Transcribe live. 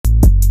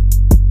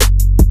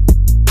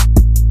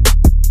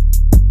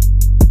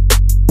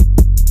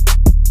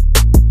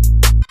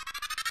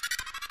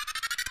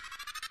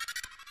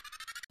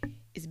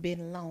been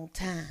a long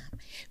time.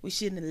 We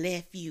shouldn't have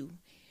left you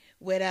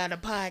without a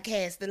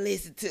podcast to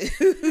listen to.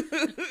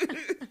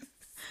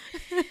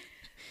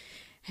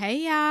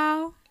 Hey,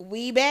 y'all.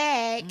 We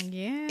back.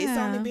 Yeah. It's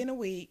only been a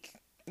week.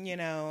 You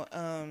know,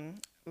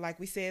 like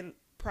we said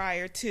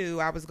prior to,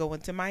 I was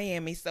going to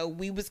Miami, so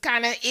we was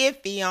kind of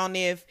iffy on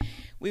if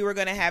we were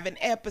going to have an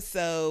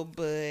episode,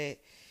 but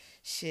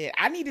shit,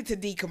 I needed to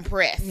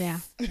decompress. Yeah.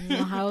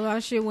 A whole lot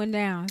of shit went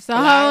down. It's a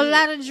whole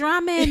lot of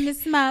drama in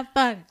this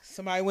motherfucker.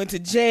 Somebody went to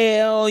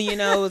jail, you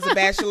know, it was a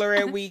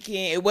bachelorette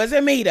weekend. It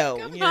wasn't me though.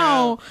 Come you on.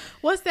 know.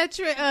 What's that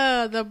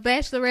the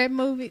bachelorette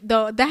movie?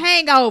 The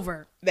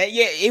Hangover.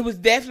 It was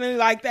definitely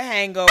like the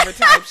Hangover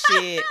type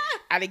shit.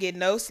 I didn't get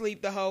no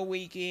sleep the whole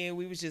weekend.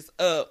 We was just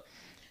up.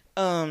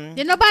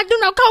 Did nobody do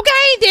no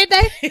cocaine, did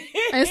they?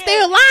 And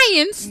still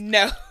lions.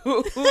 No.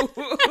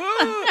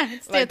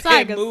 Still like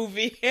tigers. that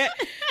movie.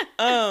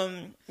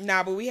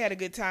 Nah, but we had a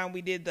good time.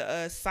 We did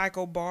the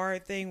psycho bar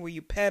thing where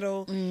you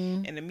pedal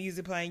and the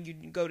music playing, you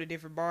go to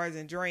different bars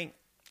and drink.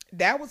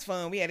 That was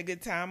fun. We had a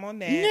good time on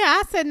that. Yeah,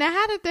 I said, now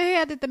how did the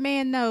hell did the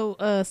man know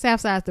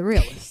Southside's the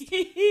realest?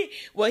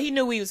 Well, he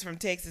knew he was from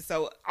Texas,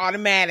 so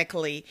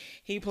automatically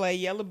he played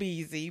Yellow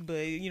Beezy.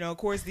 But, you know, of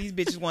course, these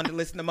bitches wanted to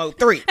listen to Mo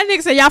 3. That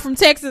nigga said, y'all from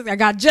Texas? I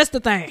got just the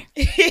thing.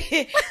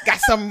 I got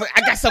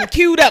some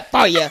queued up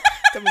for you.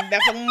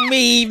 That's on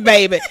me,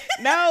 baby.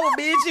 No,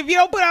 bitch, if you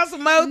don't put out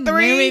some Mo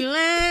 3,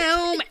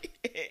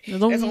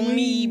 that's on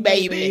me,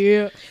 baby.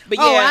 Yeah. But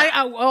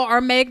yeah.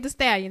 Or Meg the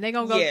Stallion. They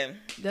gonna go. Yeah.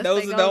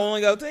 Those are the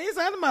only go to. It's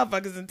other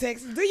motherfuckers in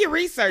Texas. Do your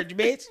research,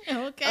 bitch.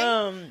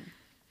 Okay.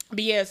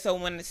 But yeah, so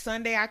when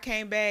Sunday I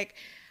came back,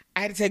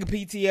 I had to take a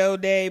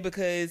PTO day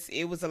because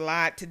it was a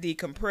lot to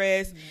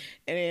decompress.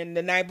 And then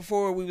the night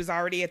before, we was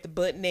already at the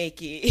butt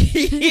naked.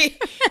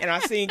 And I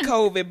seen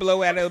COVID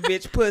blow out of a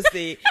bitch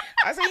pussy.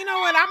 I said, you know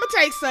what? I'm going to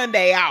take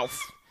Sunday off.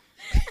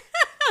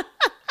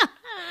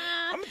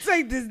 I'm going to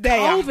take this day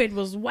off. COVID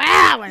was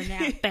wilding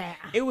out there.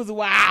 It was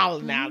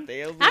wilding out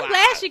there. I'm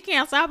glad she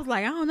canceled. I was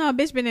like, I don't know.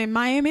 Bitch been in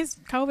Miami. It's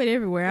COVID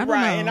everywhere. I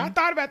don't know. And I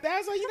thought about that. I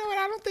was like, you know what?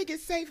 I don't think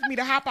it's safe for me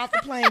to hop off the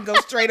plane and go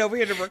straight over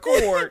here to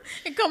record.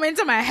 And come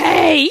into my,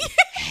 hey,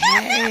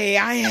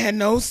 I ain't had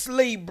no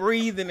sleep,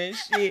 breathing and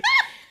shit.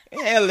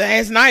 Hell,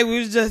 last night we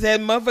was just at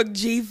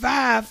motherfucking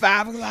G5,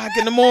 5 o'clock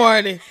in the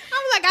morning.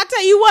 I was like, I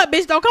tell you what,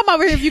 bitch, don't come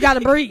over here if you gotta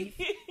breathe.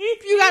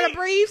 If you gotta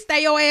breathe,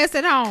 stay your ass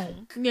at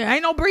home. Yeah,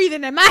 ain't no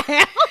breathing in my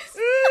house.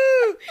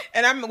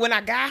 And when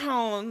I got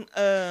home,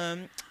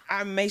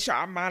 I made sure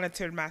I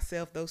monitored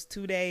myself those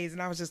 2 days,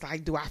 and I was just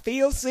like, do I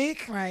feel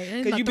sick? Right.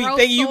 Because you be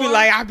thinking, you be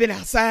like, I've been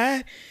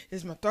outside.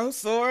 Is my throat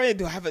sore?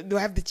 Do I have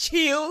the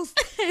chills?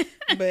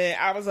 But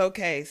I was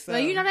okay. So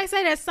you know, they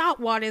say that salt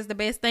water is the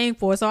best thing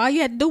for it. So all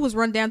you had to do was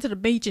run down to the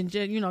beach and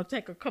just,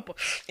 take a couple.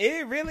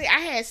 I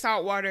had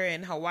salt water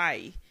in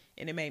Hawaii,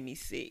 and it made me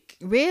sick.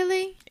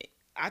 Really?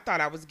 I thought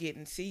I was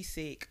getting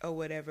seasick or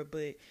whatever,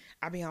 but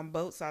I be on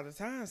boats all the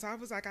time. So I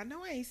was like, I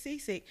know I ain't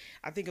seasick.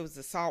 I think it was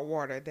the salt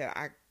water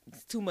that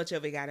too much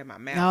of it got in my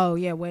mouth. Oh,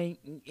 yeah. Well,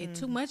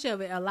 too much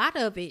of it, a lot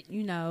of it,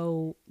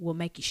 will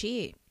make you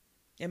shit.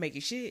 It make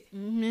you shit?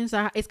 Mm-hmm.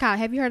 So it's called,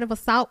 have you heard of a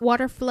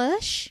saltwater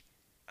flush?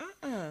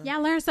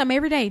 Y'all learn something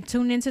every day.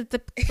 Tune into the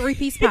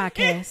 3-Piece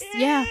podcast.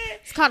 Yeah.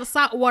 It's called a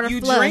saltwater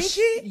flush.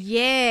 You drink it?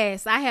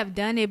 Yes. I have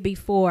done it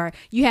before.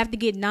 You have to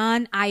get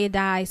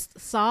non-iodized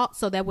salt.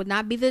 So that would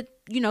not be the,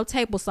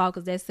 table salt,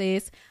 because that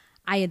says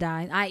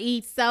iodine. I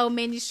eat so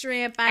many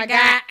shrimp. I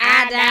got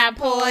iodine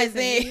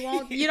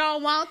poison. You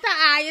don't want the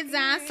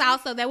iodine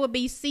salt, so that would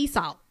be sea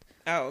salt.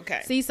 Oh,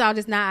 okay. Sea salt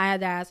is not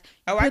iodized.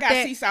 Oh, I got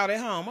sea salt at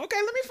home. Okay,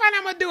 let me find out.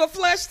 I'm gonna do a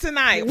flush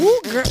tonight.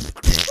 Woo, girl.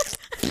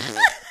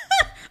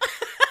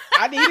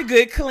 I need a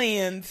good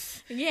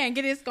cleanse. Yeah, and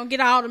it's gonna get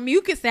all the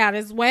mucus out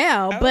as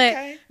well.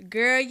 Okay. But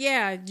girl,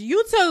 yeah,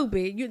 YouTube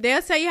it.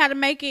 They'll tell you how to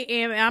make it,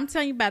 and I'm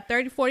telling you, about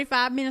 30,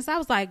 45 minutes. I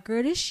was like,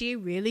 girl, this shit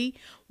really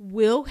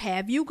will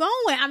have you going.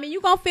 I mean,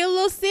 you're gonna feel a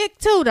little sick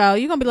too, though.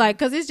 You're gonna be like,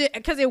 because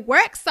it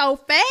works so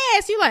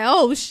fast. You're like,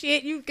 oh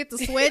shit, you get the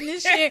sweating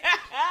and shit.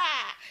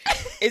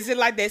 Is it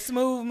like that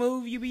smooth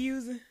move you be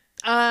using?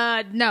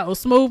 No,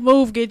 smooth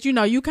move get,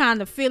 you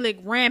kind of feel it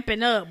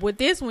ramping up. With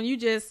this one,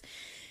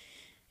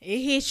 it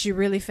hits you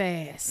really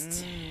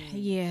fast.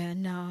 Yeah,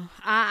 no.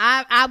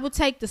 I will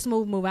take the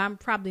smooth move. I'm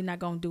probably not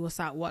gonna do a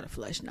saltwater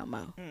flush no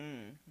more.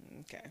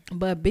 Okay.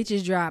 But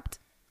bitches dropped.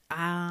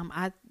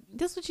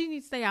 That's what you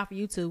need to stay off of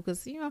YouTube,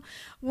 because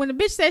when the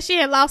bitch said she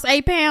had lost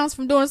 8 pounds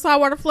from doing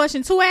saltwater flush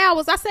in 2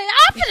 hours, I said,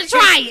 I'm gonna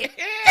try it.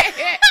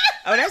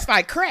 Oh, that's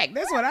like crack.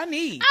 That's what I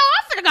need. Oh,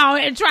 I'm gonna go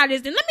ahead and try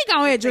this. Then let me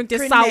go ahead and drink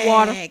this salt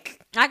water.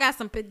 I got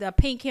the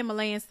pink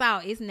Himalayan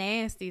salt. It's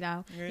nasty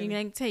though. Really? You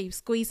can tell you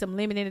squeeze some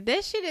lemon in it.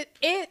 That shit,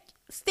 it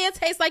still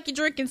tastes like you're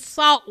drinking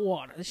salt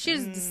water. The shit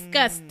is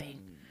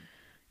disgusting.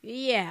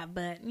 Yeah,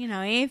 but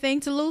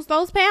anything to lose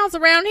those pounds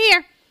around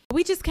here.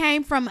 We just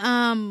came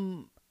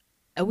from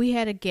We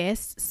had a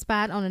guest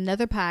spot on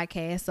another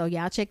podcast, so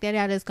y'all check that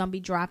out. It's gonna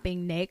be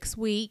dropping next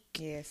week.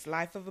 Yes,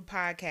 life of a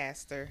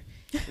podcaster.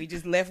 We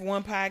just left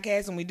one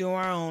podcast and we do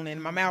our own,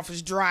 and my mouth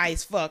is dry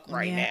as fuck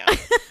right now.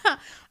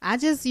 I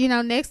just,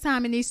 next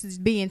time it needs to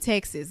be in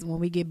Texas when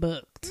we get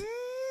booked.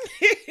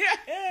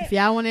 If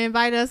y'all want to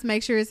invite us,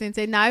 make sure it's in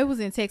Texas. No, it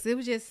was in Texas. It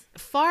was just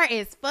far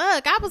as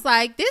fuck. I was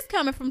like, this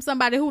coming from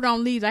somebody who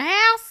don't leave the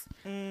house.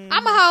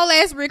 I'm a whole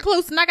ass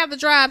recluse and I got to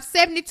drive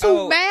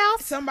 72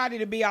 miles. Somebody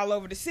to be all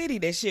over the city.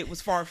 That shit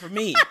was far for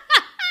me.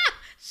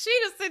 She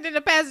just sitting in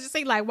the passenger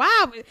seat like,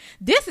 wow,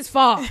 this is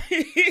far.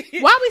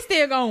 Why we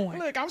still going?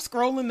 Look, I'm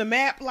scrolling the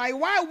map like,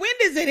 why? When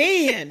does it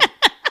end?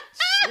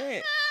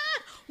 Shit.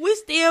 We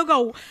still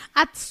go.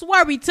 I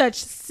swear we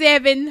touched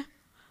 7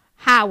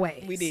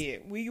 highways. We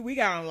did. We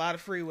got on a lot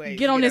of freeways.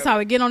 Get on this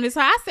highway. Get on this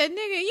highway. I said,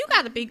 nigga, you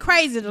got to be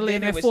crazy to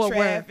live in Fort Worth.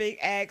 Traffic,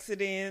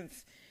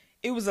 accidents.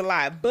 It was a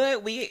lot,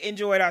 but we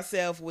enjoyed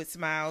ourselves with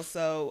Smiles.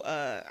 So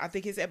I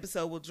think his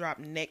episode will drop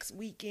next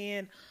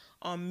weekend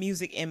on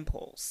Music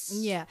Impulse.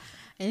 Yeah,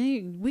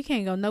 and we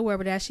can't go nowhere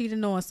without Sheeta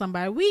knowing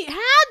somebody.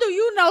 How do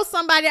you know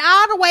somebody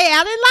all the way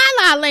out in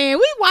La La Land?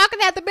 We walking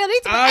out the building.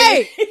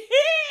 Hey,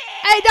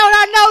 hey, don't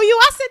I know you?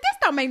 I said, this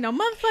don't make no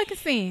motherfucking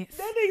sense.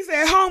 That nigga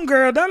said,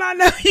 homegirl, don't I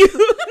know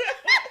you?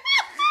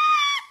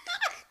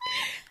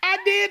 I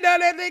did know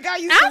that nigga. I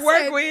used to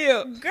work with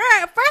him.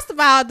 Girl, first of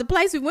all, the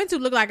place we went to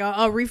looked like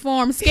a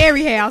reformed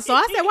scary house. So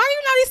I said, why do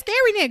you know these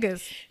scary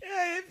niggas?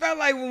 Yeah, it felt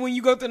like when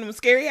you go to them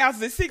scary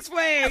houses at Six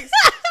Flags.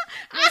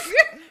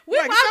 We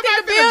walked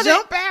in the building.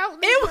 Jump out.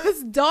 It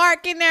was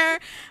dark in there.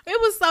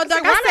 It was so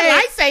dark. Why the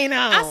lights ain't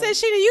on? I said,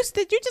 Sheeta,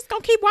 you just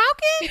gonna keep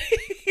walking?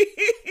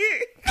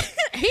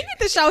 He need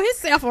to show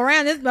himself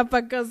around this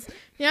motherfucker because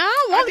I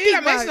don't want to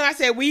keep walking. I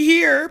said, we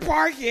here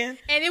parking.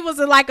 And it was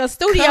like a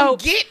studio. Come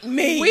get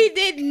me. We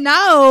didn't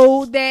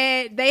know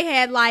that they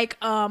had like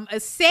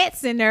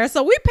sets in there.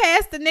 So we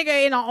passed the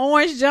nigga in an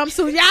orange jumpsuit.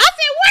 Y'all said,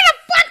 where the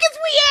fuck is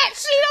we at?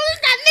 Sheeta, we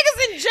got niggas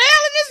in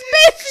jail in this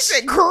bitch. She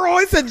said, girl,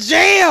 it's a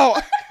jail.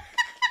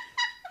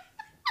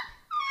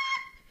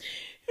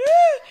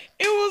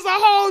 It was a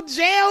whole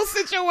jail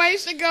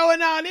situation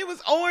going on. It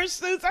was orange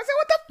suits. I said,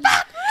 what the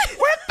fuck?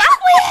 Where the fuck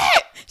we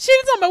at? She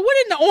was talking about what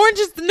in the orange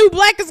is the new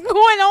black is going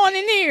on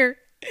in here.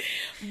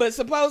 But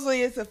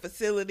supposedly it's a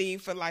facility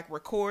for like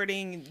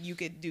recording. You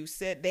could do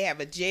set. They have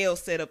a jail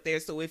set up there.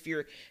 So if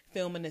you're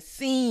filming a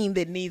scene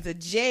that needs a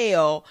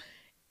jail,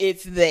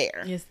 it's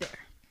there. It's there.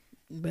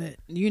 But,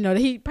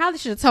 he probably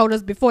should have told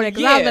us before that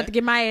because I was about to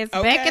get my ass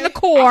back in the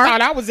car. I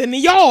thought I was in the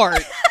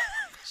yard.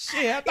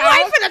 Shit, you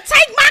ain't finna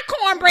take my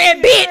cornbread,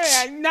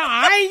 bitch. No,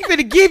 I ain't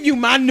finna give you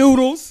my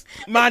noodles,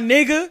 my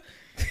nigga.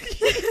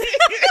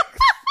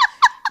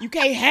 You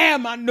can't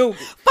have my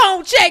noodles.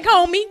 Phone check,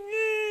 homie.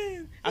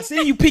 I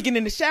seen you peeking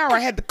in the shower.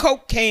 I had the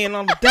Coke can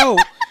on the door.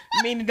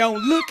 Meaning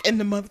don't look in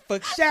the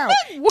motherfucking shower.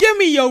 Give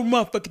me your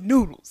motherfucking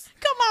noodles.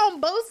 Come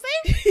on,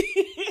 Boosie.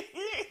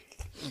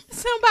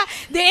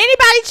 Did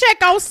anybody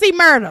check on C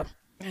Murder?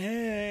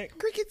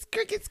 Crickets.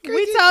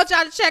 We told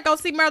y'all to check on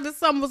C Murder.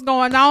 Something was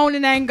going on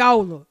in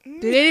Angola.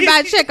 Did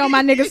anybody check on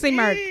my nigga C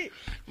Murder?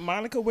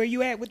 Monica, where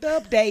you at with the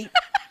update?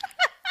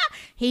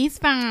 He's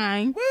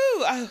fine.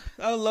 Woo!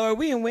 Oh Lord,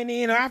 we went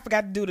in. I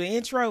forgot to do the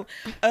intro.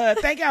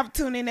 Thank y'all for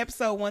tuning in.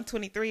 Episode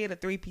 123 of the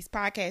 3-Piece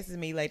Podcast. It's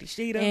me, Lady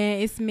Sheeta,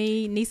 and it's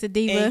me, Nisa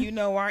Diva. And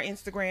our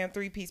Instagram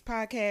 3-Piece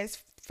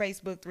Podcast,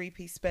 Facebook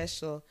 3-Piece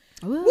Special.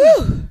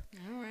 Woo!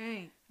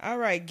 All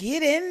right,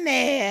 get in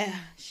there.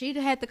 She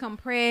had to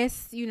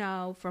compress,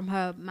 from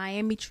her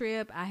Miami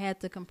trip. I had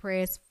to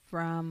compress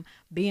from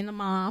being a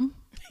mom.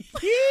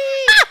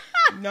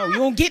 No, you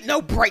don't get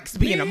no breaks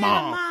being a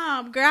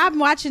mom. Girl, I'm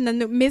watching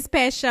the Miss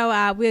Pat show.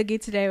 I will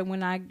get to that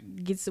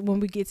when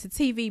we get to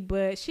TV.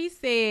 But she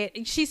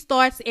said she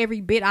starts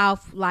every bit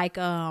off like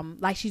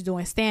she's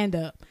doing stand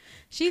up.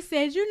 She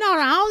said, the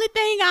only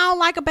thing I don't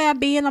like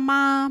about being a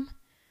mom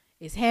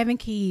is having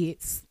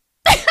kids.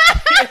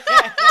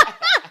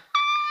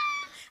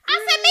 I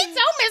said, me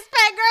too, Miss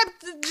Pat, girl.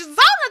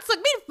 Zona took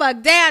me the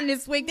fuck down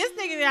this week. This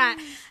nigga,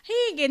 he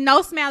ain't getting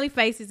no smiley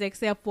faces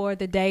except for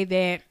the day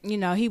that,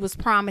 he was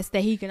promised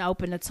that he can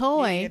open a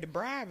toy. Yeah, he had to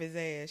bribe his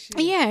ass. Shit.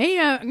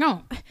 Yeah,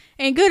 no.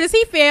 And good as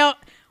he felt,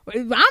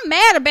 I'm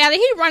mad about it.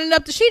 He running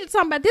up the sheet and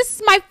talking about, this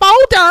is my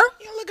folder.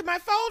 You look at my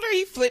folder.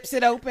 He flips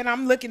it open.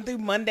 I'm looking through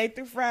Monday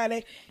through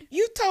Friday.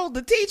 You told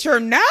the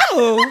teacher no.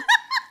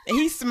 And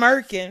he's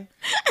smirking.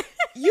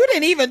 You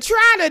didn't even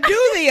try to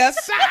do the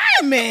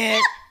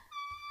assignment.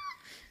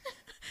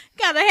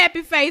 Got a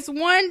happy face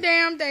one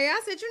damn day.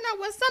 I said, you know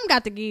what? Something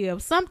got to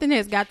give. Something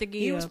has got to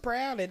give. He was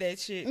proud of that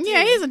shit. Too.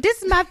 Yeah,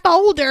 this is my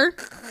folder.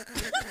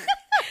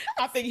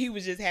 I think he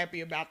was just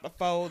happy about the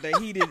folder.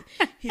 He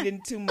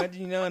didn't too much,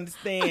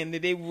 understand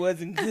that it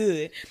wasn't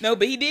good. No,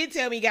 but he did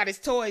tell me he got his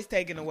toys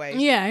taken away.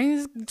 Yeah,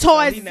 his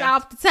toys is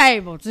off the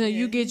table. So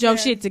you get your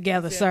shit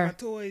together, sir. My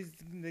toys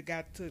that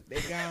got took, they're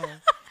gone.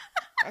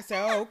 I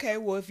said, oh, okay,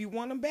 well, if you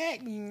want them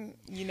back, you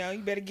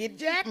better get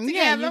Jack together.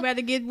 Yeah, you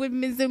better get with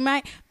Mr.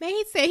 Mike. Man,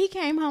 he said he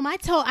came home. I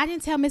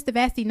didn't tell Mr.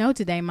 Vasty no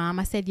today, Mom.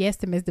 I said yes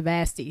to Mr.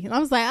 Vasty. I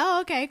was like,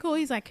 oh, okay, cool.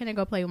 He's like, can I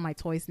go play with my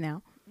toys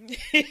now?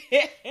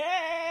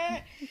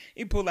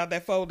 He pulled out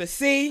that folder.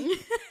 See?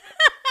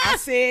 I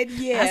said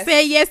yes. I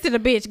said yes to the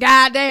bitch.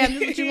 Goddamn,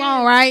 this is what you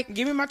want, right?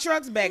 Give me my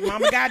trucks back,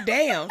 Mama.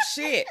 Goddamn,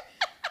 shit.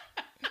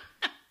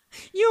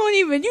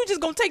 You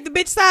just gonna take the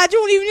bitch side. You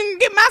don't even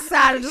get my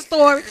side of the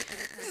story.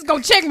 Just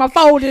gonna check my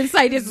folder and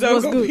say this is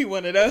what's gonna good. Be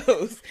one of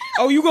those.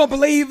 Oh, you gonna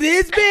believe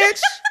this,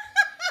 bitch?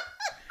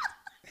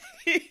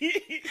 Man,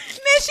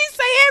 she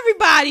say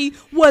everybody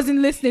wasn't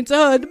listening to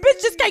her. The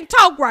bitch just can't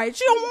talk right.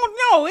 She don't want to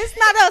know. It's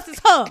not us, it's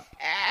her.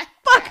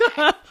 Fuck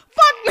her.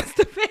 Fuck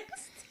Mr. Fix.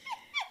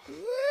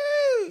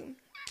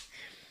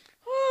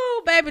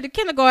 Ooh, baby, the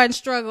kindergarten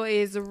struggle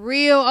is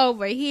real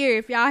over here.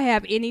 If y'all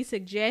have any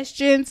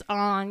suggestions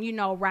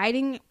on,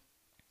 writing,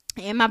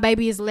 and my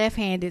baby is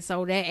left-handed,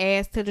 so that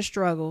adds to the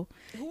struggle.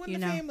 Who in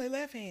the family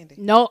left-handed?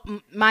 No,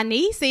 my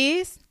niece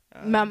is.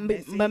 But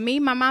me,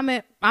 my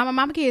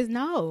mama kids,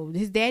 no.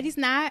 His daddy's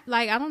not.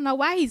 Like, I don't know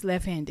why he's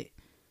left-handed.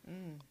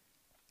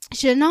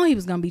 Should have known he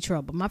was gonna be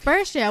trouble. My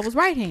first child was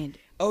right-handed.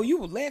 Oh, you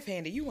were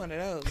left-handed. You one of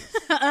those.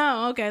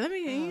 Oh, okay. Let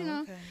me,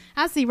 okay.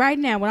 I see right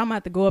now when I'm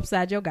about to go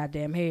upside your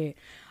goddamn head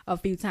a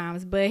few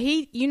times. But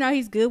he,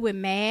 he's good with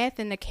math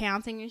and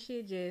accounting and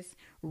shit. Just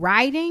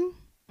writing,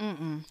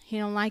 he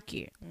don't like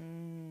it.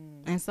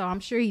 And so I'm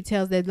sure he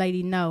tells that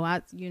lady no.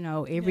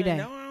 Every day.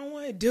 No, I don't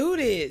want to do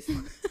this.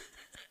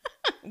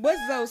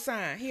 What's Zoe's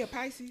sign? He a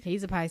Pisces?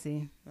 He's a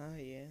Pisces. Oh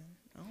yeah.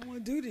 I don't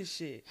want to do this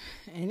shit.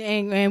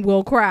 And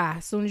we'll cry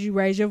as soon as you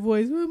raise your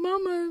voice. Well,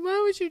 Mama,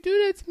 why would you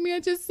do that to me? I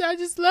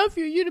just love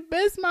you. You're the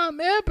best mom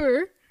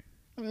ever.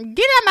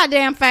 Get out my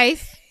damn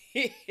face.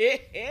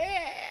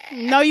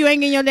 No, you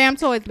ain't getting your damn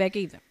toys back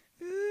either.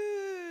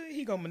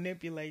 He gonna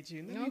manipulate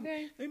you. Let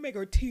me make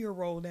her tear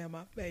roll down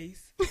my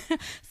face.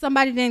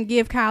 Somebody didn't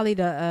give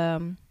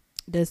Kylie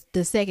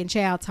the second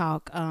child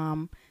talk.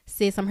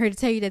 Sis, I'm here to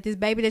tell you that this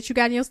baby that you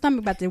got in your stomach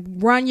about to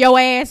run your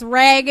ass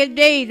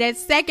raggedy. That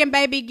second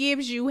baby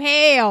gives you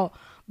hell.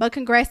 But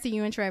congrats to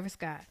you and Travis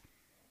Scott.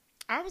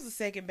 I was the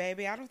second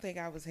baby. I don't think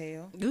I was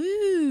hell.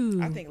 Ooh.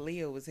 I think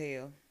Leah was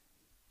hell.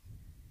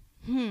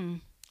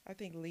 I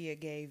think Leah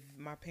gave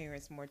my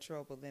parents more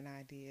trouble than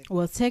I did.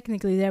 Well,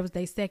 technically, that was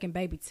their second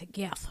baby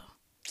together.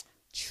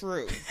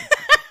 True.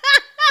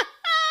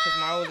 Because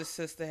my older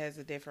sister has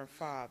a different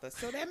father.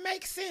 So that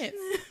makes sense.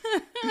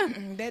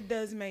 That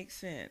does make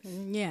sense.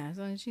 Yeah,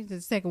 so she's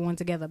the second one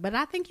together. But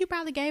I think you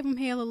probably gave him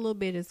hell a little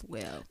bit as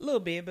well. A little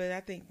bit, but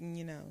I think,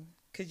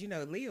 because,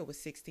 Leah was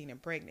 16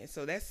 and pregnant.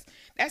 So that's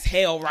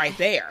hell right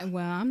there.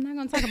 Well, I'm not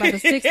going to talk about the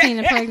 16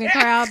 and pregnant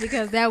crowd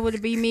because that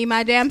would be me,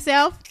 my damn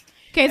self.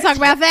 Can't talk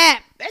about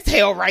that. That's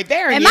hell right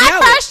there. And my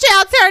first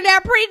child turned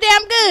out pretty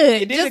damn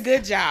good. You did a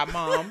good job,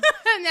 Mom.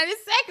 Now, this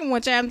second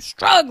one, I'm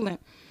struggling.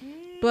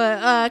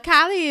 But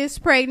Kylie is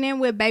pregnant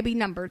with baby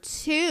number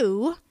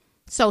 2.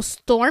 So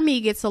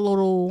Stormy gets a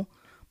little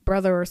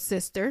brother or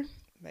sister.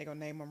 They gonna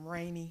name him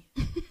Rainy.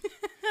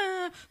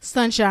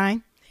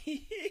 Sunshine.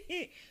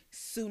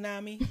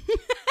 Tsunami.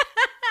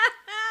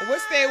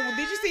 What's that?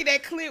 Did you see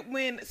that clip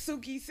when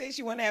Suki said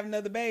she want to have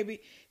another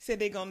baby? Said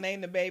they gonna name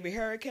the baby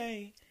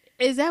Hurricane.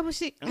 Is that what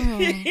she?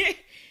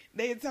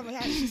 They told me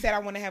how she said I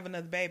want to have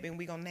another baby and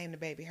we gonna name the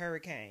baby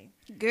Hurricane.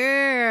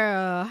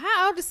 Girl,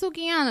 how old is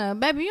Sukiana?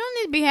 Baby, you don't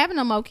need to be having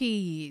no more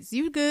kids.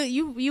 You good?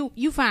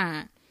 You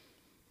fine.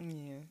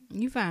 Yeah,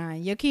 you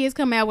fine. Your kids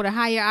come out with a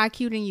higher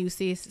IQ than you,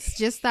 sis.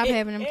 Just stop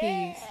having them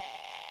kids.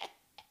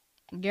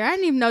 Girl, I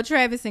didn't even know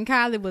Travis and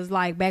Kylie was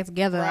like back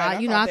together.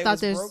 Right, I thought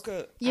there's broke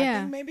up. Yeah, I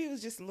think maybe it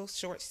was just a little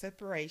short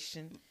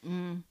separation.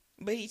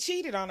 But he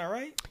cheated on her,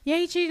 right? Yeah,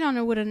 he cheated on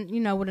her with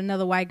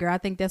another white girl. I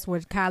think that's where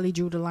Kylie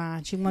drew the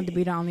line. She wanted to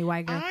be the only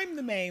white girl. I'm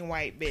the main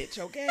white bitch,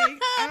 okay?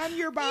 I'm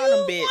your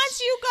bottom bitch.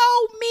 Once you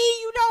go me,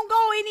 you don't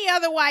go any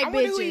other white bitches. I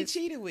wonder who he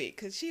cheated with,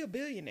 because she a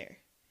billionaire.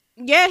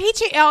 Yeah, he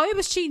cheated. Oh, it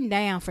was cheating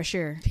down for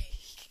sure.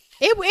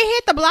 It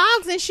hit the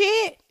blogs and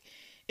shit.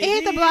 It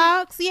hit the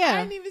blogs, yeah.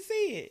 I didn't even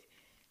see it.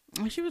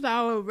 She was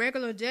all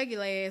regular,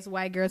 jugular ass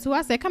white girl too.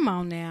 I said, "Come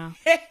on now."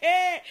 Like,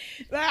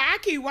 I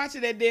keep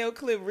watching that damn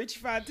clip. Richie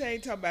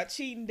Fontaine talking about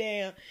cheating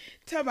down.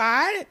 Talking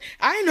about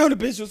I didn't know the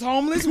bitch was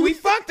homeless. We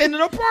fucked in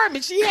an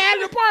apartment. She had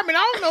an apartment.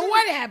 I don't know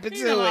what happened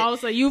to it. Oh,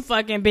 so you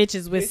fucking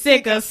bitches with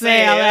sickle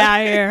cell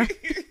out here.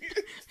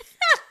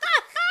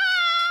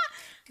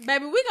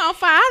 Baby, we gonna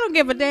find. I don't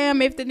give a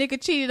damn if the nigga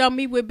cheated on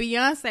me with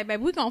Beyonce. Baby,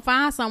 we gonna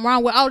find something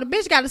wrong with. Oh, the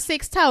bitch got a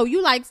 6 toe.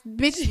 You like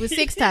bitches with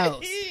 6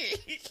 toes.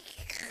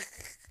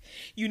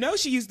 You know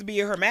she used to be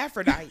a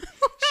hermaphrodite.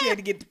 She had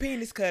to get the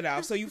penis cut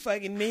off. So you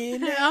fucking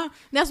men now?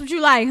 That's what you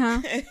like,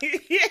 huh?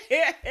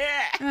 Yeah.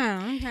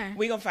 Oh, okay.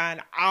 We gonna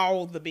find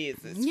all the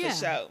business for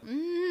sure.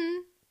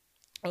 Mm-hmm.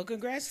 Well,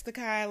 congrats to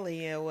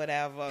Kylie or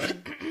whatever.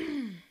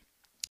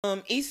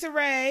 Issa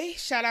Rae,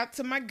 shout out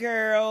to my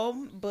girl.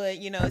 But,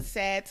 it's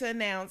sad to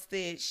announce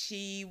that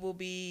she will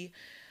be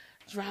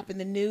dropping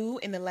the new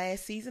in the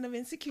last season of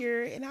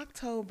Insecure in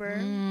October.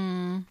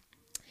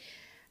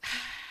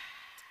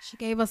 She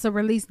gave us a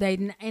release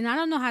date, and I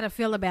don't know how to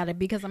feel about it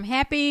because I'm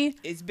happy.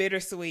 It's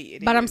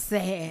bittersweet. But I'm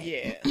sad.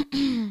 Yeah.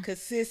 Because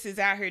sis is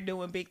out here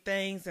doing big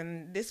things,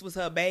 and this was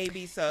her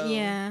baby, so.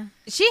 Yeah.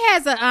 She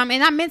has a,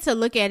 and I meant to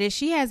look at it.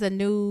 She has a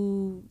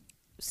new,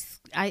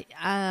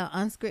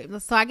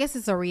 unscripted, so I guess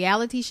it's a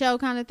reality show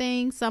kind of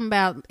thing. Something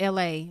about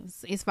LA.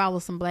 It's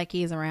follows some black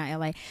kids around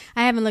LA.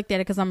 I haven't looked at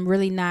it because I'm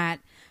really not,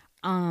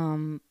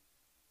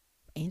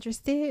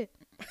 interested.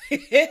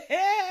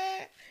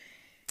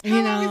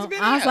 You know,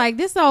 I was like,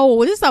 this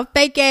a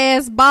fake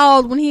ass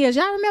Baldwin Hills.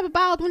 Y'all remember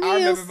Baldwin Hills? I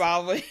remember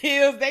Baldwin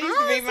Hills. They used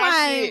to be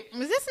my shit.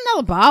 Is this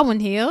another Baldwin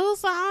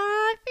Hills?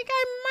 I think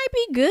I might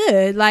be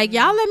good. Like,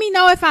 y'all let me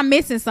know if I'm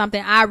missing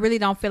something. I really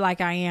don't feel like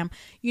I am.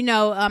 You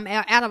know,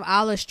 out of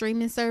all the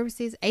streaming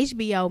services,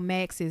 HBO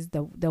Max is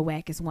the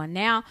wackest one.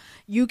 Now,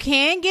 you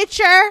can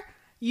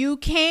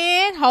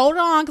hold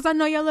on, because I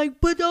know y'all like,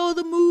 but all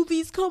the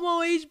movies come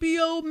on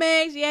HBO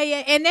Max.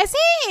 Yeah, and that's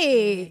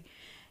it.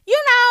 You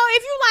know,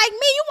 if you like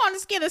me, you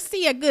want to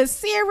see a good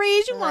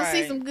series. You want to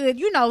see some good,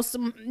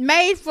 some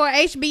made for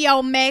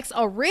HBO Max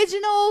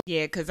original.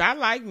 Yeah, because I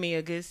like me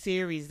a good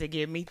series to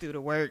get me through the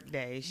work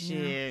day.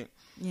 Shit.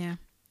 Yeah.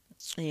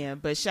 Yeah,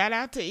 but shout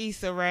out to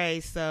Issa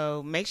Rae.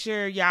 So make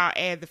sure y'all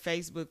add the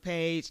Facebook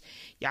page.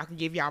 Y'all can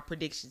give y'all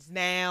predictions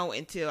now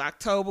until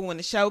October when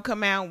the show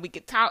come out. We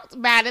can talk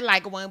about it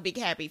like one big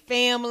happy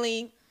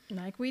family.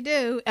 Like we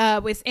do.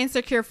 It's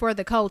Insecure for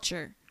the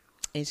Culture.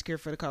 Insecure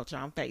for the Culture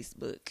on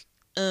Facebook.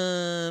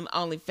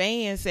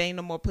 OnlyFans ain't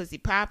no more pussy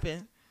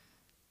popping.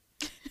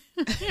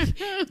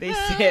 They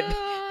said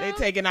they're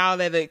taking all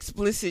that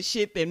explicit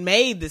shit that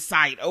made the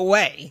site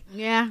away.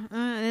 Yeah,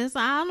 I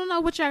don't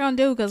know what y'all gonna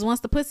do, because once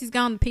the pussy's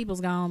gone, the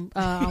people's gone.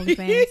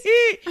 OnlyFans.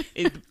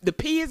 If the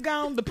pee is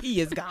gone, the pee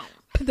is gone.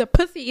 The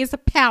pussy is a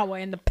power,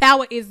 and the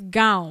power is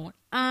gone.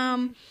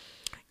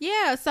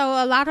 Yeah. So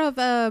a lot of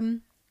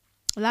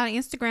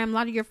Instagram, a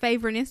lot of your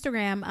favorite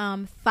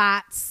Instagram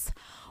thoughts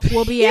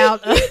will be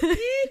out.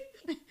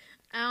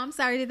 I'm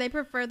sorry, did they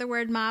prefer the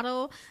word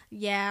model?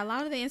 Yeah, a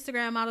lot of the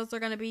Instagram models are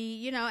going to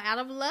be, out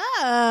of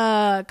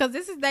love, because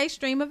this is their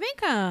stream of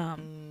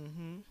income.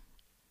 Mm-hmm.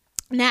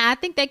 Now, I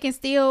think they can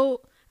still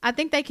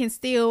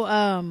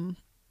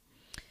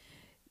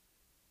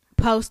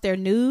post their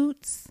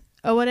nudes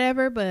or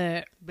whatever,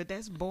 but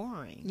that's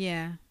boring.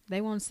 Yeah, they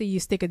want to see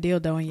you stick a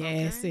dildo in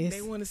your ass, sis.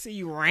 They want to see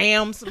you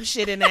ram some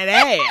shit in that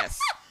ass.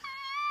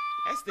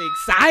 That's the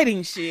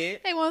exciting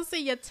shit. They want to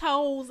see your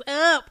toes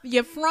up,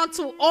 your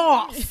frontal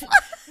off.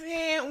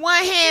 Man,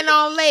 one hand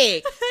on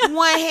leg,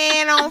 one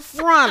hand on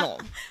frontal.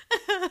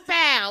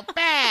 Pow,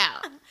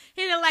 pow.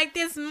 Hit it like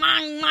this,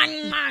 mang,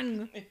 mang,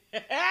 mang.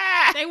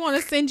 They want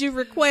to send you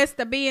requests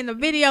to be in the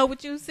video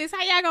with you, sis.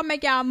 How y'all gonna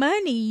make y'all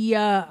money?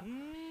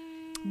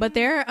 But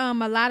there are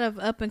a lot of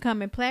up and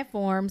coming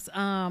platforms.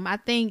 I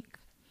think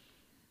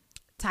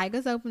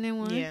Tiger's opening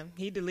one. Yeah,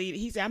 he deleted.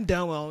 He said, "I'm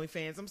done with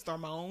OnlyFans. I'm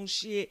starting my own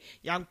shit.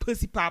 Y'all can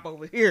pussy pop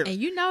over here." And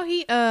he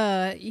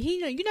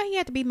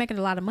had to be making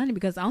a lot of money,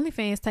 because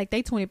OnlyFans take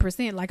they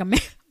 20% like a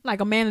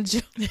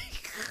manager.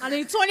 I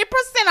need 20%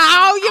 of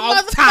all your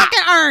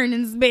motherfucking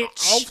earnings,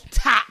 bitch. Off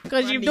top,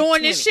 because you're doing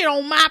 20. This shit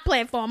on my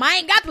platform. I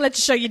ain't got to let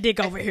you show your dick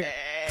over here.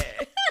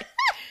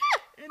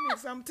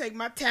 So I'm taking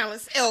my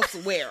talents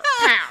elsewhere.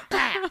 Pow,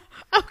 pow.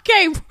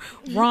 Okay,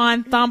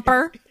 Ron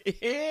Thumper.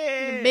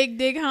 Yeah. Big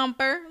dick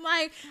humper.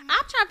 Like,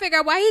 I'm trying to figure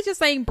out why he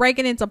just ain't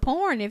breaking into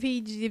porn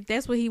if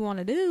that's what he want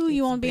to do.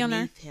 You want to be on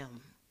there?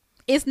 Him.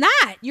 It's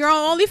not. You're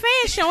on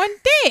OnlyFans showing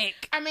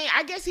dick. I mean,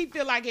 I guess he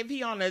feel like if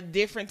he on a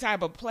different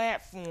type of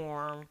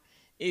platform,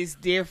 it's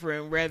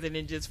different rather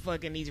than just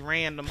fucking these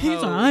random hoes.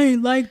 He's like, I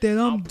ain't like that.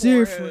 I'm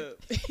different.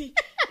 He's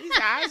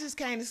like, I just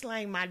came to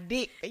slang my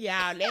dick for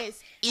y'all.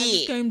 That's it. I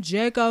just came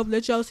jack off,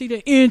 let y'all see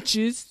the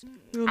inches.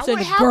 You know what I'm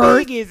saying? How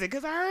big is it?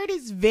 Because I heard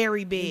it's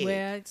very big.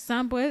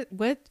 Well,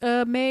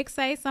 what Meg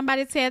say?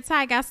 Somebody tell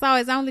Tyke I saw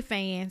his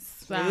OnlyFans.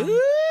 So.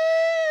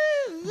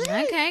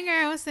 Okay,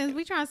 girl. Since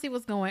we trying to see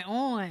what's going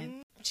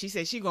on. She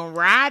said she gonna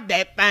ride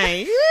that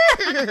thing.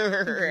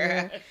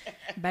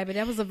 Baby,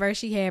 that was a verse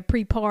she had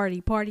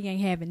pre-party. Party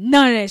ain't having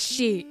none of that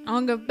shit. I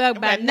don't give a fuck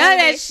about none of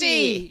that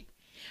shit.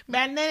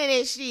 About none of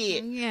that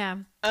shit. Yeah.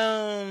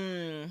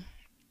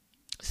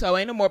 So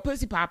ain't no more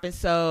pussy popping.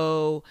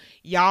 So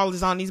y'all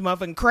is on these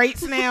motherfucking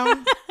crates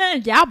now.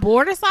 Y'all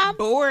bored or something?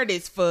 Bored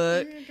as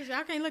fuck. Cause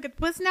y'all can't look at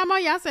the pussy no more.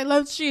 Y'all say,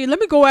 "Love shit. Let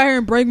me go out here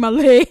and break my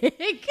leg."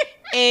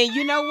 And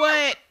you know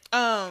what?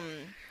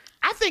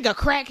 I think a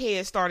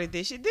crackhead started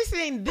this shit. This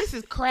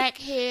is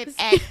crackhead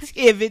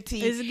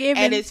activity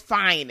at its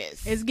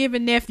finest. It's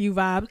giving nephew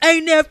vibes.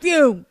 Hey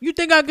nephew, you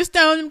think I can stay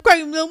on them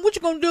crates? What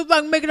you gonna do if I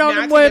can make it on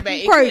them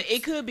crates?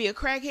 It could be a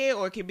crackhead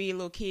or it could be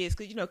little kids,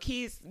 because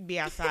kids be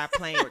outside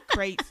playing with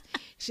crates.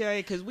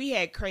 Because we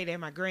had crate at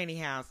my granny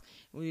house.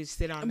 We would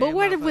sit on. But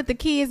where would the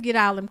kids get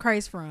all them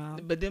crates from?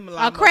 But them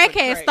a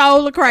crackhead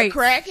stole the crates. A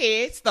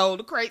crackhead stole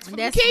the crates from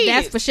the kids.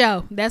 That's for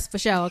sure. That's for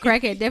sure. A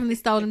crackhead definitely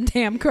stole them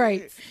damn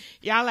crates.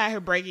 Y'all out here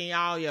breaking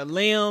all your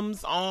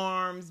limbs,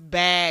 arms,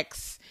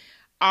 backs,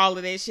 all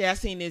of that shit. I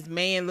seen this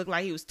man look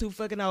like he was too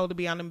fucking old to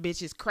be on them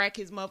bitches, crack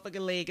his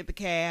motherfucking leg at the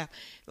calf.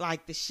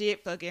 Like, the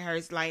shit fucking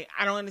hurts. Like,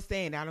 I don't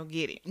understand. I don't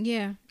get it.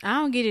 Yeah, I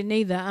don't get it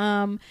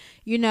neither.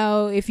 You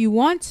know, if you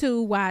want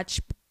to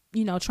watch,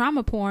 you know,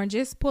 trauma porn,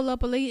 just pull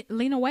up a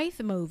Lena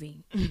Waithe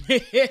movie.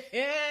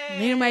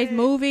 Lena Waithe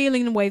movie,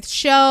 Lena Waithe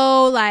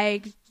show,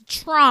 like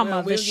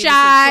Trauma, The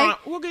Shy.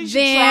 We'll give you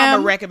some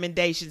trauma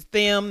recommendations.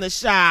 Them, The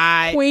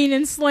Shy, Queen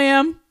and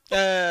Slim.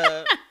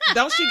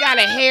 Don't she got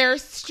a hair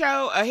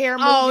show, a hair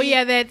movie? Oh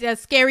yeah, that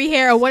scary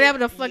hair or whatever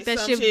the fuck that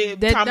shit.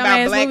 That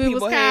dumbass movie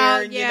was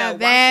called. Yeah,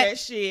 that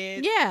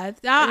shit. Yeah,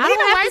 I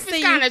don't have to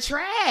see. Kind of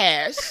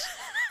trash.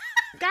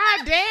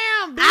 God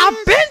damn, bitch.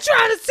 I've been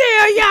trying to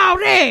tell y'all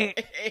that.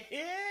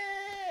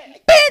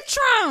 Been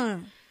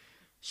trying.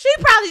 She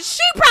probably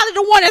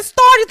the one that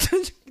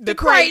started the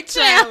crate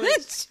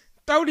challenge.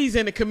 Throw these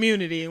in the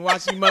community and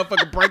watch these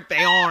motherfuckers break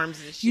their arms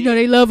and shit. You know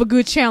they love a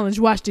good challenge.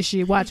 Watch this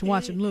shit. Watch them.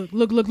 Look.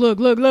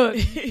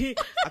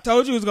 I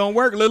told you it was gonna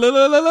work. Look at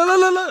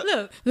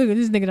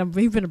this nigga.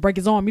 He finna break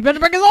his arm. He better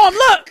break his arm.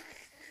 Look.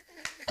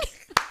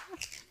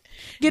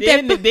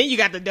 Then you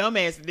got the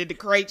dumbass that did the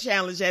crate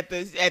challenge at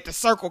the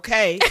Circle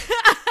K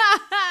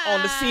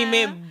on the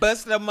cement,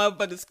 busted a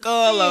motherfucking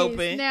skull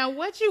open. Now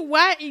why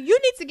you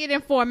need to get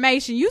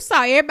information. You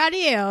saw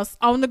everybody else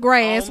on the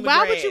grass.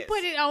 Why would you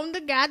put it on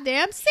the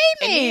goddamn cement?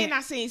 And then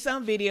I seen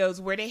some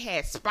videos where they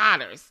had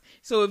spotters.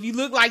 So if you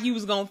look like you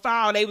was gonna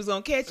fall, they was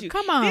gonna catch you.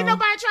 Come on. Then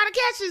nobody trying to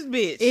catch this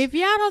bitch. If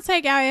y'all don't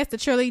take our ass to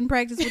cheerleading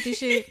practice with this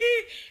shit.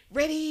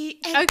 Ready?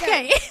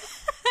 Okay.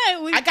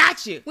 I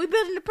got you. We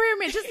building the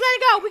pyramid. Just let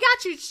it go. We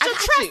got you. It's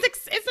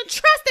a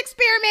trust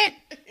experiment.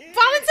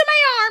 Fall into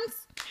my arms.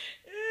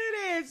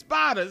 It is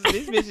spotters.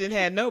 This bitch didn't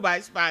have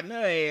nobody spotting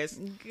her ass.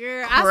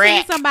 Girl, I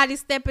seen somebody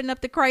stepping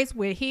up the crates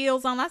with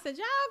heels on. I said,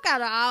 y'all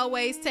gotta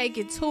always take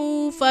it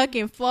too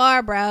fucking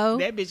far, bro.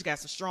 That bitch got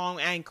some strong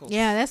ankles.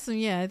 Yeah,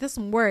 that's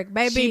some work,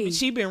 baby.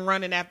 She been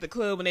running after the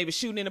club when they was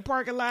shooting in the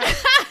parking lot.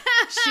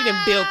 She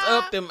done built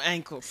up them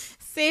ankles.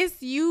 Sis,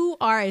 you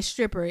are a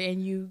stripper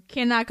and you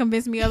cannot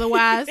convince me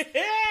otherwise.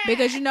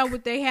 Because you know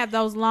what, they have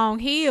those long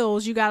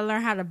heels. You gotta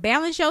learn how to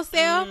balance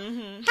yourself.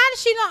 Mm-hmm. How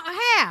does she know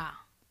how?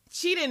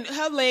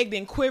 Her leg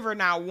didn't quiver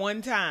not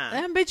one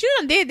time. But you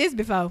done did this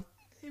before.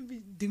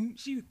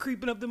 She was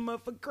creeping up the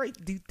motherfucking crate.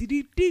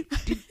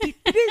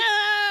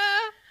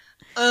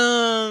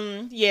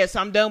 Yeah,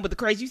 so I'm done with the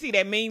crates. You see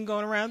that meme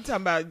going around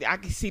talking about I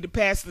can see the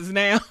pastors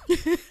now.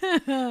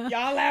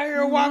 Y'all out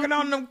here walking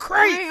on them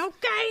crates.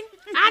 Okay.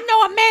 I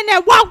know a man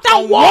that walked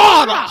on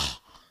water.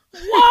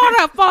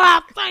 Water for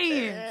our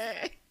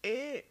fans.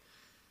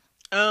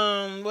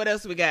 What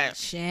else we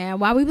got? Yeah,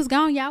 while we was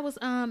gone, y'all was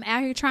out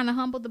here trying to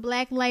humble the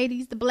black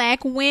ladies, the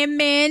black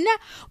women.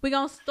 We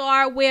gonna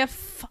start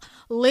with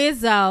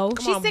Lizzo.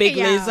 Come on, big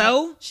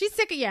Lizzo. She's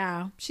sick of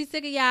y'all.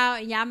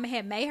 And y'all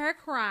had made her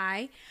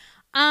cry.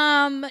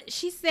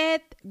 She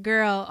said,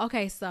 girl,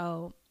 okay,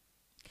 so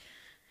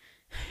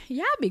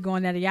y'all be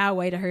going out of y'all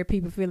way to hurt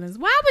people's feelings.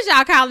 Why was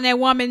y'all calling that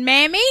woman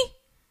Mammy?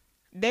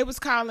 They was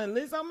calling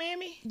Lizzo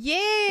Mammy?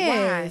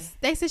 Yes. Why?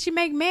 They said she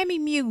make Mammy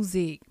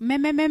music.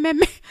 Mammy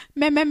music.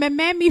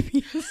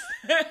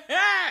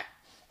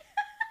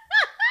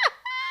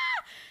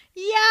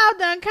 Y'all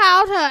done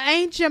called her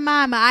Aunt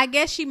Jemima. I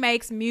guess she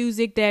makes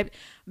music that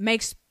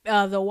makes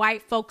the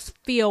white folks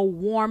feel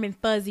warm and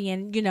fuzzy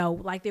and, you know,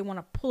 like they want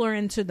to pull her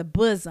into the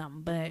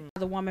bosom. But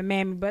the woman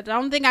Mammy. But the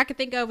only thing I could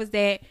think of is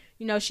that,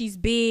 you know, she's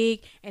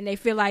big and they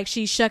feel like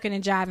she's shucking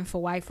and jiving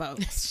for white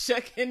folks.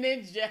 Shucking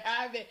and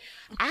jiving.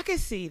 I can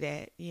see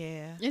that,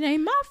 yeah. It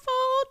ain't my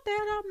fault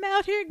that I'm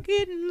out here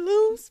getting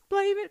loose,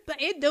 blaming. But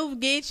she do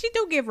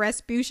give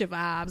Rasputia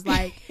vibes.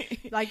 Like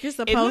you're supposed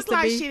to be. It looks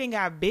like she done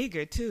got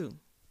bigger too.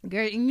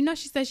 Girl, you know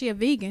she said she a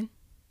vegan.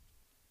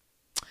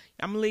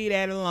 I'm gonna leave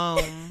that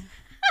alone.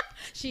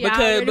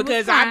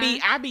 because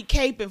I be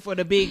caping for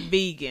the big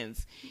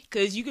vegans,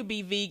 because you could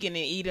be vegan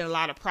and eat a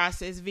lot of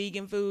processed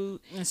vegan food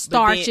and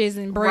starches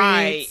and breads,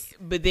 right?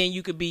 But then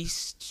you could be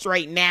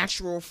straight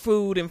natural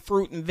food and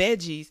fruit and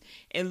veggies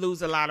and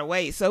lose a lot of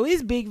weight. So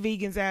it's big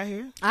vegans out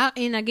here.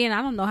 And again,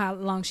 I don't know how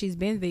long she's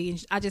been vegan.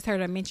 I just heard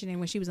her mentioning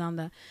when she was on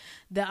the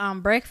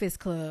Breakfast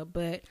Club.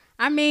 But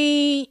I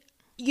mean,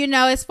 you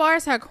know, as far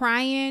as her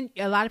crying,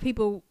 a lot of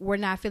people were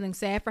not feeling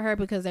sad for her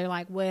because they're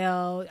like,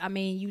 well, I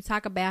mean, you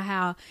talk about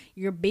how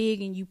you're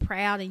big and you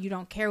proud and you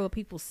don't care what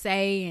people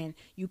say and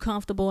you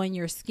comfortable in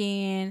your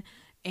skin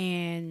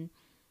and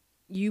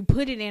you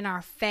put it in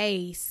our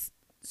face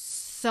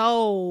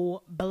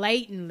so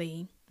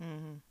blatantly.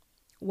 Mm-hmm.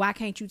 Why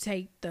can't you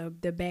take the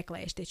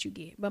backlash that you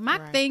get? But my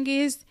thing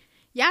is,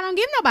 y'all don't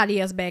give nobody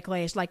else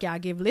backlash like y'all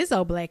give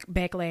Lizzo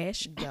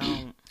backlash.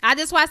 Don't.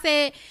 That's why I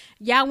said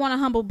y'all want to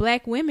humble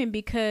black women,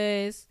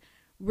 because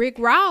Rick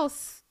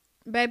Ross,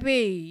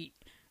 baby,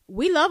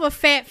 we love a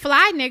fat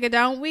fly nigga,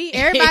 don't we?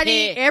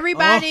 Everybody,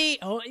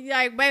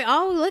 like, baby,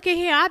 look at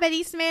him. I bet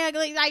he smell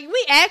good. Like,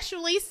 we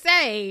actually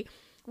say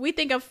we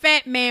think a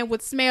fat man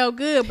would smell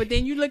good, but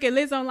then you look at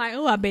Lizzo like,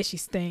 I bet she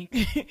stink.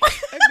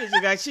 That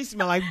bitch, like, she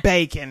smell like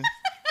bacon.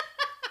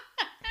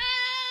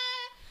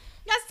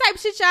 That's type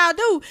of shit y'all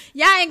do.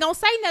 Y'all ain't gonna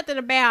say nothing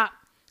about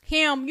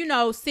him,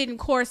 sitting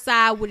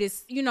courtside with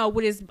his,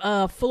 with his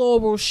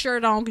floral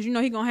shirt on, because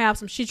he gonna have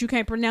some shit you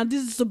can't pronounce.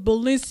 This is a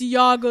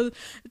Balenciaga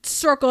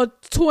circa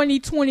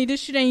 2020. This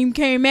shit ain't even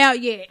came out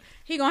yet.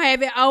 He gonna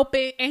have it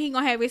open and he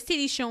gonna have his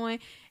titties showing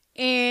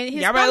and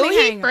his stomach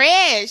hanging. He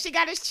fresh. She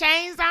got his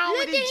chains on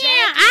with his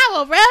jacket. I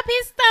will rub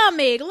his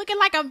stomach, looking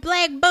like a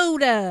black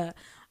Buddha.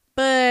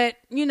 But,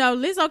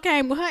 Lizzo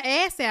came with her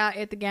ass out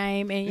at the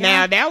game. And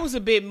now, that was a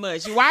bit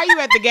much. Why you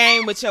at the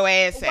game with your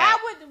ass out? Why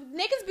would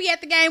niggas be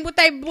at the game with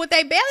their bellies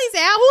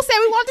out? Who said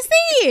we want to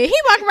see it? He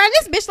walking around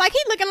this bitch like he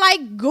looking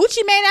like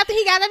Gucci Mane after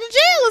he got out of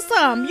jail or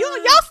something.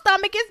 Your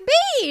stomach is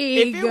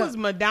big. If it was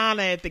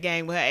Madonna at the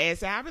game with her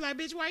ass out, I'd be like,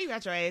 bitch, why you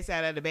got your ass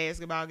out at the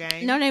basketball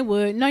game? No, they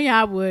would. No,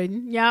 y'all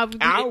wouldn't.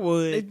 I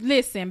would.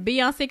 Listen,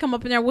 Beyonce come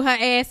up in there with her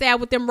ass out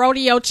with them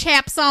rodeo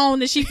chaps on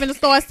that she finna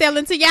start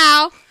selling to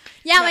y'all.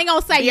 Y'all ain't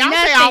gonna say Beyonce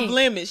nothing. off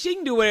limits. She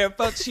can do whatever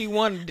fuck she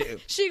want to do.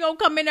 She gonna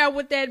come in there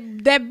with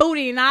that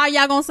booty, and all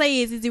y'all gonna say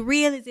is it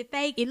real? Is it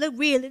fake? It look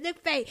real. It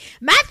look fake.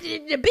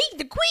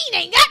 The queen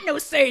ain't got no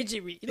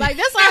surgery. Like,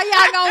 that's all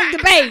y'all gonna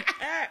debate.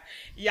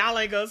 Y'all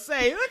ain't gonna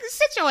say, look,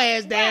 sit your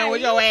ass down with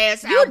your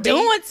ass out. You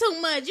doing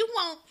too much.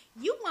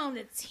 You want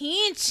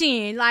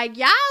attention. Like,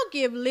 y'all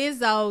give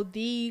Lizzo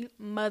the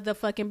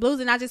motherfucking blues,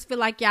 and I just feel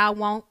like y'all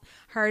want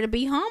her to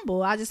be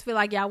humble. I just feel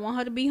like y'all want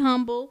her to be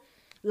humble.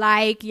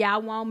 Like,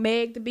 y'all want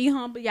Meg to be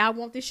humble. Y'all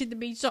want this shit to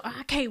be so.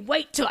 I can't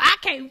wait till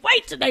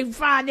they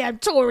find out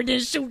Tori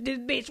didn't shoot this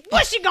bitch.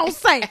 What she gonna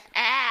say? What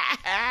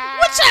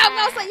y'all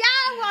gonna say?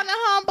 Y'all want to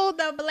humble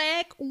the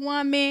black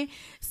woman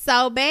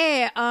so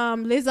bad.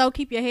 Lizzo,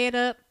 keep your head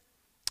up.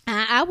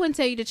 I wouldn't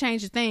tell you to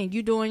change a thing.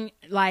 You doing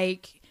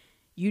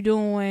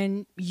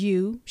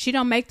you. She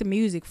don't make the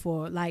music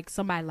for like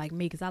somebody like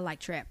me, because I like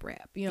trap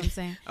rap. You know what I'm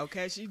saying?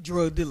 Okay, she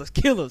drug dealers,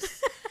 killers.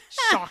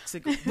 Sharks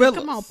and gorillas.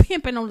 Come on,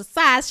 pimping on the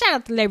side. Shout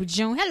out to Larry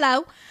June.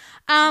 Hello.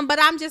 But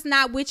I'm just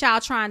not with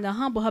y'all trying to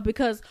humble her,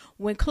 because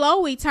when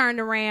Chloe turned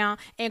around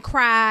and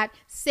cried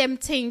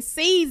 17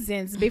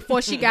 seasons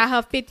before she got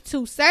her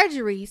 52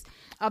 surgeries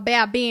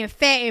about being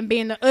fat and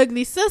being the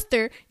ugly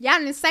sister, y'all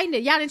didn't say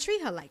that. Y'all didn't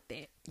treat her like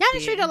that. Y'all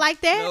didn't treat her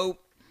like that. Nope.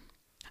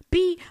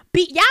 Y'all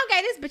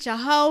gave this bitch a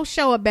whole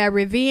show about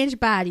revenge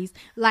bodies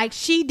like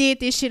she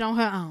did this shit on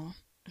her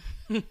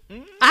own.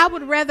 I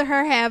would rather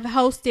her have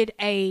hosted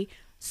a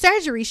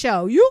surgery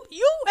show. You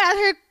out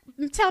here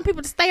telling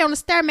people to stay on the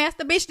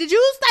Stairmaster, bitch. Did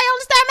you stay on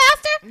the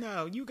Stairmaster?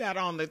 No, you got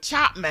on the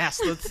Chop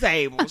Master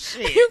table.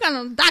 Shit. You got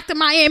on Dr.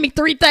 Miami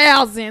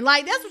 3000.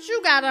 Like, that's what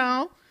you got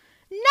on.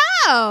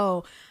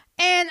 No.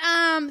 And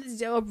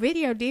a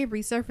video did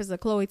resurface of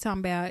Chloe talking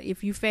about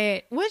if you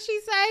fat. What'd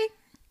she say?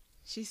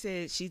 She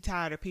said she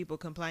tired of people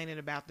complaining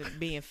about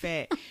being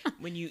fat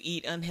when you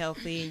eat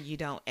unhealthy and you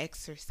don't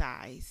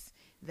exercise.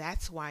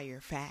 That's why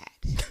you're fat.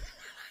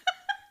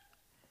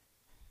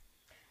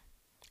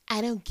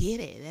 I don't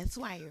get it. That's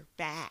why you're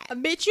fat.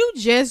 Bitch, you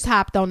just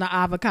hopped on the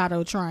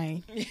avocado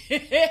train.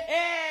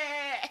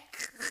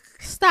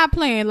 Stop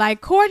playing.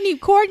 Like,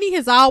 Courtney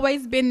has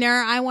always been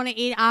there. I want to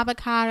eat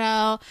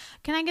avocado.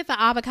 Can I get the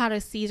avocado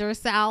Caesar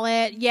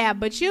salad? Yeah,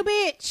 but you,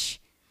 bitch,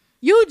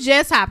 you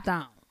just hopped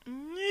on.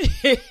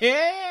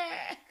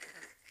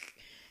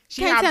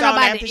 She hopped on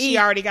after she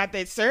already got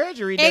that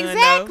surgery done.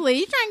 Exactly.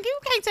 You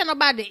can't tell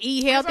nobody to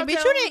eat healthy,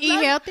 bitch. You didn't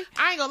eat healthy.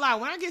 I ain't gonna lie.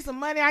 When I get some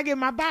money, I get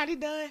my body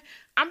done.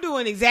 I'm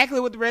doing exactly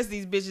what the rest of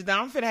these bitches do.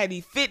 I'm finna have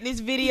these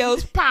fitness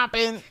videos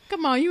popping.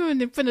 Come on, you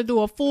finna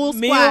do a full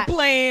meal squat.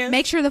 Plan.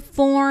 Make sure the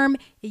form.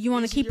 You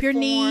want to keep your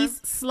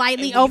knees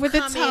slightly over the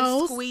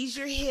toes. Squeeze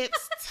your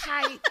hips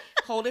tight.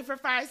 Hold it for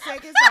 5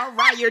 seconds. All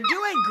right, you're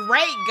doing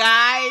great,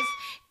 guys.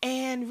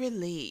 And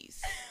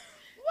release.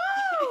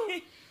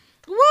 Woo!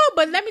 Woo!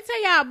 But let me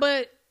tell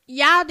y'all,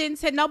 y'all didn't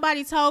say,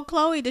 nobody told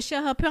Chloe to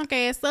shut her punk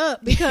ass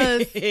up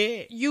because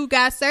you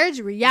got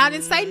surgery. Y'all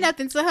didn't say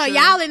nothing to her. True.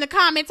 Y'all in the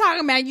comment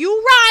talking about, you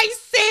right,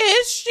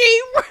 sis.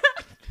 She right.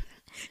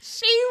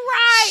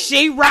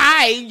 She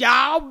right.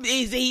 Y'all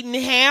is eating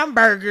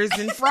hamburgers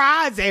and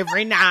fries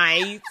every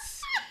night.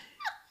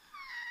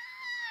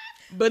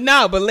 But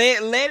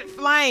let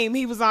Flame,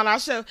 he was on our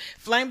show.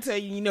 Flame tell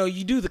you,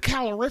 you do the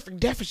calorific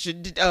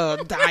deficit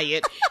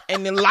diet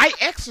and then light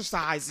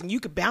exercise, and you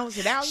can balance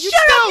it out. Shut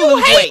up,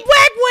 you hate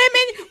black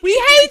women. We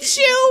hate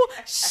you.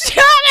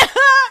 Shut up.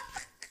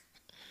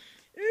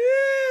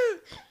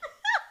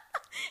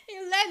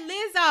 Let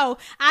Lizzo.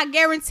 I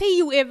guarantee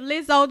you, if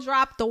Lizzo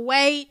dropped the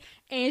weight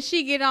and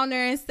she get on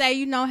there and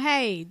say,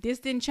 hey, this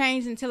didn't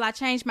change until I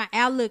changed my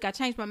outlook. I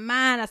changed my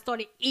mind. I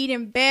started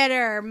eating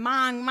better.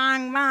 Mine,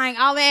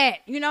 all that.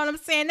 You know what I'm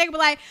saying? They be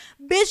like,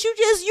 bitch,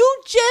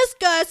 you just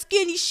got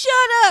skinny. Shut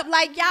up.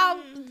 Like, y'all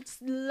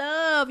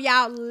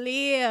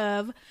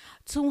live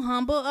to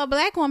humble a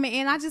black woman,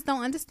 and I just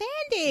don't understand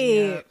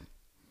it. Yep.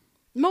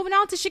 Moving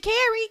on to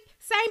Sha'Carri,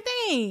 same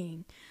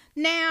thing.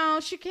 Now,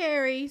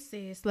 Sha'Carri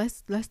says,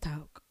 let's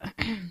talk.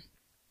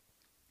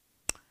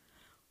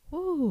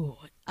 Ooh,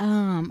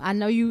 I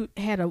know you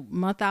had a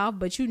month off,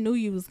 but you knew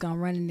you was gonna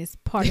run in this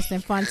Partisan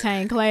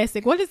Fontaine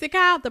Classic. What is it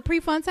called? The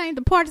Prefontaine,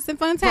 the Partisan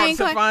Fontaine,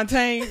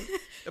 Fontaine,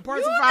 the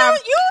Partisan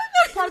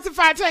Partisan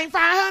Fontaine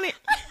 500.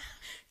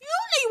 You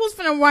knew you was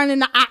finna run in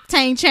the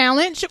Octane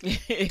Challenge. You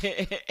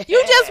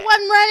just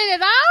wasn't running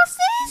at all,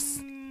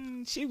 sis.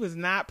 She was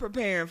not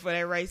preparing for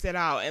that race at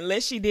all,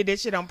 unless she did that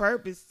shit on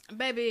purpose.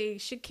 Baby,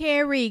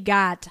 Sha'Carri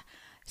got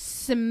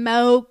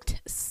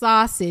smoked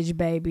sausage,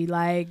 baby.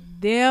 Like,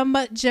 them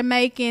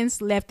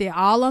Jamaicans left it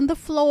all on the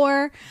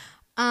floor.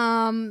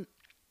 1,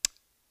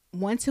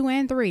 2,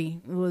 and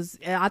 3 was.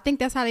 I think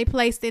that's how they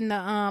placed in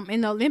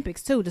the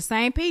Olympics too. The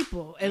same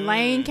people.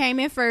 Elaine came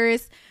in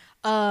first.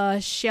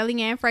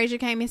 Shelly Ann Fraser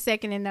came in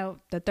second, and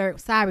the third.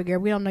 Sorry, girl,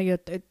 we don't know your.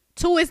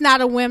 2 is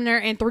not a winner,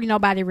 and 3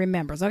 nobody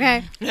remembers.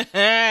 Okay.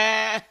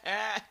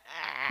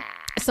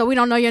 So we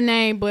don't know your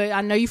name, but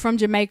I know you from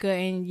Jamaica,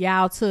 and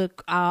y'all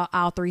took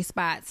all 3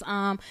 spots.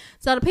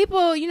 So the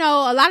people, you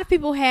know, a lot of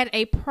people had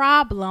a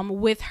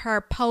problem with her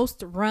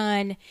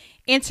post-run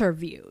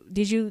interview.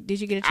 Did you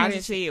get a chance? I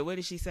didn't see it. What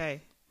did she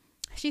say?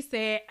 She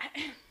said,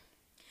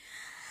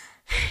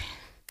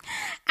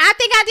 "I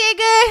think I did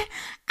good.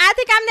 I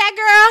think I'm that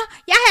girl.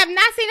 Y'all have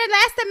not seen the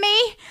last of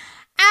me.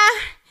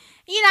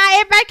 You know,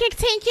 everybody can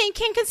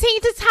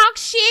continue to talk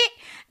shit.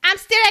 I'm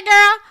still that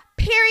girl.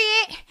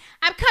 Period.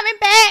 I'm coming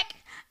back.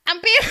 I'm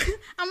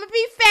gonna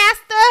be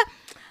faster.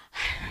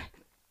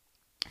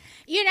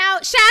 You know,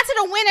 shout out to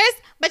the winners,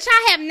 but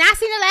y'all have not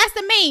seen the last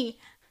of me.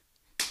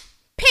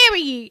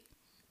 Period."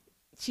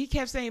 She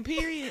kept saying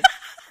period.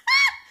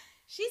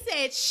 She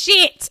said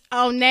shit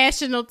on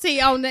national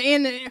T on the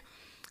internet.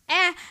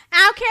 And I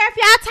don't care if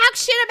y'all talk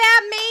shit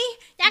about me.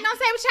 Y'all gonna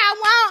say what y'all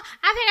want.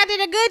 I think I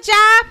did a good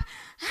job.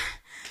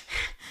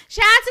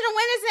 Shout out to the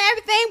winners and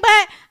everything,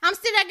 but I'm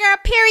still that girl,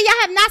 period.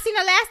 Y'all have not seen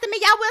the last of me.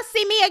 Y'all will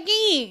see me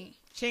again.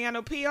 She ain't got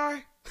no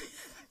PR?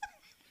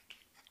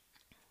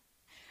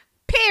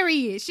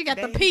 Period. She got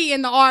the P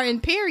and the R in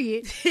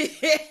period.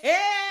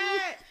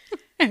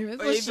 That's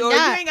what If you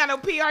ain't got no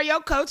PR,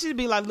 your coaches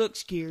be like, "Look,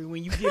 Scary,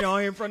 when you get on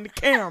here in front of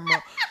the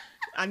camera,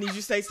 I need you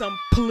to say something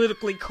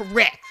politically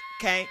correct,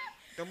 okay?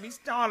 Don't be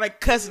starting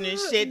cussing and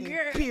shit and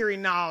period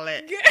and all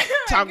that.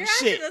 Talking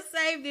shit." I should have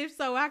saved it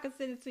so I could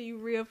send it to you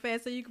real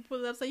fast so you can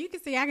pull it up so you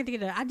can see I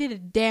did a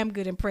damn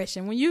good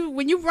impression. When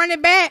you run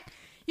it back,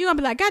 you're gonna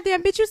be like, "God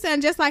damn, bitch, you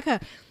sound just like her."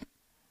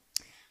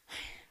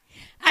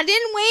 I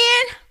didn't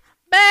win,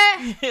 but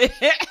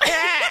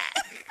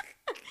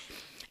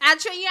I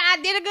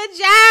did a good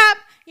job.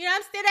 You know,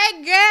 I'm still that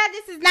girl.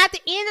 This is not the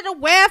end of the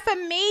world for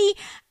me.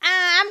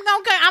 I'm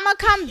gonna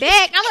come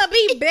back. I'm gonna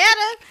be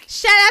better.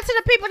 Shout out to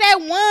the people that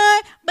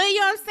won. But you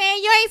know what I'm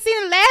saying? You ain't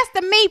seen the last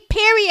of me,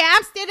 period.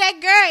 I'm still that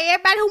girl.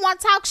 Everybody who want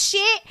to talk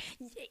shit,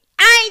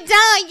 I ain't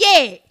done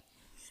yet.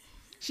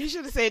 She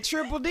should have said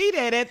Triple D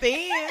that at the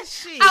end.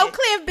 Shit. Oak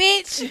Cliff,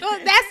 bitch.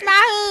 That's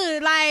my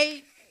hood.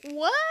 Like,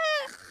 what?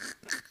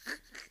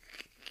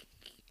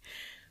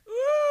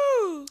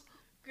 Woo.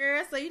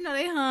 Girl, so you know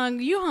they hung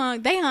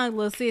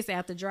little sis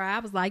out the dry. I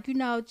was like, you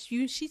know,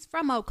 she's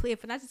from Oak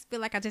Cliff, and I just feel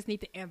like I just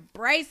need to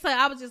embrace her.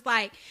 I was just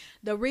like,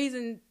 the way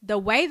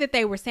that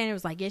they were saying it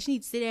was like, yeah, she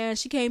needs to sit down.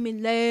 She came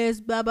in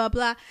last, blah blah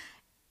blah.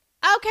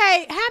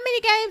 Okay, how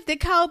many games did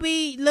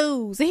Kobe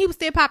lose? And he was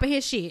still popping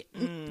his shit.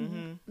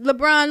 Mm-hmm.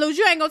 LeBron lose.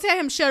 You ain't gonna tell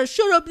him shut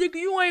up, nigga.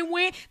 You ain't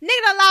win.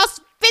 Nigga done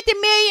lost 50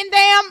 million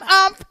damn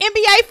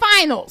NBA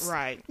finals.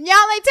 Right.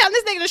 Y'all ain't telling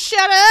this nigga to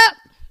shut up.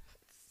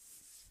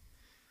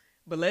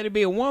 But let it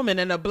be a woman,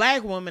 and a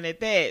black woman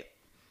at that.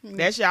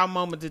 That's y'all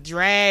moment to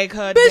drag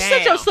her Bitch, down.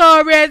 shut your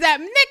sorry ass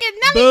out.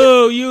 Nigga,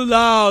 boo, you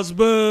lost,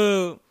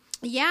 boo.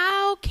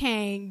 Y'all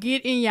can't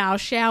get in y'all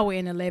shower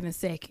in 11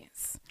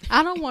 seconds.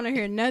 I don't want to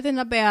hear nothing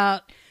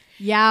about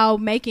y'all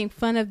making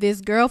fun of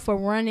this girl for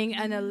running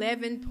an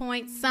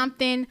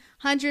 11-point-something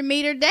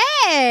 100-meter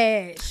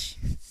dash.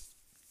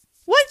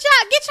 What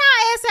y'all, get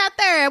y'all ass out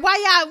there.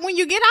 Why y'all, when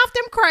you get off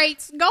them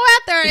crates, go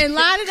out there and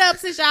line it up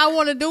since y'all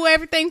want to do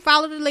everything,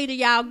 follow the leader.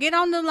 Y'all get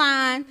on the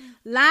line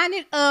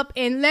it up,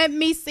 and let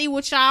me see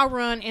what y'all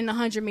run in the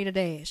 100-meter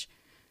dash.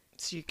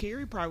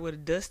 Sha'Carri probably would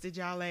have dusted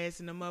y'all ass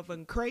in the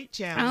motherfucking crate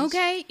challenge.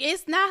 Okay,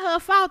 it's not her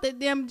fault that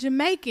them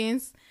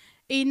Jamaicans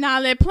eating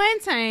all that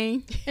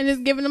plantain and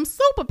it's giving them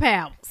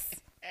superpowers.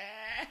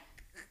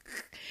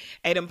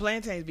 Hey, them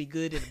plantains be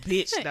good as a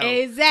bitch, though.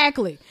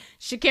 Exactly.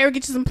 Sha'Carri,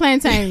 get you some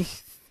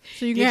plantains.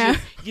 So you get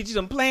you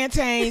some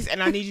plantains,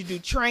 and I need you to do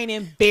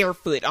training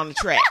barefoot on the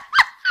track.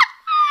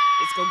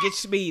 It's gonna get your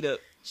speed up.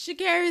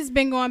 Sha'Carri's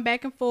been going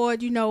back and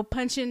forth, you know,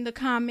 punching the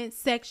comment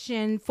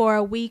section for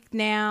a week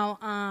now.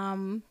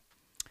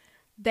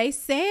 They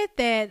said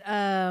that,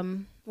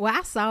 well,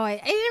 I saw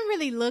it. It didn't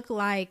really look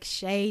like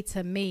shade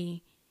to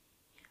me,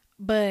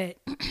 but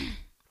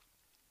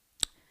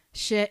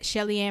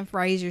Shelly Ann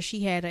Fraser,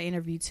 she had an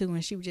interview too,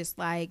 and she was just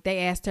like, they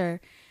asked her,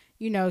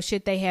 you know,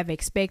 should they have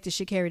expected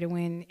Sha'Carri to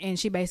win? And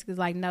she basically was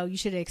like, no, you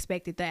should have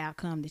expected the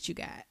outcome that you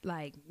got.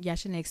 Like, y'all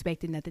shouldn't have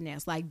expected nothing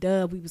else. Like,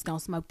 duh, we was gonna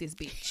smoke this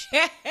bitch.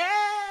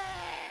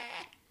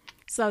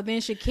 So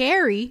then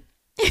Sha'Carri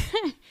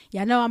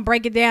Y'all know I'm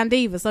breaking down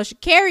diva. So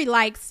Sha'Carri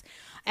likes,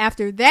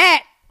 after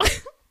that,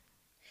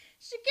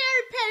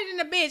 Sha'Carri petted in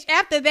the bitch.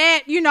 After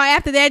that,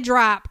 after that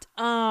dropped,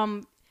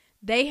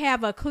 they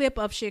have a clip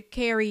of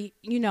Sha'Carri,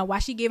 while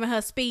she giving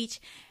her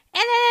speech.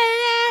 And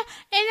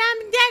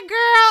I'm that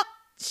girl.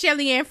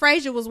 Shelly Ann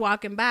Frazier was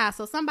walking by.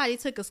 So somebody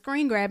took a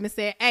screen grab and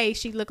said, hey,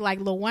 she looked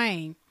like Lil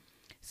Wayne.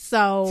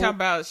 So talking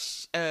about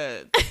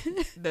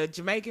the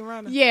Jamaican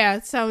runner. Yeah,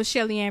 so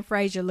Shelly Ann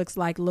Frazier looks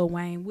like Lil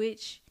Wayne,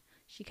 which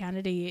she kind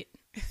of did.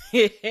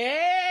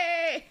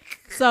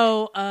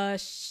 So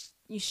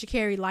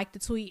Sha'Carri liked the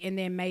tweet and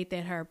then made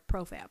that her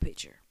profile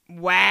picture.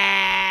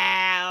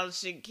 Wow,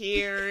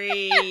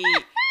 Sha'Carri.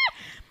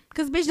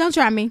 Cause bitch, don't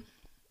try me.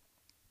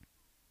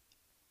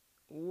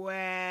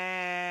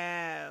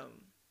 Wow.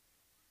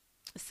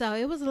 So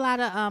it was a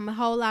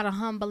whole lot of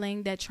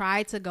humbling that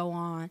tried to go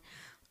on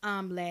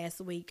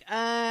last week.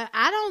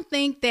 I don't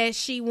think that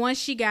once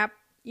she got,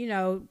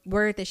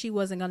 word that she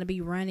wasn't going to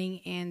be running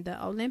in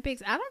the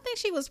Olympics, I don't think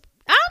she was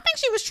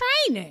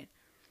training.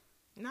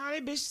 No,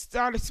 that bitch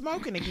started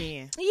smoking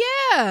again.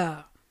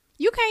 Yeah.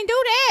 You can't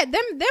do that.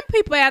 Them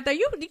people out there,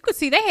 you could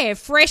see they had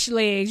fresh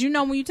legs.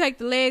 When you take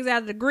the legs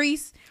out of the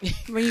grease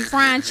when you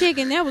frying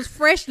chicken, that was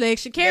fresh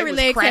legs. Sha'Carri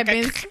legs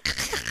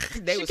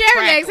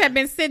had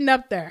been sitting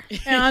up there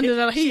and under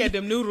the heat. She had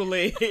them noodle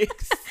legs.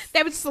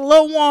 They was just a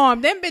little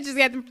warm. Them bitches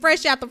got them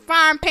fresh out the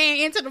frying pan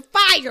into the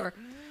fire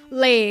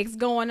legs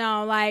going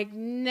on. Like,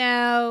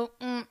 no,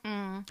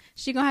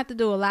 she gonna have to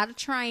do a lot of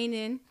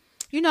training,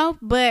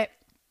 but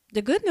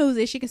the good news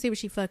is she can see what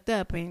she fucked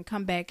up and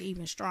come back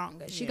even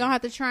stronger. She gonna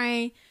have to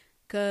train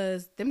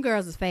because them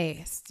girls is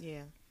fast.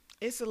 Yeah.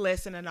 It's a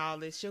lesson in all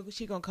this.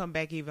 She gonna come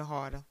back even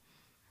harder.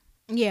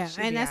 Yeah,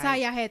 and that's all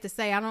y'all had to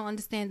say. I don't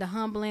understand the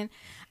humbling.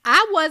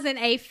 I wasn't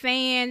a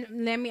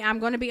fan. I'm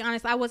going to be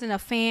honest. I wasn't a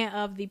fan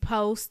of the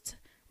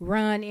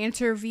post-run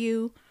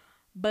interview,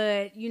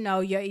 but,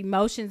 your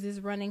emotions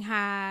is running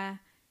high.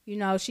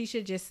 She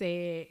should just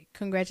say,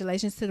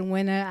 congratulations to the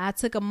winner. I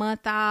took a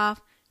month off,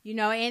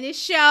 and it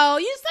showed. Sometimes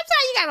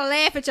you got to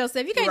laugh at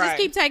yourself. You can't just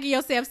keep taking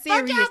yourself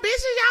serious. Fuck y'all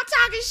bitches, y'all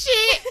talking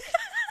shit.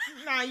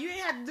 Nah, you ain't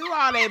have to do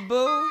all that,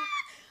 boo.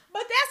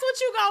 But that's what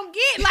you gonna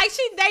get. Like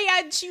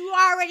you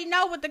already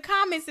know what the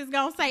comments is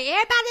gonna say.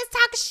 Everybody's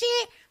talking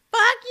shit.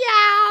 Fuck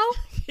y'all.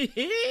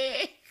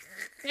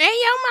 And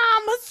your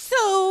mama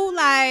too.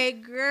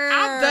 Like, girl,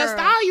 I'll dust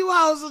all you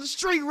hoes of the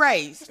street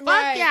race.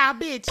 Fuck y'all,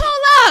 bitch.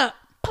 Pull up,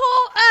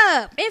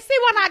 and see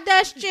when I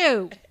dust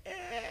you.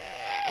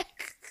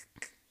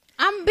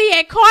 I'm gonna be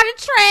at Carter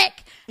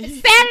Track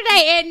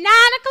Saturday at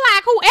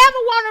 9:00. Whoever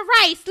want to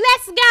race,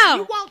 let's go.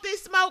 You want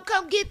this smoke?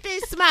 Come get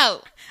this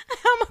smoke.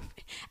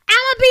 I'm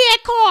gonna be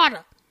at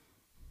Carter.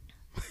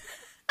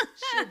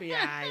 She'll be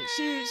alright.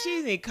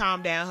 She need to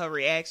calm down her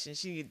reaction.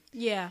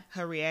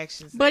 Her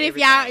reactions. But if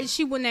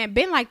she wouldn't have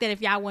been like that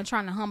if y'all weren't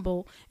trying to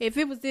humble. And it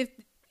could.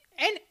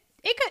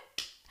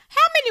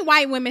 How many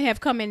white women have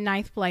come in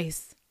 9th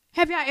place?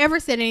 Have y'all ever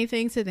said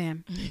anything to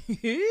them?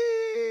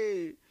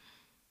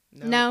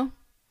 No.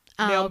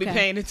 They don't be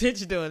paying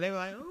attention to it. They were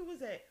like, "Oh, who was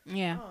that?"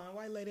 Yeah. Oh,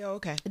 white lady. Oh,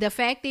 okay. The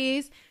fact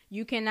is,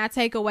 you cannot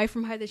take away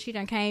from her that she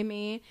done came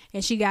in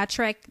and she got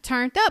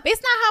turned up.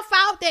 It's not her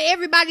fault that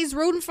everybody's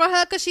rooting for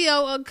her because she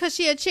a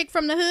chick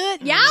from the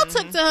hood. Y'all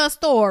took to her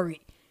story.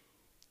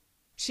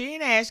 She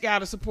ain't asked y'all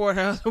to support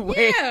her.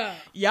 Yeah.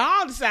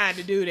 Y'all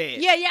decided to do that.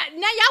 Yeah. Now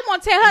y'all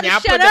want to tell her to shut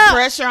up. Y'all put the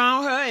pressure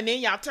on her and then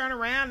y'all turn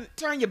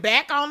your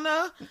back on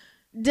her.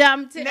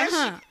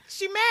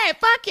 She mad.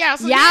 Fuck y'all.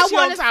 So y'all she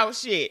don't talk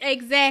shit.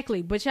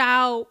 Exactly. But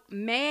y'all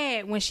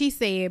mad when she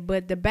said,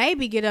 but the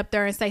baby get up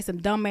there and say some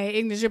dumb ass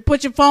English.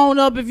 Put your phone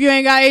up if you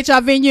ain't got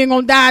HIV and you ain't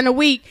gonna die in a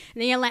week.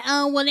 And then you're like,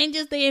 oh, well, then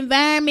just the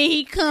environment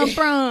he come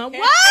from.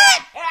 What?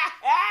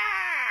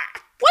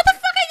 What the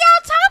fuck are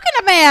y'all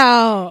talking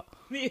about?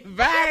 The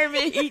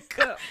environment he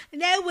come.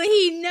 That's what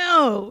he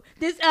know.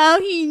 That's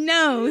all he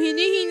know. He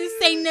didn't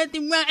say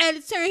nothing wrong out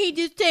of turn. He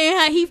just saying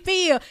how he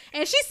feel.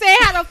 And she said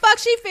how the fuck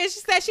she feel.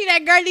 She said she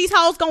that girl. These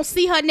hoes gonna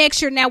see her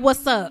next year. Now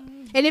what's up?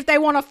 And if they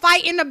want to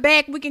fight in the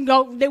back, we can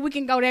go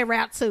that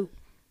route too.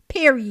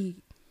 Period.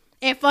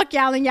 And fuck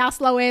y'all and y'all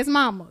slow ass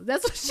mama.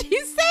 That's what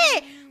she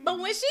said. But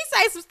when she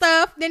say some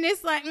stuff, then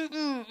it's like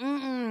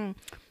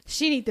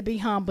She need to be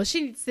humble.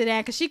 She need to sit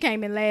down because she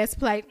came in last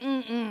place.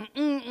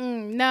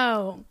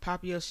 No.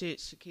 Pop your shit,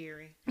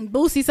 Sha'Carri.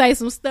 Boosie say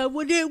some stuff.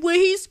 Well,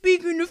 he's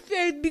speaking the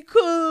fact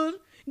because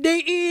they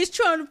is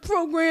trying to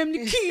program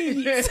the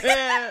kids.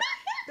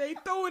 They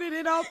throwing it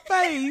in our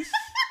face.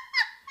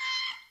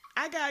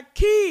 I got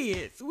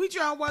kids. We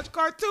trying to watch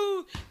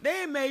cartoons.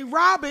 They made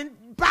Robin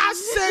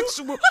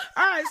bisexual.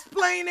 I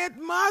explain that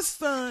to my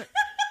son.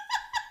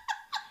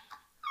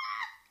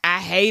 I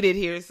hate it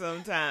here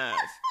sometimes.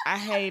 Why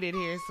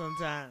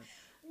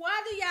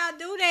do y'all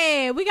do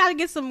that? We gotta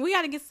get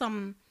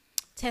some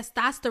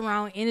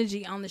testosterone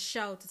energy on the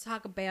show to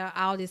talk about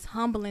all this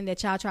humbling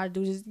that y'all try to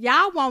do.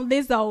 Y'all want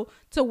Lizzo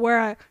to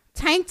wear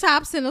tank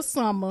tops in the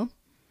summer,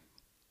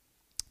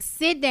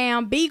 sit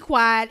down, be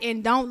quiet,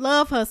 and don't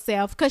love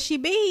herself because she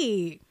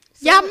big.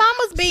 Y'all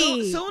mamas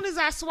be. Soon as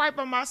I swipe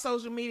on my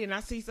social media and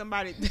I see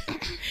somebody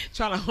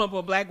trying to hump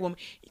a black woman,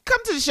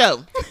 come to the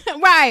show.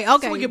 Right,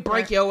 okay. So we can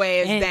break your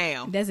ass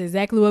down. That's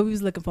exactly what we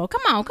was looking for. Come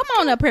on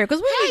up here.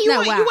 Because we you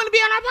want to be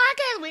on our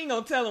podcast? We ain't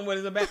going to tell them what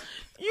it's about.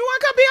 You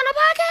want to come be on our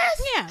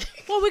podcast? Yeah.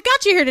 Well, we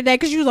got you here today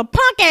because you was a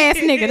punk ass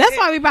nigga. That's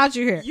why we brought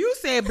you here. You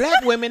said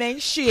black women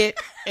ain't shit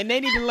and they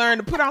need to learn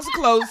to put on some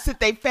clothes and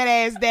sit their fat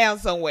ass down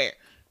somewhere.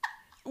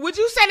 Would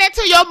you say that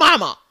to your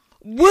mama?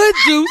 Would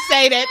you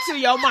say that to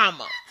your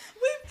mama?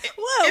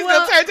 It's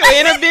going to turn to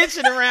an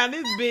intervention around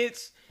this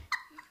bitch.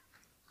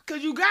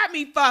 Because you got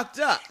me fucked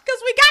up.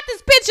 Because we got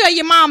this picture of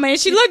your mama and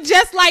she looked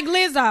just like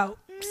Lizzo.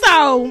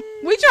 So,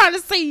 we trying to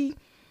see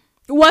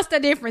what's the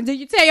difference. Did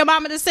you tell your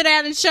mama to sit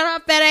down and shut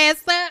up that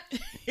ass up?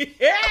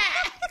 Yeah.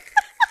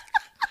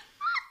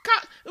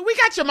 We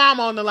got your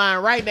mama on the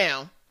line right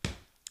now.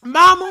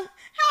 Mama, how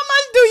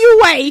much do you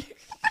weigh?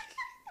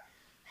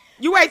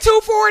 You weigh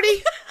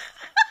 240?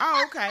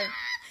 Oh, okay.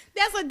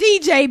 That's a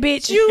DJ,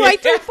 bitch. You weigh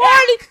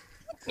 240?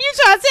 You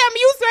trying to tell me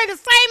you weigh the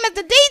same as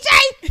the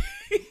DJ?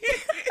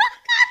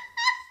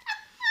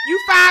 You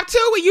 5'2"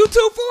 and you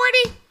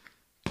 240?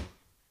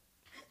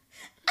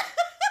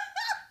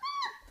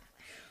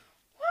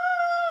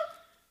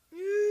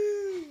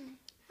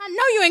 I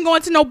know you ain't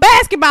going to no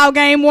basketball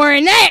game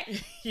wearing that.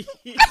 Is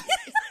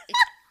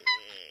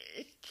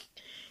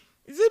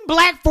it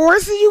black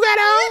forces you got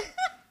on?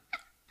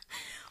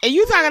 And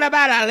you talking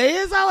about a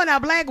Lizzo and a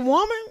black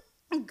woman?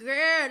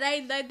 Girl,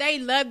 they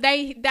love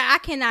I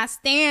cannot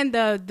stand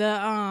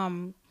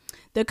the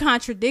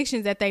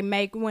contradictions that they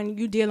make when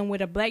you dealing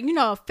with a black. You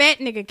know, a fat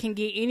nigga can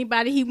get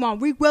anybody he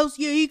want. Rick Ross,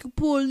 yeah, he can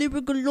pull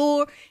lyrical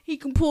lore. He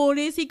can pull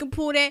this. He can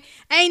pull that.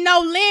 Ain't no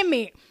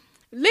limit.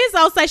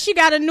 Lizzo says she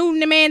got a new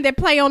man that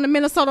play on the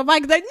Minnesota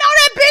Vikings. Like, no,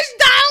 that bitch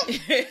don't.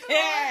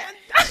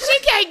 She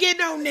can't get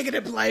no nigga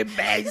to play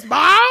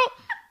baseball.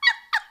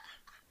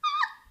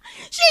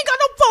 She ain't got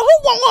no phone. Who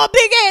want a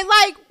big ass?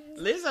 Like,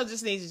 Lizzo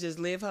just needs to just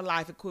live her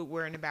life and quit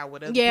worrying about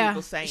what other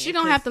people saying. She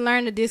gonna have to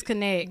learn to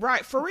disconnect.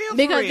 Right, for real.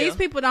 Because these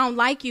people don't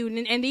like you,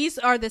 and these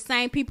are the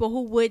same people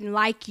who wouldn't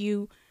like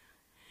you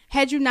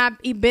had you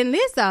not been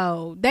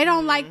Lizzo. They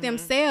don't like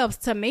themselves,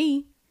 to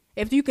me.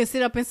 If you can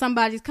sit up in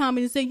somebody's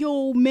comment and say,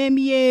 yo,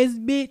 mammy ass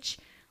bitch.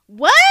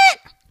 What?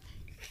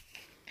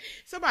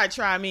 Somebody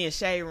tried me in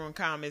Shade Room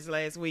comments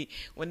last week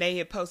when they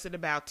had posted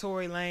about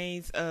Tory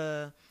Lanez.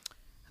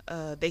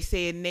 They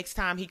said next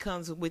time he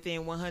comes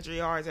within 100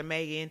 yards of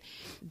Megan,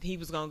 he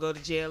was going to go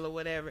to jail or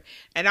whatever.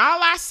 And all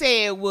I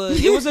said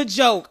was, it was a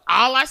joke.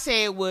 All I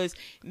said was,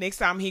 next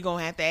time he going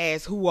to have to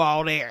ask who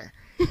all there.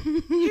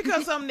 Here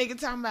comes some nigga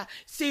talking about,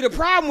 see, the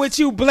problem with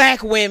you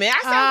black women.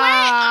 I said,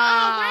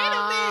 wait a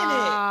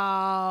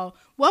minute.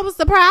 What was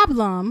the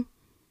problem?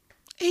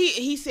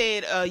 He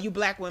said, you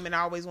black women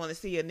always want to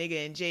see a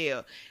nigga in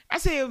jail. I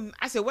said,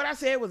 what I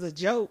said was a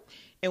joke.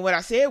 And what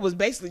I said was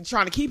basically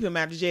trying to keep him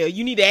out of jail.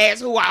 You need to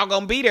ask who all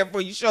gonna be there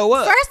before you show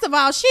up. First of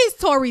all, she's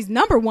Tory's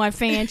 #1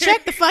 fan.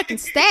 Check the fucking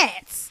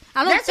stats. That's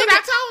what I told him.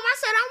 I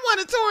said, I'm one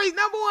of Tory's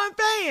 #1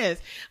 fans.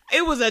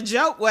 It was a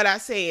joke what I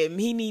said.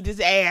 He needed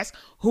to ask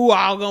who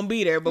all gonna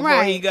be there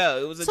before he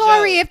go. It was a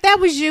Tory, joke. If that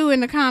was you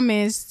in the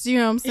comments, you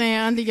know what I'm saying,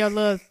 under your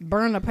little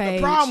burner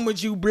page. The problem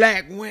with you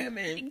black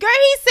women. Girl,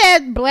 he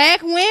said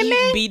black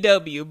women?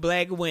 BW,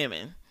 black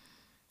women.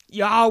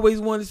 You always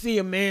want to see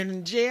a man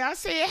in jail. I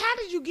said, how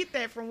did you get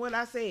that from what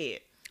I said?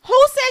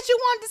 Who said you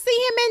wanted to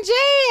see him in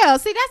jail?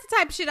 See, that's the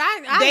type of shit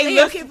they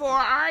looking for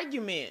an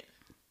argument.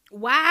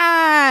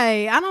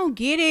 Why? I don't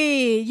get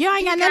it. You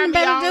ain't got nothing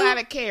better to do.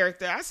 Out of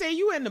character. I said,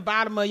 you in the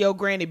bottom of your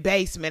granny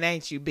basement,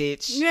 ain't you,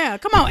 bitch? Yeah,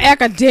 come on,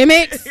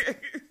 academics.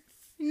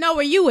 You know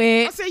where you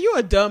at. I said, you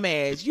a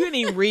dumbass. You didn't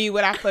even read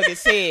what I fucking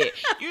said.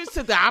 You just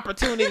took the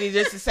opportunity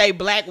just to say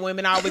black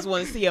women always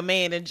want to see a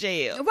man in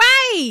jail.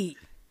 Right.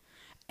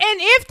 And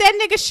if that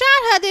nigga shot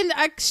her, then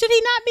should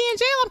he not be in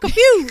jail? I'm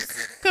confused.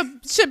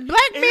 Should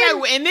black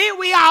men... And then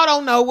we all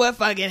don't know what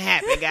fucking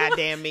happened,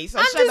 goddamn me. So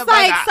I'm shut just the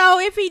fuck up. so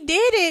if he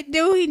did it,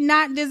 do he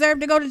not deserve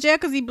to go to jail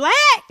because he black?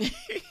 I need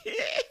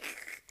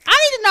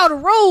to know the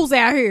rules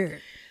out here.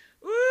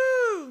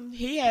 Woo.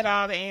 He had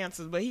all the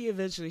answers, but he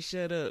eventually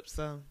shut up,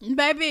 so...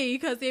 Baby,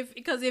 because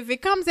if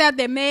it comes out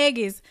that Meg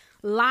is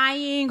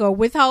lying or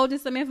withholding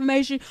some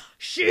information,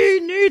 she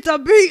needs to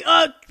be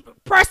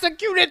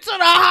prosecuted to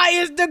the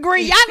highest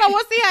degree. Y'all don't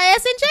want to see her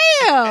ass in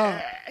jail.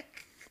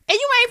 And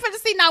you ain't finna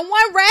see not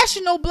one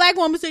rational black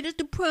woman say, that's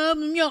the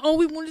problem. Y'all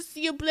only want to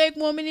see a black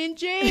woman in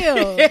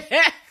jail.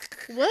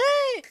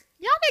 What?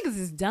 Y'all niggas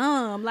is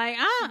dumb. Like,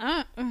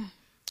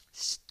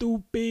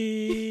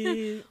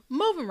 stupid.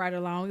 Moving right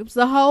along. It was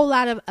a whole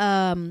lot of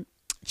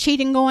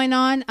cheating going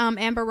on.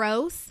 Amber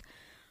Rose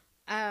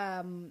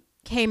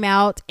came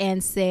out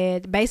and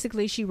said,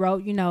 basically she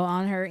wrote,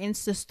 on her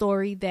Insta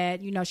story that,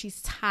 she's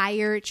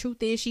tired.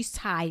 Truth is, she's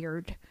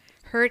tired,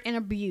 hurt and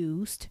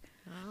abused.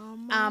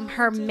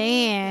 Her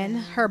man,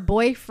 her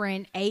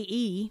boyfriend,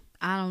 AE,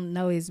 I don't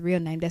know his real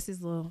name. That's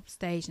his little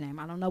stage name.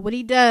 I don't know what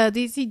he does.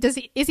 Is he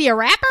a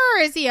rapper or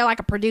is he like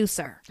a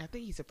producer? I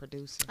think he's a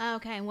producer.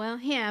 Okay, well,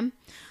 him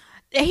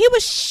he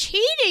was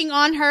cheating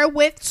on her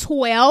with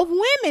 12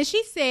 women.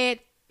 She said,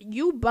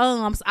 you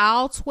bums,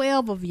 all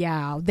 12 of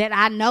y'all that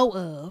I know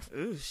of,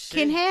 Ooh,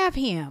 can have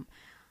him.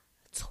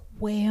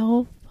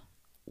 12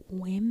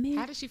 women?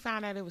 How did she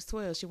find out it was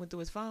 12? She went through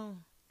his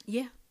phone?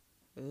 Yeah.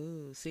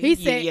 Ooh, see, He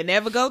said, you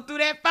never go through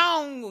that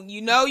phone.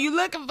 You know you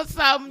looking for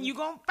something, you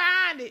gonna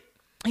find it.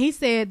 He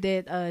said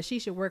that she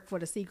should work for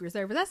the Secret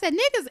Service. I said,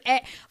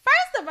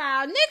 first of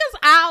all, niggas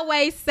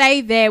always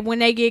say that when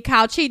they get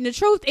caught cheating. The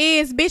truth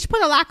is, bitch,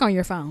 put a lock on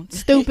your phone.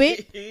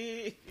 Stupid.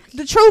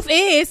 The truth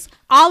is,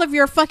 all of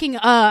your fucking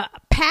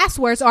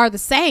passwords are the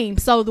same.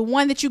 So the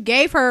one that you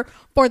gave her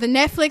for the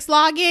Netflix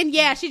login,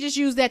 yeah, she just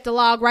used that to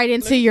log right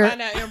into your...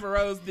 Find out Amber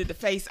Rose did the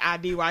Face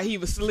ID while he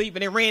was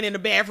sleeping and ran in the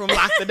bathroom,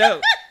 locked the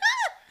door.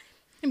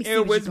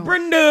 It was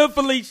Brenda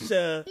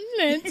Felicia.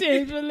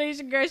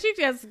 Felicia, girl. She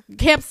just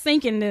kept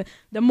sinking.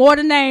 The more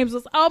the names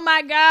was, oh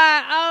my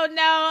God, oh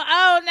no,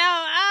 oh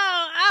no,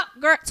 oh.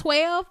 Girl,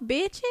 12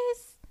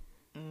 bitches?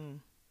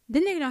 The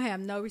nigga don't have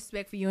no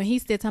respect for you. And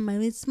he's still talking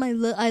about, it's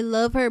I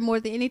love her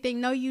more than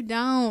anything. No, you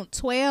don't.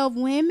 12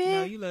 women?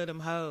 No, you love them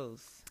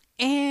hoes.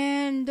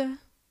 And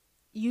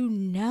you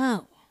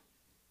know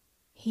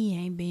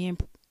he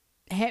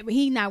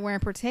not wearing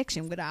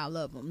protection with all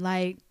of them.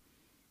 Like,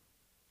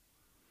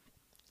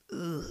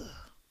 ugh.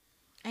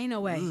 Ain't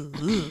no way.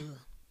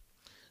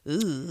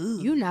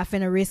 You not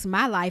finna risk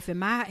my life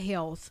and my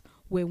health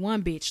with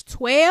one bitch.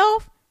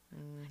 12?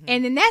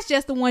 And then that's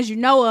just the ones you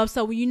know of.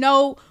 So you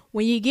know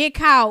when you get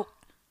caught,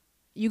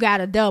 you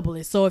gotta double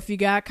it. So if you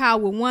got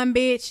caught with one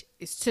bitch,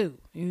 it's 2.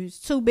 It's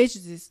 2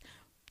 bitches, is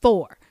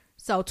 4.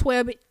 So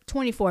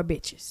 24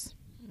 bitches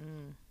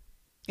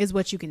is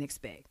what you can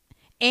expect.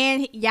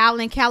 And y'all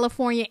in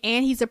California,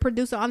 and he's a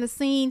producer on the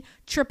scene.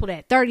 Triple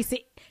that,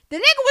 36. The nigga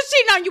was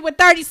cheating on you with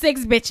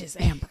 36 bitches,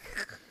 Amber.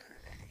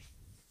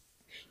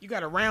 You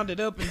got to round it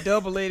up and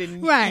double it,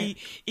 and right.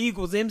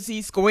 Equals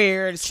MC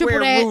squared, triple square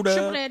that, root up.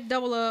 Triple that,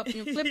 double up,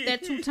 and flip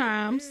that 2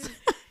 times.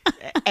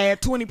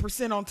 Add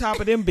 20% on top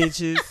of them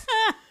bitches.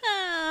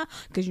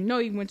 Because you know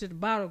you went to the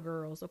bottle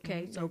girls,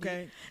 okay? So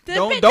okay.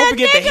 Don't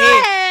forget the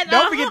head.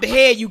 Don't forget the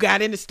head you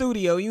got in the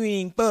studio. You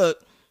ain't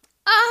fucked.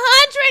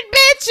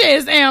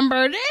 100 bitches,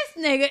 Amber. This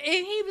nigga,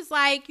 and he was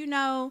like, you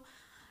know,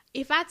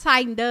 if I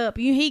tightened up,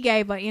 he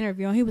gave an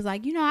interview and he was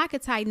like, you know, I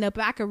could tighten up.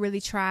 I could really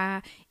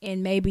try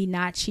and maybe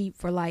not cheat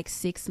for like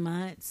 6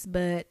 months,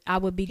 but I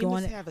would be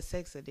going. He must have a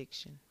sex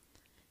addiction.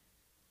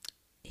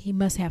 He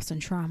must have some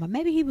trauma.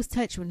 Maybe he was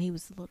touched when he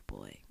was a little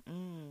boy.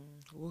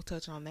 We'll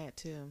touch on that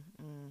too.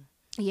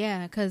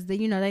 Yeah, because a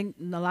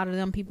lot of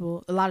them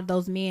people, a lot of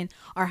those men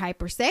are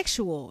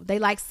hypersexual. They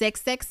like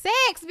sex,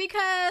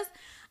 because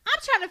I'm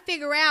trying to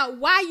figure out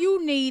why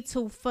you need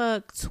to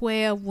fuck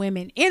 12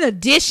 women in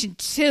addition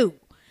to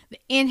the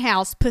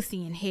in-house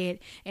pussy and head.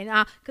 And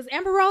because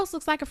Amber Rose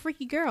looks like a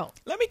freaky girl.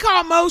 Let me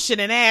call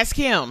Motion and ask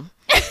him.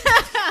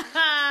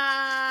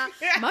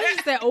 Motion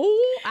said,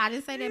 "Oh, I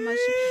didn't say that, Motion."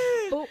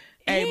 Ooh,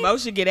 hey,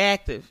 Motion get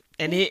active,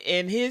 and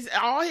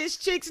all his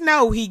chicks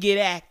know he get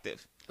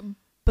active.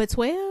 But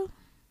 12,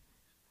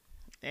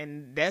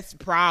 and that's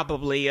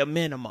probably a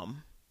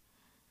minimum.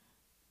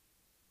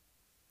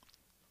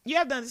 You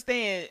have to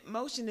understand,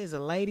 Motion is a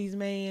ladies'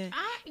 man,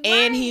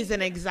 and he's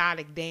an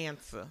exotic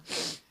dancer.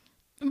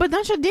 But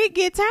don't your dick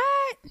get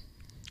tired?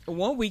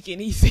 One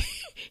weekend,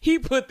 he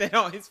put that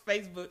on his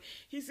Facebook.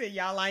 He said,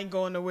 "Y'all, I ain't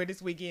going nowhere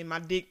this weekend. My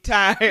dick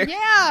tired."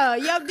 Yeah,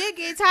 your dick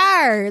get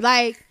tired.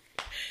 Like,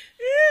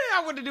 yeah,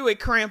 I want to do it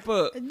cramp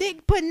up.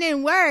 Dick putting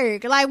in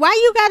work. Like, why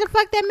you gotta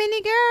fuck that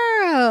many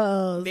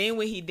girls? Then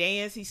when he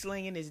dance, he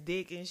slinging his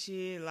dick and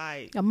shit.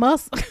 Like a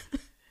muscle.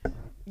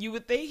 You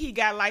would think he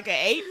got like an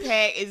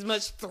 8-pack as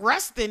much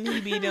thrusting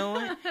he be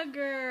doing.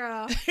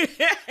 Girl.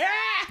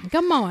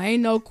 Come on,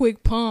 ain't no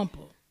quick pumper.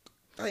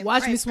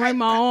 Watch me swing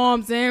my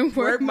arms and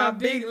work my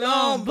big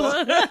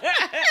lumber.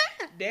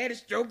 Daddy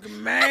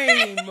stroking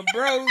mane. My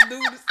bros do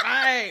the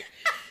same.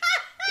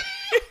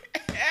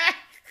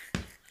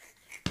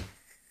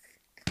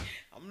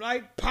 I'm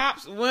like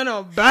Pops when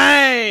a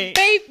bang.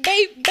 Bait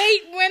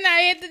when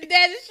I hit the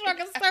daddy stroke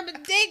and slurp a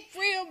dick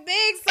real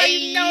big so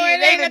you know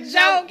it ain't a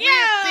joke.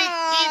 Yeah.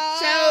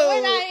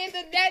 When I hit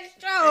the daddy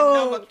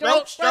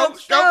stroke. Stroke,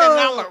 and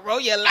I'ma roll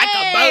you like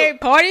a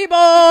boat. Party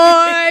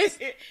boys.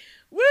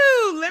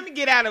 Woo, let me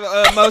get out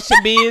of motion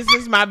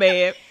business. My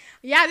bad.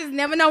 Y'all just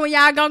never know when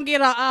y'all gonna get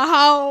a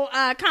whole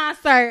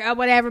concert or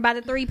whatever by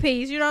the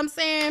 3-piece. You know what I'm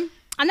saying?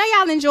 I know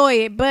y'all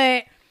enjoy it,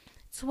 but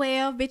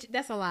 12 bitch,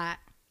 that's a lot.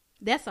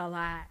 That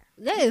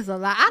is a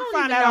lot. I don't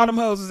find out all them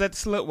hoes was at the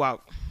slut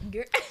walk.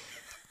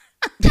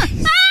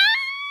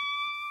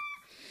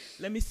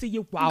 Let me see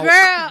you walk.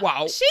 Girl,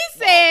 walk. She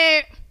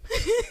said,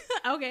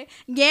 okay.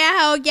 Yeah,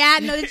 ho, yeah, I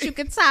know that you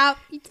can talk.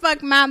 You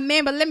fuck my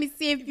man, but let me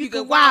see if you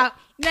can walk.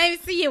 Let me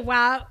see you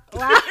walk.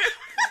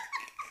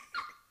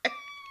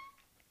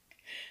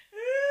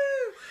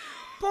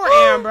 Poor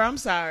Amber, I'm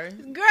sorry.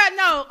 Girl,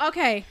 no.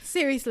 Okay,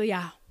 seriously,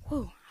 y'all.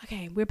 Whew.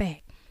 Okay, we're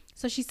back.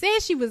 So she said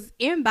she was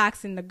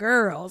inboxing the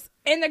girls,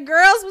 and the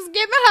girls was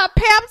giving her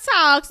pep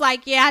talks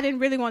like, yeah, I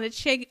didn't really want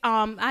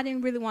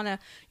to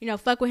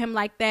fuck with him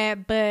like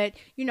that, but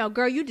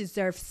girl, you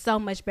deserve so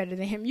much better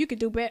than him. You could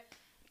do better.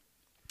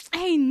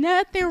 Ain't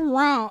nothing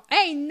wrong.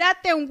 Ain't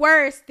nothing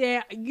worse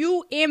than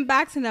you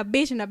inboxing a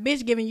bitch and a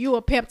bitch giving you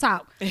a pep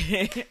talk.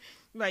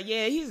 Like,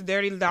 yeah, he's a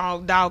dirty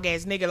dog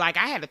ass nigga. Like,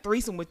 I had a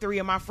threesome with 3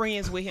 of my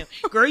friends with him.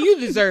 Girl, you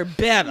deserve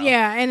better.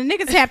 Yeah, and the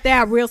nigga tapped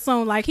out real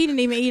soon. Like, he didn't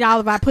even eat all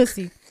of our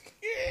pussy.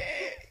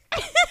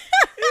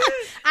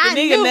 The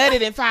nigga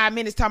nutted in 5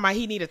 minutes talking about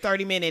he need a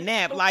 30-minute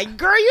nap. Like,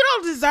 girl, you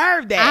don't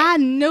deserve that. I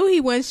knew he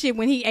wasn't shit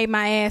when he ate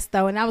my ass,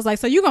 though. And I was like,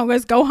 so you gonna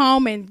just go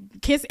home and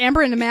kiss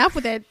Amber in the mouth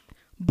with that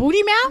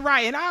booty mouth?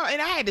 Right, and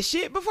I had to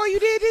shit before you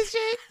did this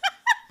shit.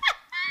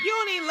 You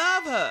don't even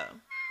love her.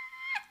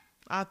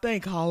 I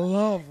think I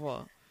love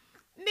her.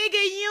 Nigga,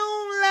 you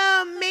don't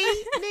love me.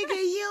 Nigga,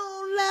 you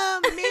don't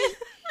love me.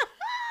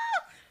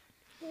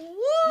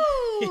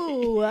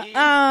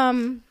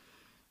 Woo.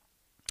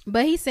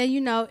 But he said,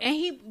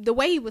 and the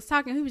way he was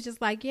talking, he was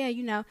just like,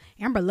 yeah,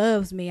 Amber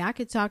loves me. I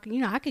could talk,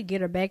 I could get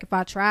her back if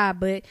I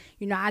tried, but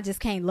I just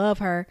can't love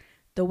her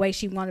the way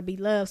she want to be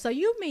loved. So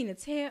you mean to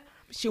tell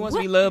she wants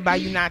to be loved by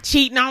you not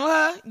cheating on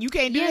her? You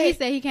can't do that. He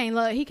said he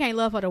can't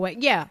love her the way.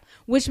 Yeah,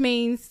 which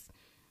means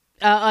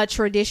a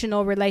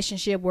traditional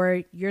relationship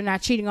where you're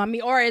not cheating on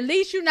me, or at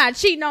least you're not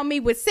cheating on me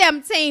with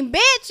 17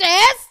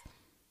 bitches.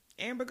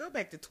 Amber, go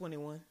back to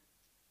 21.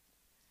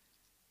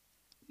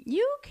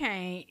 You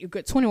can't. You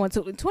got 21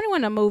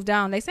 to moved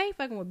on. They say he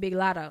fucking with Big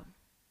Lotto.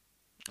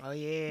 Oh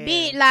yeah,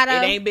 Big Lotto.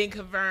 It ain't been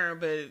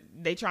confirmed, but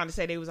they trying to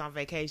say they was on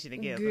vacation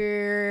together.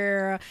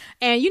 Girl,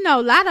 and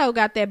Lotto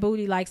got that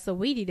booty like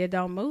Saweetie that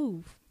don't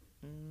move.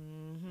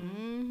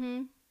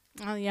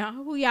 Oh, y'all,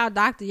 who y'all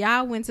doctor?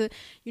 Y'all went to,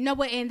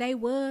 what? And they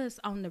was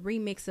on the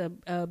remix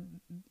of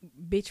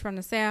Bitch from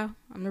the South.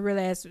 I'm gonna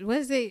realize, what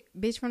is it?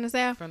 Bitch from the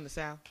South? From the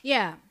South.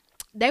 Yeah.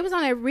 They was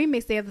on that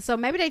remix there. So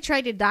maybe they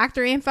traded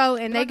doctor info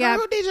and they got.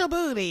 Who did your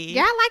booty?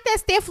 Yeah, I like that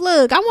stiff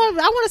look. I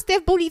want a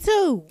stiff booty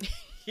too.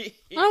 I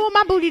don't want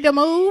my booty to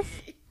move.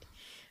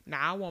 Nah,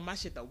 I want my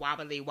shit to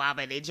wobbly, drop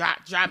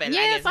it.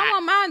 Yes, I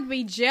want mine to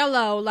be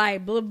jello,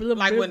 like blah, blah,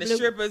 like blah, when the blah.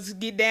 Strippers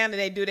get down and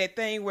they do that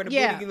thing where the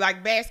Yeah. booty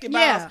like basketballs.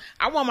 Yeah.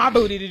 I want my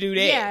booty to do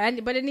that. Yeah,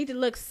 but it need to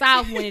look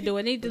soft when it do.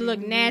 It need to look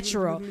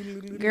natural.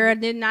 Girl,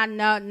 did not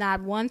know,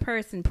 not one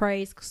person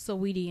praised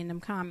Saweetie in them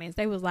comments.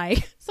 They was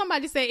like,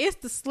 somebody said it's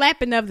the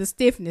slapping of the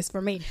stiffness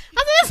for me. I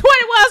said that's what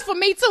it was for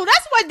me too.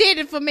 That's what did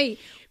it for me.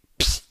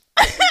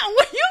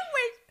 When you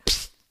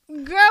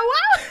went, girl,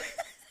 what?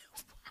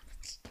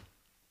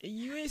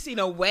 You ain't see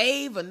no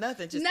wave or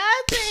nothing. Just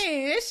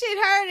nothing. This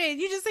shit hurted.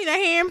 You just see the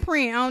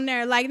handprint on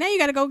there. Like, now you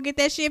got to go get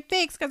that shit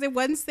fixed because it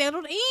wasn't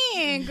settled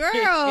in,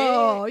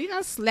 girl. You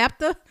done slapped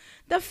the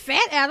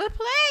fat out of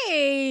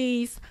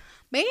place.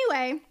 But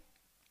anyway,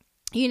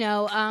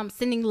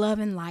 sending love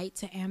and light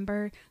to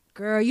Amber.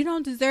 Girl, you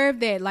don't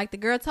deserve that. Like the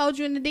girl told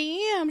you in the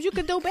DMs, you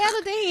could do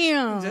better than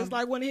him. Just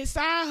like one of his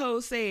side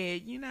hoes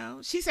said,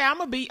 she said, I'm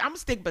gonna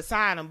stick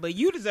beside him, but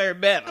you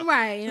deserve better.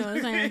 Right, you know what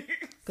I'm saying?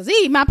 Because he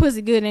eat my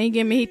pussy good and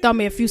he throw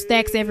me a few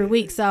stacks every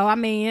week. So, I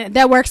mean,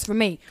 that works for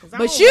me. But I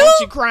don't want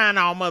you crying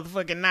all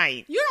motherfucking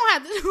night. You don't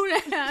have to do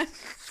that.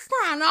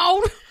 Crying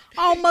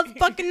all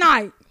motherfucking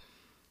night.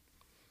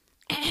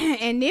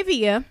 And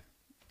Nivea,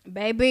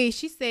 baby,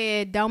 she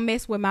said, don't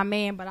mess with my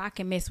man, but I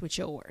can mess with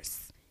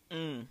yours.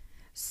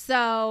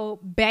 So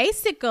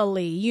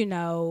basically,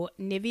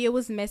 Nivea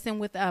was messing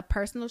with a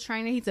personal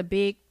trainer. He's a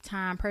big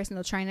time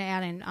personal trainer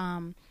out in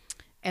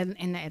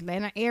the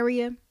Atlanta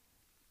area.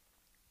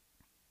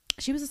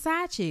 She was a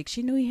side chick.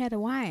 She knew he had a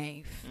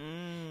wife.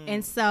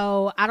 And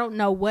so I don't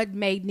know what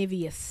made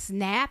Nivea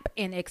snap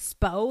and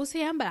expose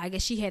him, but I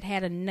guess she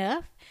had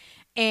enough.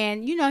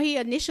 And, he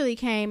initially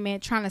came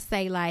in trying to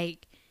say,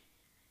 like,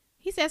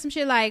 he said some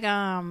shit like,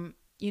 I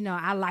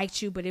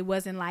liked you, but it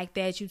wasn't like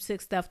that. You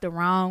took stuff the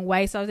wrong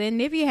way. So then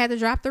Nivea had to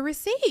drop the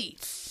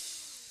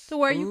receipts to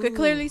where you could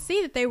clearly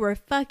see that they were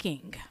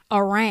fucking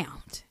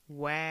around.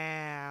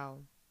 Wow.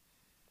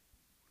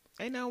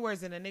 Ain't no worse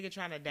than a nigga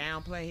trying to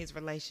downplay his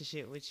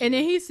relationship with you. And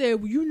then he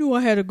said, well, you knew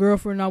I had a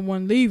girlfriend. I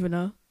wasn't leaving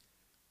her.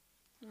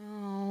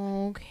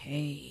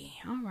 Okay.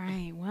 All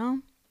right.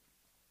 Well,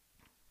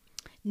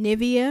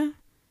 Nivea,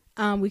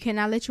 we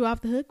cannot let you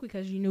off the hook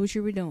because you knew what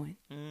you were doing.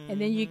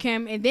 And then you're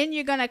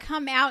going to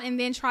come out and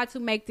then try to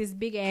make this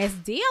big ass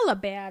deal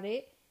about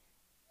it.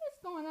 What's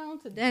going on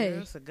today?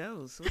 Girl, it's a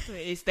ghost.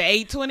 It's the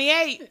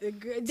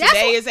 828.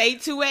 Today is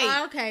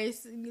 828. Okay.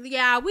 So,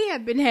 yeah, we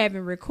have been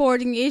having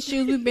recording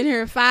issues. We've been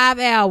here 5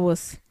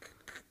 hours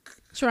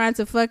trying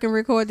to fucking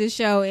record this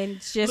show.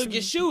 And just look,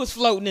 your shoe is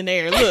floating in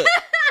there. Look.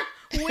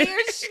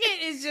 Weird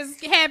shit is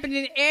just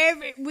happening.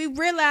 We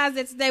realized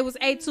that today was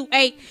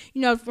 828,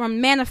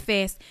 from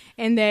Manifest,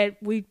 and that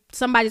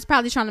somebody's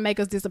probably trying to make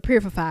us disappear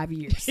for 5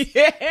 years.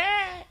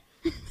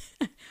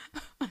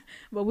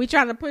 But we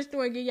trying to push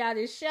through and get y'all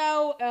this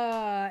show,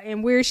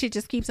 and weird shit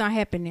just keeps on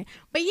happening.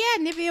 But yeah,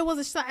 Nivea was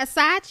a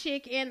side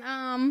chick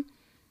and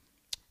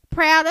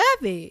proud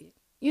of it.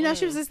 You know,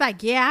 she was just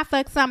like, yeah, I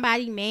fucked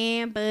somebody,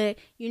 man, but,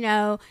 you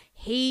know,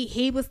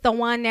 he was the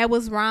one that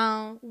was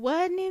wrong.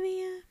 What,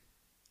 Nivea?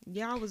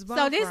 Y'all was both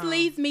So this wrong.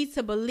 leads me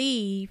to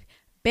believe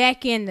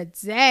back in the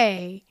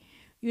day,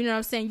 you know what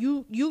I'm saying,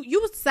 you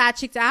was the side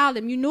chick to all of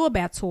them. You knew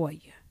about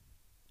Toya.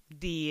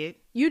 Did.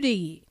 You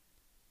did.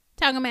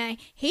 Talking about,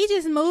 he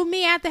just moved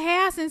me out the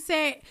house and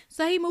said,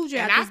 so he moved you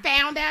out. And I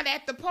found out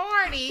at the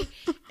party,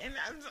 and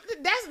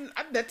that's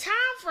the time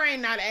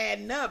frame not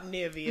adding up,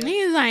 Nivea. And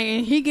he was like,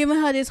 and he giving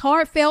her this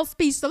heartfelt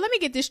speech. So let me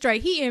get this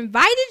straight. He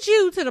invited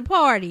you to the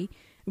party.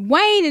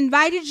 Wayne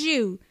invited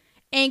you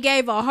and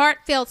gave a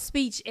heartfelt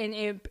speech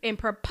and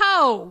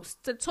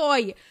proposed to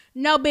Toya.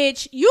 No,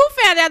 bitch, you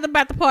found out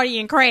about the party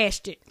and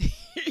crashed it.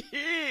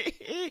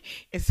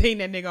 And seen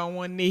that nigga on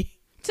one knee.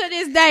 To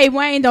this day,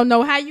 Wayne don't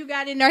know how you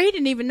got in there. He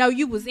didn't even know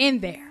you was in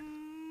there.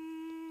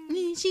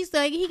 She's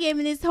like, he gave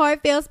me this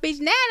heartfelt speech.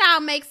 Now it all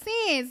makes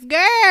sense.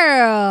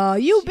 Girl,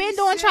 you been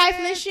doing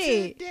trifling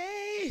shit.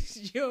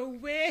 Today's your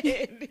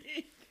wedding.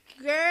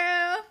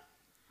 Girl.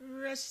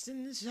 Rest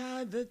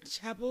inside the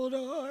chapel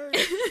door.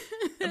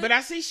 But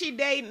I see she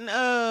dating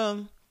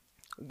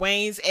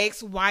Wayne's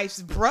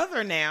ex-wife's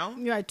brother now.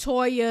 You're like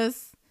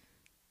Toya's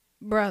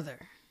brother.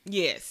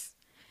 Yes.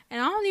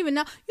 And I don't even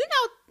know. You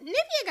know,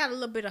 Nivea got a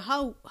little bit of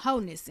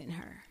wholeness in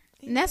her.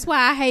 Yeah. And that's why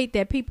I hate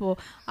that people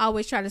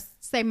always try to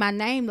say my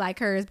name like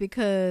hers,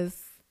 because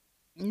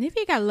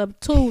Nivea got a little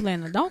tool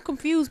in her. Don't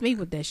confuse me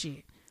with that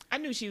shit. I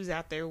knew she was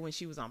out there when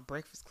she was on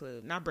Breakfast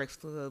Club. Not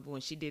Breakfast Club, but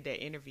when she did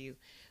that interview.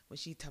 When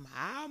she talking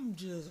about, I'm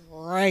just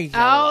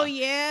regular. Oh,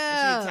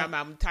 yeah. She was talking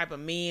about the type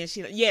of men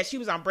she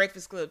was on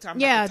Breakfast Club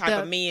talking about the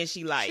type of men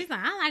she like. She's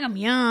like, I like them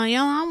young. I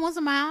don't want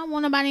somebody. I don't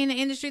want nobody in the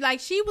industry. Like,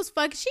 she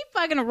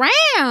fucking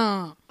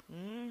around.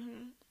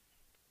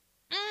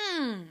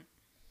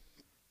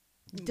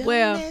 Don't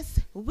well, mess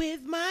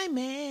with my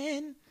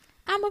man.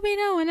 I'm gonna be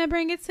the one to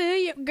bring it to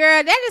you.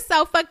 Girl, that is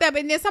so fucked up.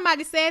 And then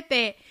somebody said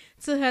that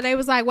to her. They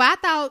was like, well, I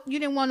thought you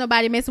didn't want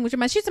nobody messing with your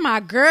man. She said, my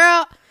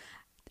girl,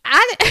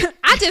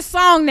 I just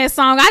sung that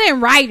song. I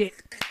didn't write it.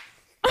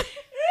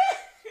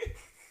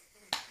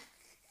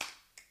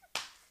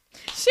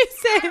 She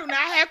said, I do not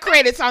have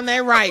credits on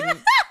that writing.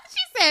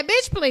 She said,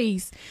 bitch,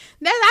 please.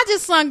 I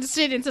just sung the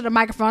shit into the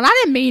microphone.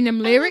 I didn't mean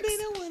them lyrics.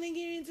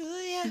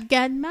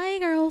 Got my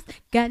girls,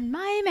 got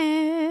my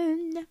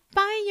man.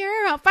 Find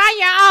your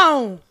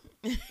own.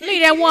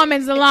 Leave that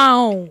woman's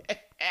alone.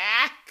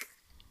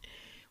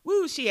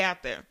 Woo, she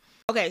out there.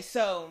 Okay,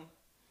 so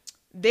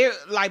there,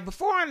 like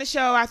before on the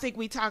show, I think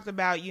we talked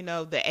about, you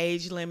know, the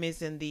age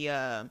limits and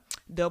the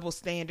double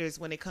standards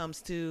when it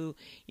comes to,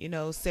 you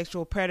know,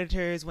 sexual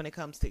predators, when it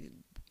comes to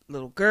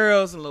little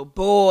girls and little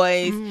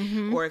boys,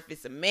 or if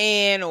it's a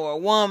man or a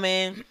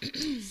woman.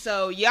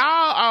 So y'all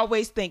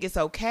always think it's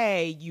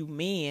okay, you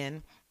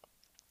men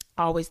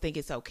always think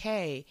it's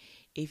okay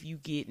if you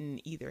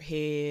getting either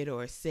head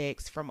or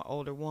sex from an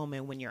older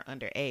woman when you're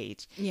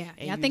underage. Yeah,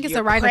 I think it's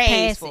a rite of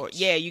passage.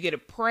 Yeah, you get a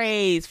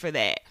praise for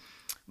that.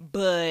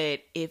 But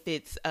if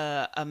it's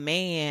a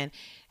man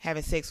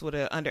having sex with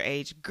an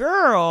underage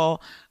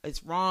girl,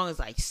 it's wrong. It's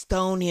like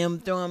stone him,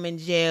 throw him in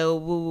jail,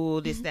 woo,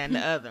 this, that, and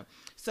the other.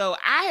 So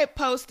I had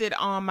posted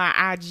on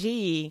my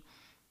IG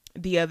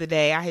the other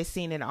day. I had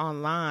seen it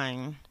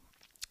online,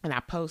 and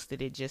I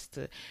posted it just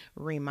to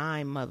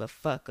remind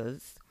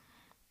motherfuckers.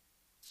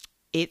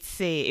 It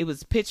said, it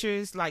was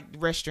pictures like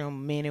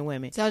restroom, men and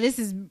women. So this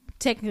is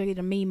technically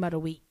the meme of the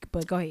week,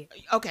 but go ahead.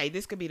 Okay,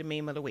 this could be the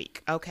meme of the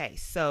week. Okay,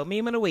 so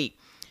meme of the week.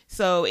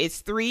 So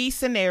it's 3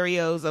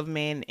 scenarios of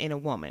man and a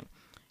woman.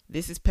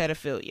 This is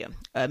pedophilia.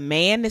 A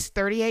man that's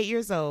 38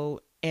 years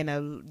old and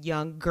a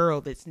young girl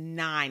that's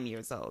 9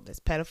 years old. That's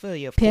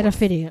pedophilia. Of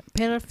Pedophilia.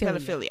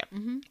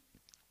 Mm-hmm.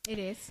 It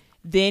is.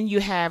 Then you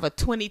have a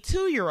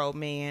 22-year-old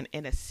man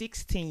and a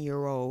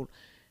 16-year-old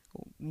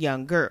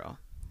young girl.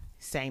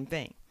 Same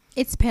thing.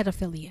 It's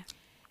pedophilia.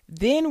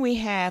 Then we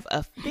have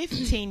a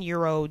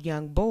 15-year-old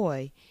young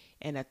boy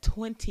and a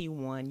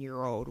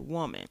 21-year-old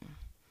woman.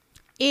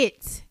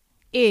 It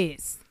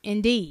is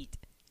indeed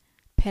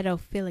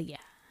pedophilia.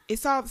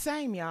 It's all the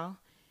same, y'all.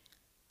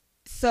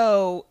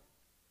 So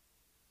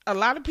a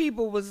lot of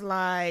people was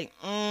like,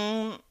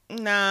 no.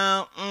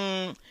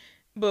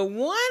 But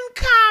one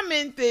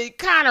comment that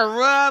kind of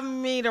rubbed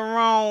me the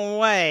wrong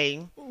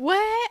way.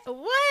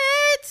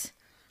 What?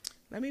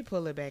 Let me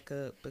pull it back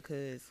up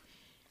because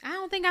I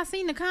don't think I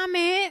seen the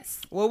comments.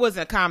 Well, it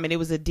wasn't a comment. It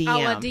was a DM.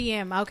 Oh, a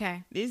DM.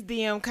 Okay. This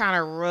DM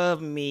kind of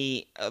rubbed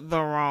me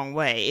the wrong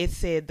way. It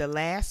said the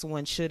last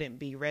one shouldn't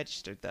be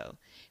registered, though.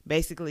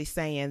 Basically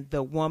saying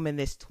the woman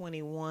that's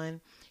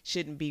 21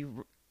 shouldn't be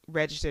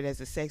registered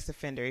as a sex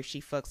offender if she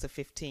fucks a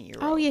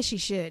 15-year-old. Oh, yes, she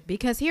should.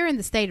 Because here in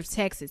the state of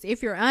Texas,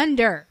 if you're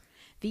under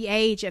the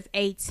age of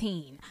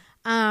 18,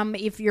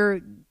 if you're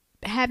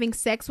having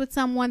sex with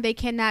someone, they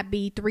cannot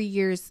be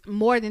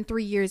more than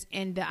 3 years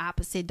in the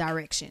opposite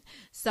direction.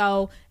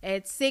 So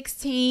at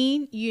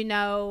 16, they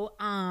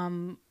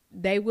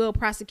will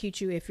prosecute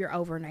you if you're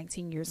over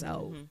 19 years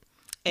old.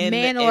 And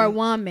man or a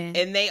woman.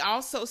 And they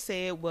also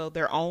said, well,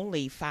 they're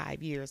only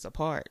 5 years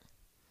apart.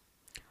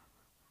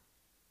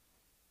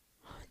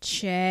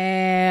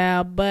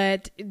 Child,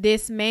 but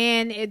this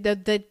man,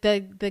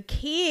 the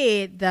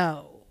kid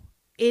though,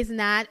 is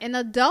not an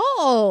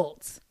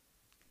adult.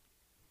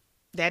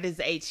 That is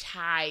a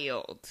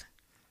child.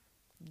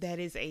 That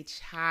is a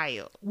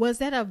child. Was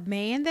that a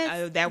man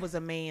that was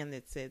a man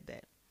that said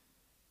that.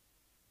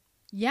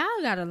 Y'all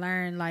gotta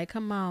learn, like,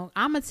 come on.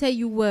 I'm gonna tell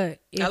you what.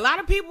 A lot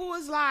of people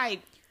was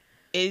like,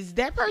 is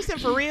that person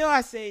for real?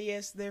 I said,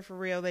 yes, they're for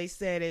real. They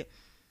said it.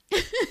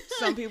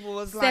 Some people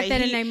was like,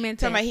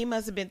 he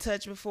must have been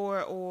touched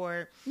before,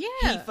 or he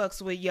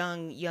fucks with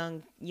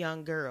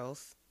young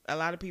girls. A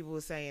lot of people were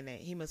saying that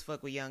he must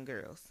fuck with young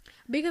girls.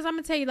 Because I'm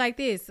gonna tell you like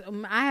this: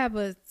 I have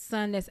a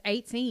son that's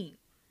 18.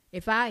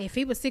 If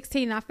he was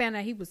 16 and I found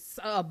out he was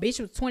a bitch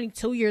was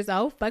 22 years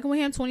old, fucking with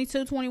him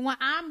 22, 21,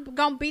 I'm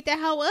gonna beat that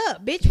hoe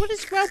up, bitch. What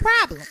is your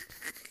problem?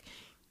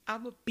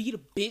 I'm gonna beat a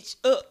bitch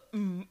up.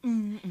 You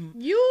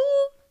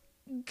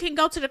can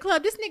go to the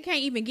club. This nigga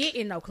can't even get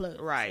in no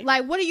club. Right.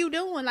 Like, what are you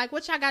doing? Like,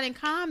 what y'all got in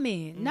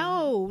common?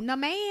 No,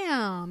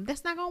 ma'am.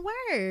 That's not gonna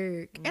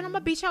work. And I'm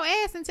gonna beat your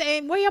ass and say,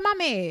 where your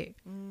mama at?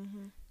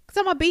 Cause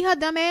I'm gonna beat her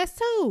dumb ass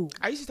too.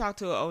 I used to talk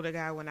to an older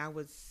guy when I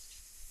was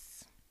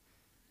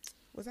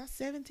I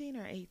 17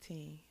 or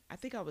 18? I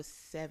think I was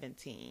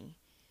 17.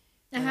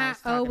 And how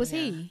old was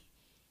he?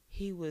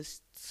 He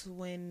was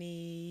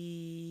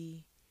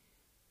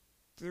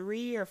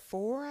 23 or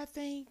 4, I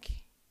think.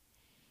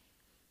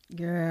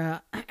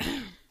 Girl.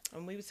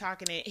 And we was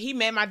talking, and he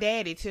met my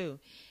daddy too.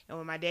 And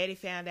when my daddy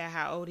found out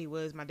how old he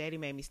was, my daddy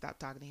made me stop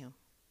talking to him.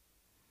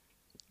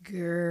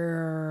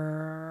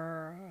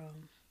 Girl.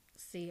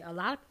 See, a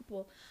lot of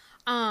people,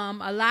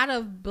 a lot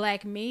of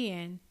black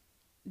men,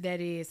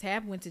 that is,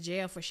 have went to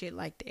jail for shit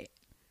like that.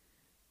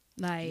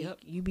 Like,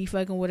 you be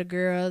fucking with a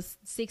girl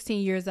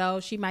 16 years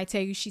old, she might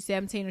tell you she's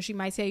 17, or she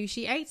might tell you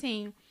she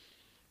 18.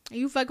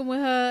 You fucking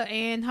with her,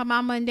 and her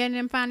mama and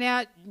daddy find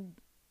out,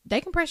 they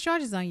can press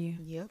charges on you.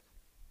 Yep.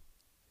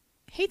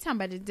 He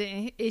talking about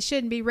it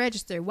shouldn't be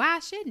registered. Why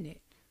shouldn't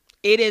it?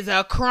 It is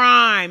a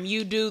crime.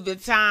 You do the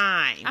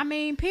time. I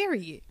mean,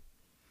 period.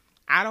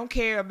 I don't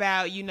care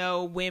about,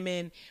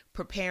 women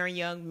preparing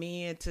young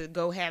men to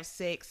go have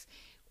sex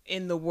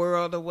in the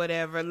world or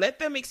whatever. Let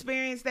them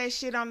experience that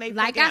shit on their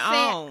fucking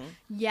own.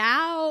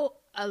 Y'all,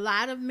 a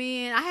lot of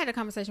men, I had a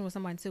conversation with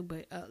someone too,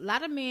 but a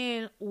lot of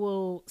men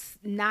will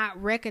not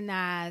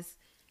recognize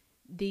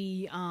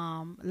the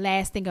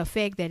lasting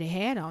effect that it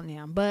had on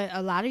them. But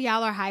a lot of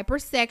y'all are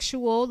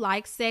hypersexual,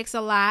 like sex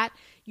a lot.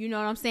 You know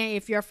what I'm saying?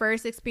 If your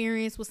first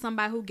experience was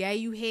somebody who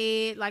gave you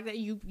head like that,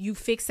 you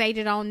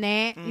fixated on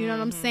that. You know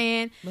what I'm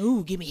saying?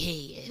 Ooh, give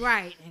me head.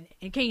 Right.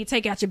 And can you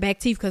take out your back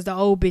teeth? Because the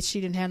old bitch,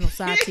 she didn't have no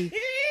side teeth.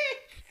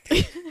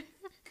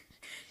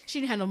 She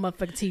didn't have no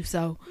motherfucking teeth.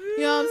 So, you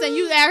know what I'm saying?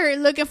 You out here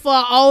looking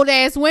for old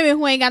ass women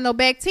who ain't got no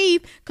back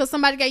teeth because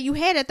somebody got you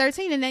head at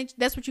 13 and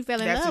that's what you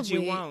fell in love with. That's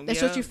what you want.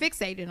 That's what you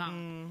fixated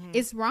on.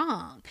 It's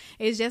wrong.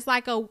 It's just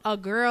like a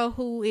girl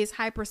who is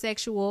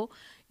hypersexual.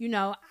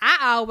 I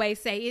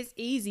always say it's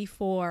easy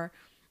for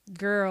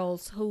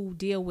girls who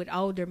deal with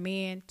older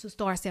men to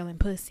start selling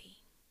pussy.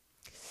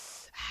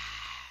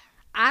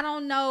 I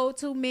don't know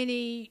too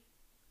many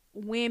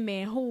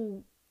women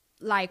who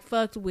like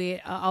fucked with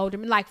older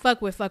men, like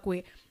fuck with,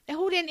 and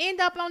who didn't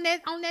end up on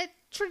that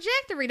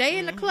trajectory. They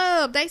in the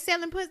club, they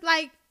selling pussy.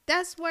 Like,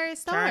 that's where it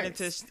starts.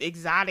 Turn into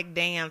exotic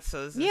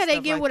dancers. Yeah, they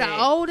get like with an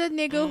older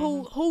nigga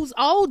who's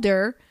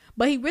older,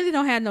 but he really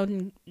don't have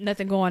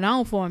nothing going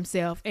on for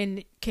himself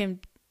and can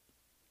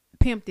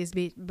pimp this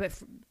bitch. But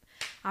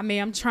I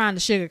mean, I'm trying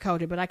to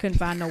sugarcoat it, but I couldn't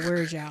find no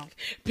words, y'all.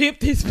 Pimp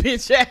this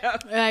bitch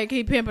out. Like,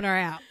 he pimping her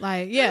out.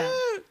 Like, yeah.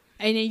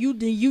 And then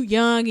you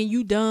young and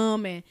you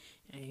dumb and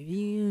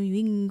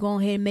you can go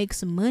ahead and make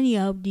some money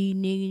off these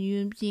niggas, you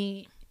know what I'm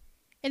saying?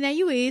 And then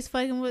you is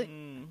fucking with...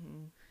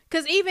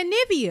 Because even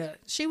Nivea,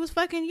 she was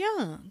fucking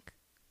young.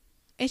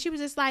 And she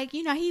was just like,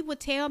 he would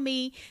tell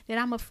me that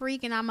I'm a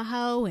freak and I'm a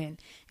hoe. And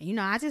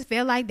I just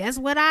felt like that's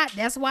why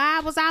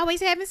I was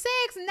always having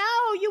sex.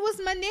 No, you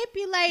was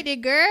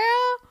manipulated,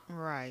 girl.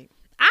 Right.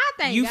 I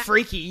think you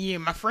freaky. Yeah,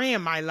 my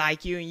friend might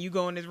like you, and you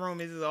go in this room,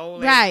 there's an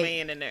old ass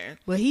man in there.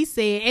 Well, he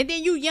said, and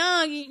then you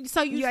young,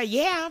 so you.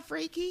 Yeah, I'm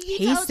freaky.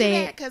 He told you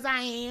that because I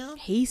am.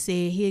 He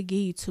said he'll give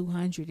you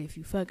 $200 if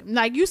you fuck him.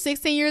 Like, you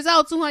 16 years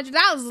old, $200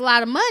 is a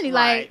lot of money.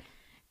 Right. Like,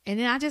 and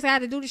then I just got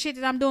to do the shit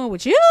that I'm doing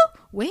with you,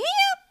 with him.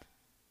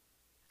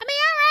 I mean,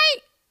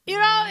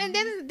 all right, and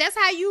then that's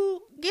how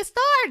you get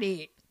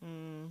started.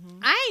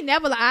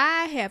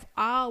 I have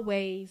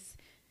always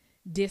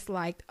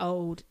disliked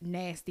old,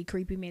 nasty,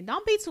 creepy men.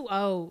 Don't be too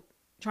old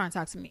trying to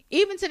talk to me.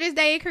 Even to this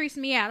day, it creeps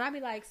me out. I'll be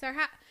like, sir,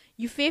 how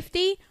you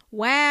 50?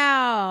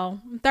 Wow,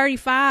 I'm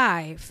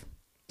 35.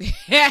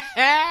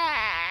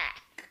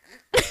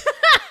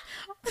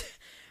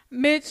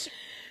 Bitch,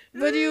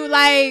 would you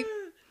like?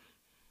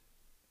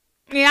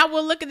 Yeah, I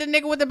will look at the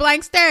nigga with the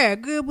blank stare.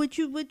 Good, what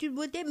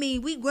that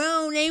mean? We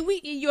grown, ain't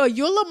we? You're a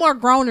little more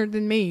growner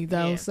than me,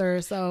 though, sir.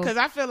 So, because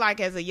I feel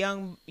like as a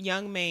young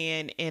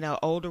man and an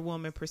older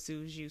woman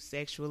pursues you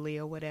sexually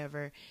or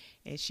whatever,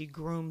 and she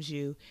grooms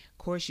you, of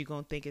course you're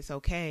going to think it's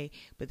okay.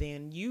 But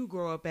then you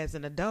grow up as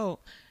an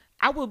adult,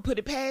 I would put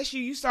it past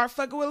you. You start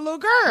fucking with a little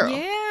girl.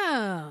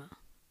 Yeah.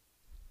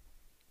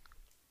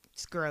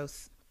 It's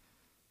gross.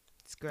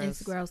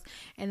 It's gross.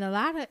 And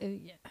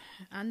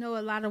I know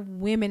a lot of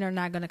women are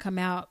not going to come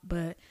out,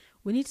 but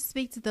we need to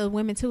speak to the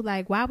women too.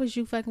 Like, why was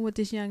you fucking with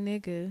this young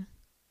nigga?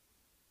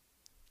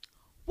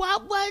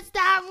 What was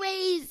the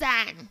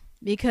reason?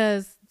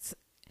 Because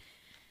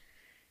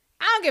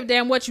I don't give a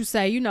damn what you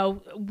say. You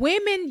know,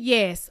 women,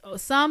 yes,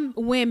 some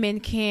women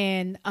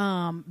can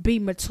be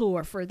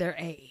mature for their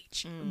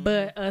age,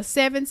 but a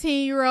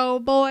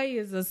 17-year-old boy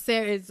is a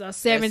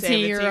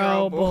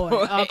 17-year-old boy.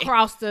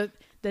 Across the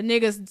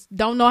niggas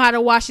don't know how to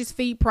wash his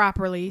feet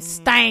properly,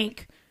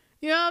 stank.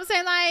 You know what I'm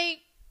saying? Like,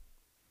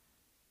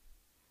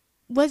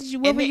 what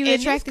were you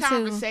attracted to?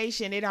 In this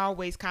conversation, it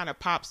always kind of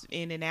pops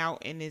in and out,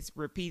 and it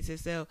repeats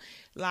itself.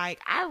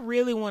 Like, I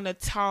really want to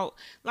talk.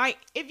 Like,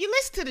 if you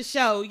listen to the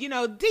show, you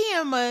know,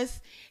 DM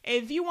us.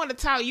 If you want to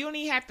talk, you don't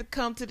even have to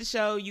come to the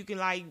show. You can,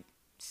 like,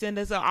 send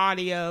us an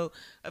audio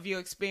of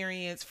your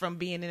experience from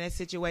being in that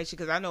situation,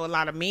 because I know a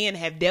lot of men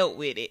have dealt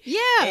with it.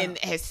 Yeah. And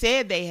has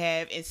said they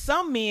have. And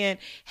some men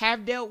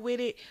have dealt with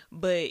it,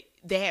 but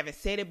they haven't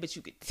said it, but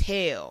you could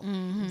tell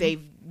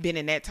they've been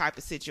in that type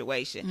of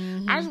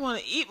situation. I just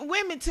want to,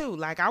 women too.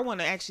 Like, I want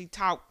to actually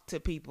talk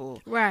to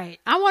people. Right.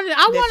 I want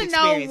to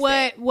know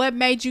what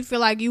made you feel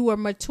like you were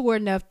mature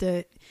enough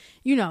to,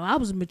 you know, I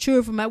was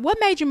mature for what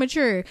made you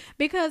mature?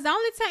 Because the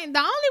only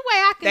way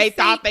I can they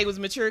thought they was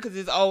mature because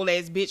this old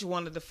ass bitch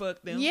wanted to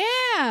fuck them.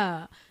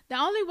 Yeah. The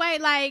only way,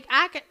 like,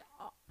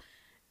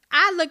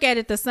 I look at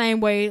it the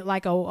same way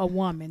like a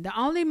woman. The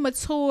only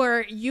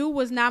mature, you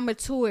was not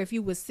mature if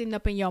you was sitting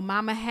up in your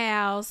mama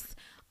house,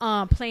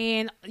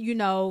 playing, you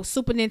know,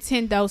 Super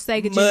Nintendo,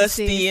 Sega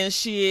Musty Genesis. and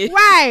shit.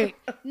 Right.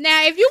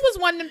 Now, if you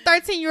was one of them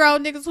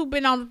 13-year-old niggas who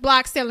been on the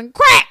block selling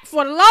crack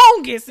for the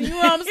longest, you know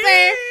what I'm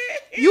saying?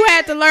 You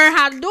had to learn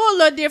how to do a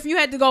little different. You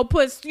had to go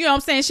put, you know what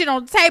I'm saying, shit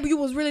on the table. You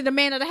was really the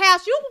man of the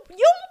house. You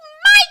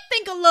might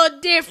think a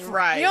little different.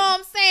 Right. You know what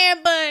I'm saying?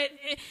 But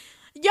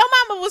your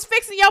mama was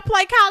fixing your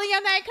plate, calling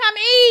your name, come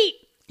eat.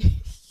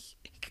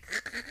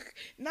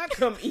 Not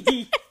come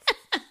eat.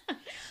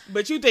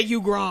 But you think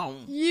you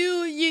grown.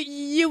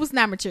 You was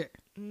not mature.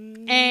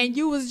 And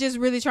you was just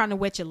really trying to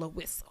wet your little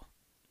whistle.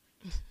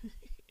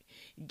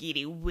 Get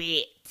it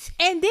wet.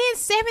 And then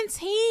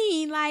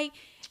 17, like,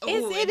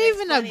 is it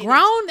even funny. a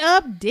grown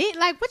up dick?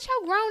 Like, what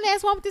your grown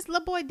ass want with this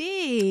little boy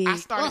did? I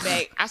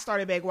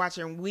started back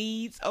watching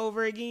Weeds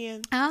over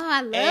again. Oh,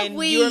 I love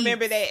Weeds. You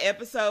remember that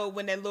episode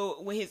when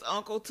when his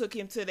uncle took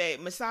him to that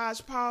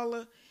massage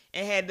parlor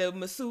and had the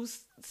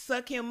masseuse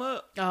suck him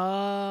up?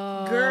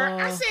 Oh, girl,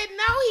 I said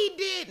no, he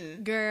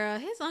didn't. Girl,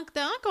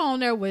 the uncle on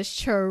there was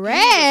trash.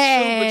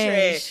 He was super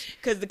trash.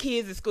 Because the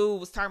kids at school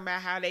was talking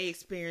about how they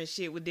experienced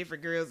shit with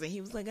different girls, and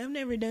he was like, "I've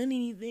never done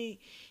anything."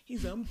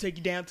 He's like, "I'm gonna take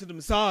you down to the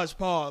massage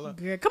parlor."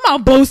 Girl, come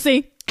on,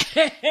 Boosie.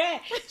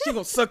 She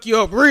gonna suck you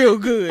up real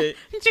good.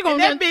 And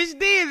that bitch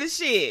did the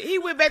shit. He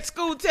went back to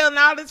school telling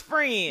all his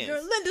friends.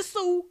 Girl, Linda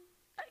Sue,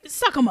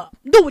 suck him up.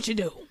 Do what you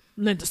do,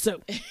 Linda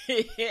Sue.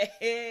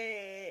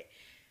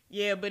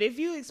 Yeah, but if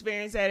you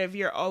experience that, if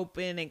you're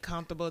open and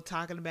comfortable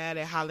talking about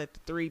it, holler at the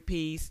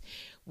 3-piece.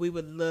 We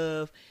would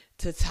love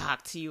to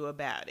talk to you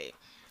about it.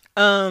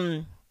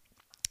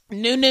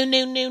 New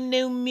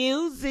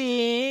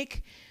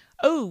music.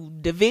 Oh,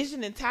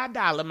 Division and Ty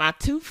Dolla, my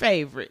two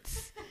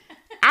favorites.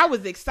 I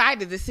was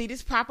excited to see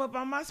this pop up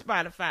on my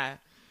Spotify.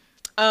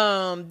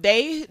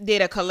 They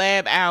did a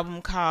collab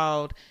album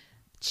called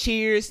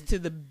Cheers to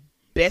the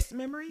Best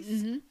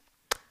Memories.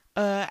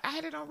 I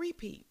had it on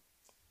repeat.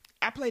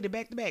 I played it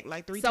back to back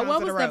like 3 times in a row.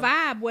 So what was the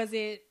vibe?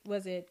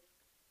 Was it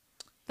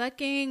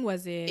fucking?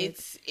 Was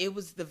it? It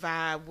was the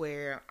vibe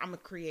where I'm gonna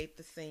create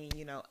the scene,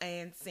 you know,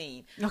 and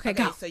scene. Okay,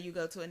 go. So you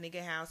go to a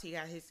nigga house. He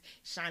got his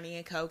Shiny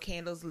and Co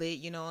candles lit.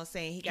 You know what I'm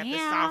saying? He got the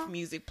soft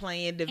music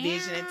playing,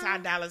 Division and Ty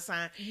Dolla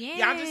 $ign. Yes.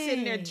 Y'all just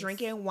sitting there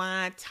drinking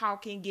wine,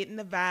 talking, getting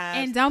the vibes.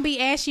 And don't be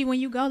ashy when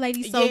you go,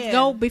 ladies. So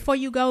go before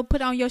you go.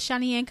 Put on your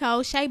Shiny and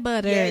Co shea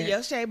butter. Yeah,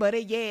 your shea butter.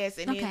 Yes,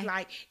 and then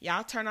like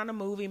y'all turn on a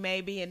movie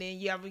maybe, and then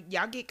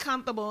y'all get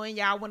comfortable and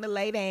y'all want to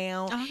lay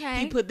down. Okay.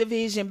 He put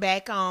Division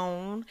back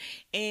on.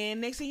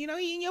 And next thing you know,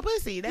 he in your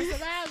pussy. That's the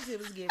vibes it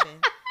was giving.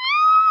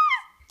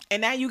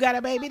 And now you got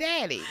a baby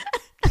daddy.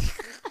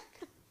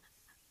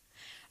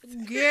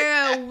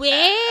 Girl,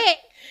 wet.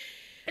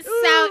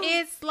 So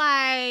it's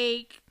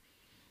like...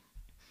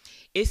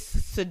 It's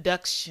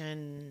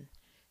seduction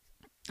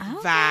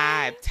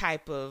vibe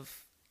type of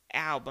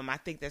album. I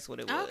think that's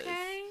what it was.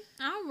 Okay.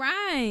 All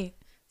right.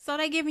 So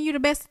they giving you the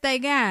best that they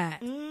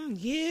got.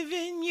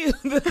 Giving you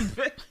the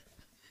best.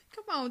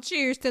 Come on,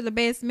 cheers to the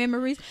best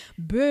memories,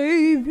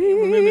 baby.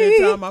 Remember that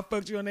time I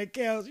fucked you on that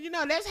couch? You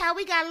know, that's how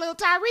we got a little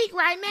Tyreek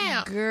right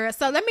now. Girl,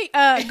 so let me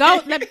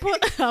go. Let me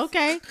put.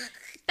 Okay,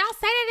 don't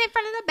say that in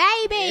front of the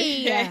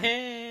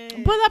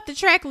baby. Pull up the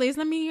track list.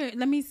 Let me hear.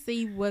 Let me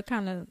see what's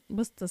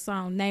the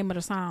song name of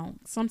the song.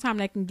 Sometime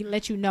they can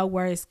let you know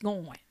where it's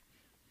going.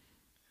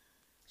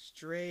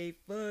 Straight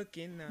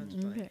fucking. No, I'm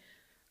just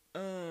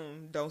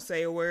playing. Don't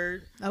say a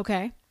word.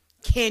 Okay.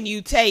 Can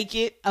you take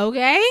it?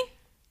 Okay.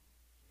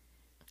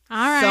 All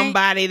right.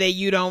 Somebody that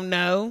you don't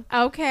know.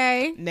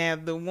 Okay. Now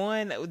the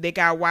one that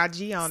got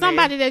YG on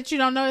Somebody there. that you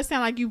don't know. It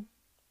sound like you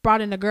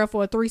brought in a girl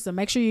for a threesome.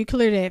 Make sure you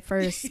clear that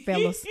first,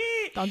 fellas.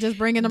 Don't just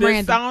bring in the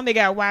random. The song that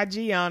got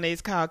YG on it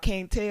is called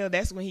Can't Tell.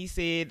 That's when he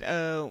said,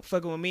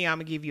 fucking with me, I'm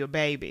gonna give you a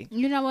baby.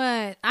 You know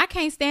what? I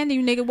can't stand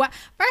you, nigga. Why?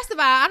 First of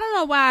all, I don't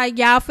know why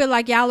y'all feel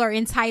like y'all are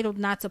entitled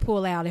not to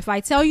pull out. If I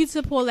tell you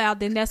to pull out,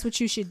 then that's what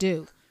you should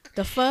do.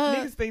 The fuck?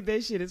 Niggas think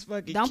that shit is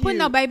fucking Don't cute. put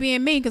no baby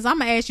in me, because I'm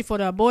going to ask you for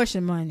the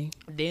abortion money.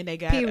 Then they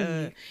got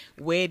Period.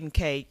 wedding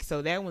cake.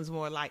 So that one's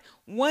more like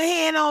one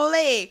hand on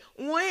leg,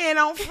 one hand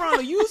on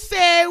frontal. You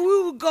said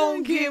we were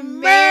going to get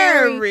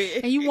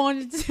married. And you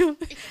wanted to.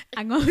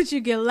 I'm going to let you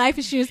get a life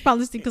insurance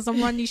policy because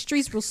I'm running these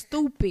streets real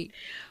stupid.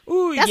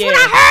 Ooh, That's yeah. what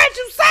I heard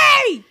you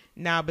say.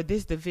 Nah, but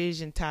this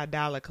Division Ty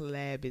Dolla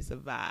collab is a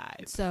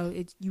vibe. So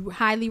you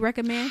highly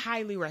recommend?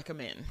 Highly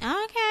recommend.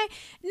 Okay.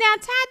 Now,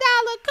 Ty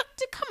Dolla,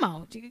 come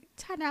on.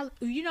 Ty Dolla,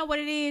 you know what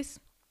it is?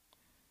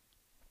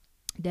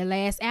 The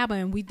last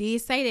album, we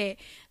did say that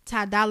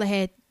Ty Dolla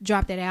had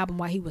dropped that album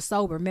while he was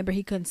sober. Remember,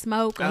 he couldn't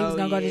smoke or he was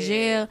going to go to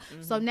jail.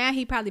 Mm-hmm. So now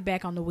he probably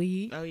back on the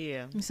weed. Oh,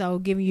 yeah. So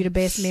giving you the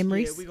best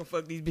memories. Yeah, we going to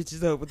fuck these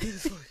bitches up with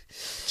this.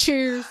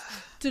 Cheers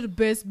to the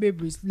best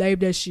memories. Name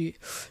that shit.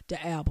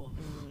 The album.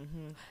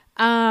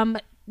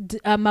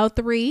 Mo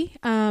 3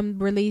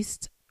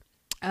 released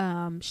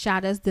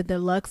Shot Us the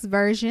deluxe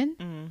version,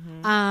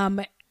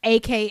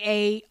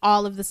 aka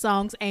all of the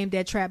songs aimed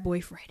at Trap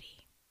Boy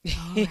Freddy.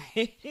 All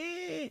right.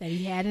 That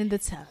he had in the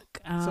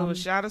tuck. So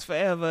Shot Us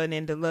Forever, and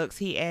then deluxe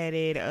he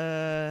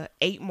added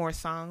 8 more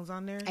songs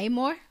on there. 8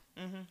 more?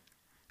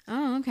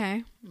 Oh,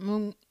 okay.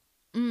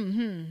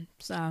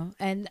 So,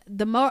 and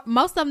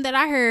most of them that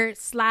I heard,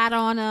 Slide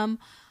on Them,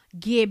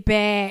 Get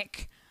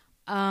Back,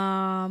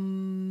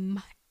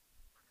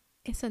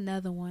 it's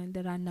another one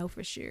that I know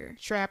for sure.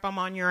 Trap, I'm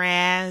on your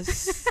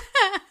ass.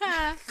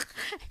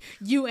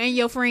 You and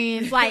your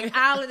friends, like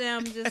all of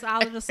them, just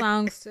all of the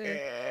songs too.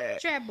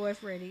 Trap Boy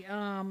Freddy.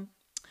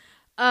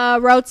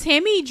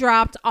 Rotimi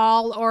dropped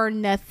All or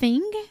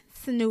Nothing.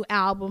 It's a new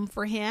album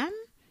for him.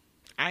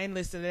 I didn't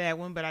listen to that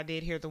one, but I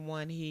did hear the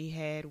one he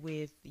had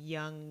with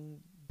Young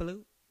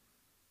Blue.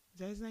 Is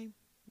that his name?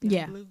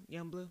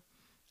 Young Blue.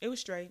 It was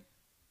straight.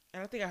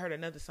 And I think I heard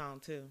another song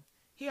too.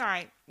 He all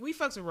right. We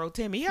fucks with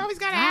Rotimi. He always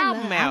got an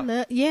album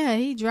out. Yeah,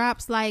 he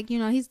drops like,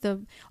 he's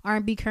the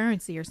R&B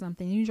Currency or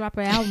something. You drop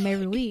an album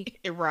every week.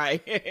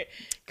 Right.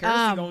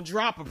 Currency gonna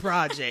drop a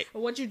project.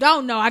 What you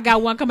don't know, I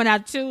got one coming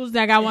out Tuesday.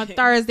 I got one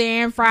Thursday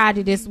and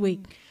Friday this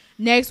week.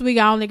 Next week,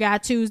 I only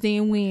got Tuesday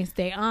and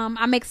Wednesday.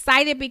 I'm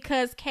excited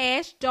because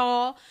Cash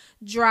Doll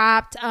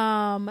dropped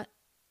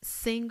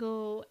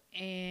Single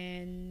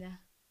and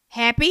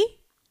Happy.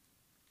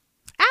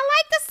 I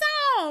like the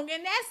song,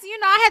 and that's,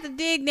 I had to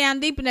dig down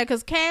deep in there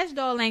because Cash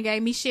Doll ain't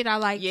gave me shit I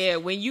like. Yeah,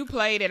 when you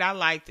played it, I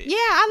liked it. Yeah,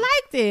 I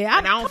liked it.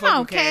 And I don't fuck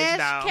with Cash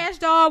Doll. Cash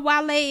Doll,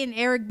 Wale, and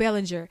Eric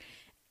Bellinger.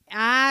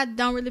 I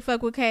don't really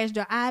fuck with Cash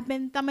Doll. I've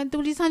been thumbing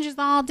through these hundreds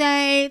all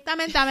day.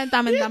 Thumbing. I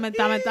don't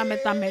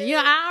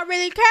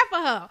really care for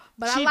her,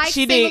 but I like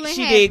Single and Happy.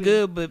 She did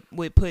good, but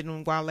with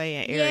putting Wale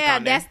and Eric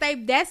on there.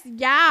 That's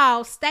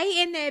y'all.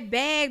 Stay in that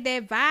bag,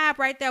 that vibe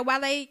right there.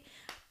 Wale,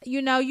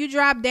 you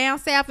drop Down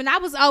South, and I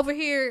was over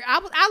here. I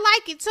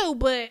like it too,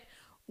 but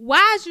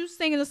why is you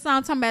singing a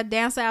song talking about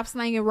Down South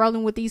slanging,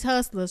 rolling with these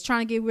hustlers,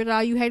 trying to get rid of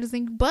all you haters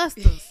and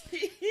busters?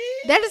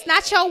 That is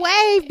not your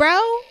wave, bro.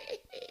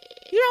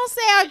 You don't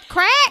sell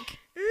crack.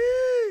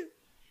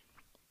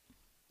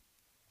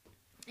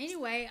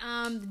 Anyway,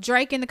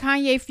 Drake and the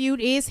Kanye feud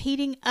is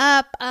heating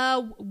up.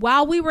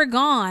 While we were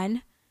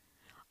gone,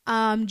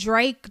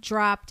 Drake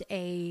dropped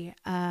a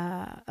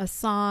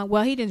song.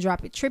 Well, he didn't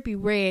drop it. Trippie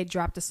Redd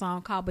dropped a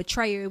song called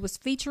Betrayer. It was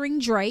featuring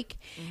Drake.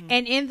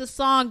 And in the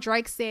song,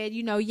 Drake said,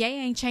 Ye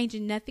ain't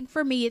changing nothing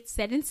for me. It's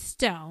set in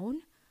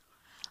stone.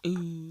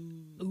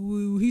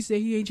 Ooh, he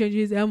said he ain't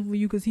changing his album for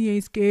you because he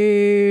ain't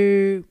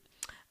scared.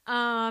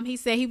 He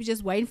said he was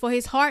just waiting for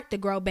his heart to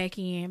grow back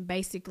in,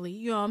 basically.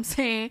 You know what I'm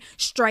saying?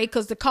 Straight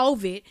because of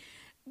COVID.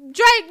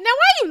 Drake, now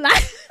why you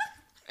lying?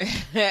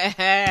 He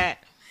said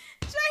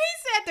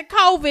the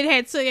COVID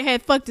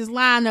had fucked his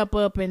lineup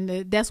up,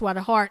 and that's why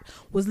the heart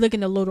was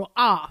looking a little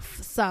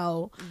off.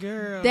 So,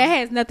 girl, that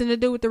has nothing to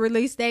do with the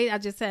release date. I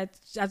just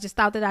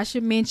thought that I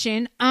should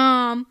mention.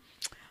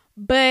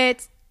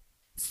 But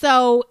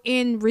so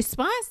in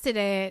response to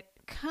that,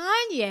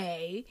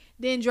 Kanye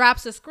then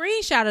drops a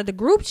screenshot of the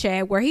group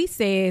chat where he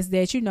says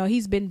that,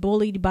 he's been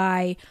bullied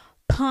by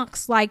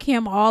punks like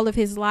him all of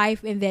his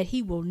life and that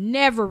he will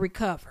never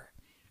recover.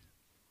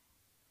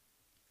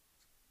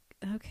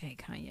 Okay,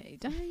 Kanye,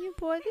 don't you,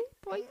 boy,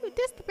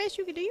 that's the best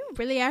you can do. You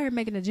really out here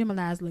making the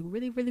Geminis look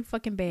really, really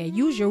fucking bad.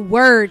 Use your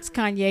words,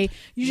 Kanye.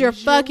 Use your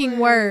fucking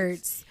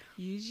words.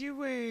 Use your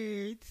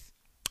words.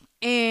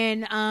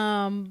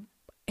 And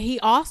he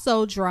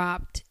also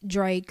dropped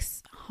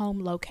Drake's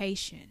home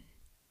location.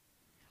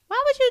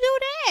 Why would you do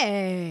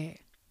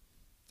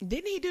that?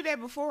 Didn't he do that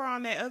before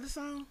on that other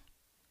song?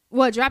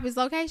 What, drop his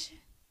location?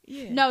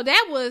 Yeah. No,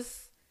 that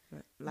was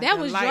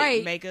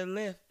Drake. Make a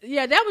left.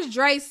 Yeah, that was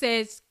Drake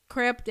says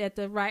crept at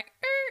the right.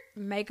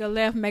 Make a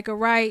left, make a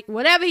right.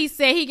 Whatever he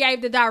said, he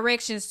gave the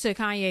directions to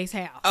Kanye's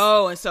house.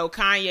 Oh, and so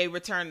Kanye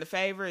returned the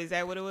favor? Is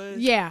that what it was?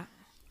 Yeah.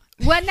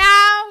 Well, now,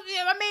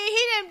 I mean,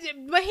 he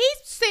didn't, but he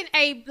sent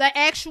the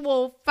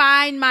actual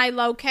find my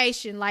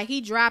location. Like,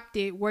 he dropped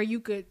it where you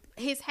could,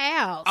 his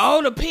house.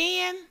 Oh, the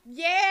pen?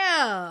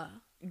 Yeah.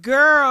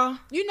 Girl.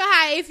 You know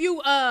how if you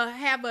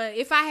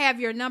if I have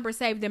your number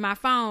saved in my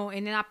phone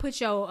and then I put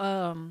your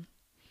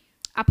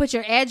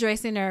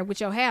address in there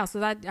with your house.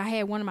 Cause I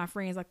had one of my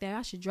friends like that.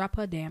 I should drop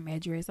her damn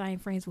address. I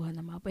ain't friends with her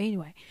no more. But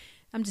anyway,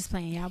 I'm just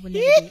playing. I would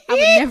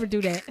never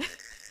do that.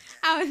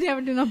 I would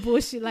never do no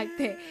bullshit like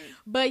that.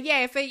 But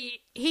yeah, if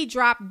he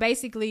dropped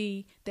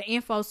basically the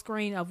info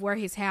screen of where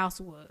his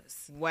house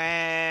was.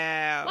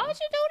 Wow. Why would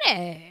you do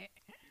that?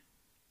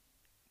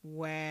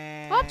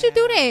 Wow. Why would you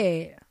do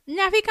that?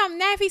 Now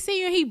if he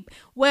see you,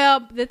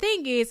 well, the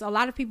thing is, a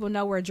lot of people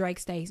know where Drake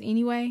stays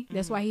anyway.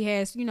 That's why he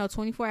has,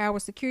 24-hour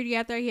security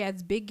out there. He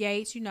has big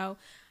gates,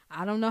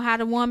 I don't know how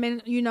the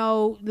woman,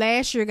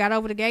 last year got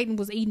over the gate and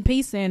was eating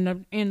pizza in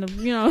the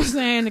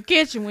the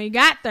kitchen when he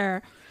got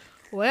there.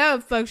 Whatever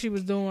the fuck she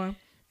was doing.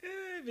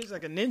 It's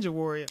like a ninja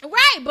warrior.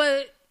 Right,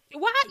 but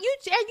why you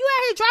out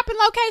here dropping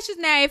locations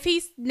now?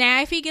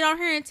 If he get on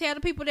here and tell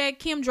the people that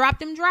Kim dropped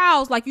them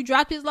draws, like you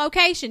dropped his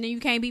location, then you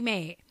can't be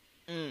mad.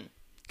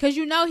 Because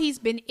he's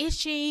been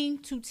itching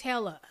to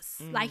tell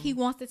us. Like he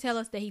wants to tell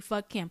us that he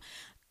fucked Kim.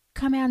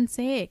 Come out and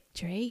say it,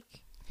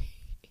 Drake.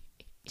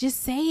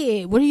 Just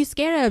say it. What are you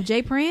scared of,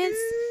 Jay Prince?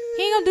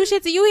 He ain't gonna do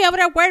shit to you. He over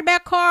there worried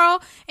about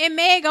Carl and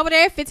Meg over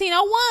there at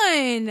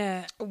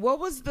 1501. What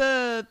was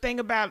the thing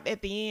about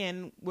at the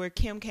end where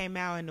Kim came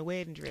out in the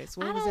wedding dress?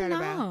 What was that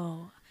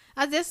about?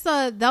 I just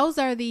those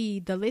are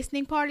the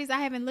listening parties. I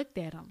haven't looked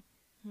at them.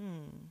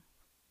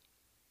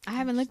 I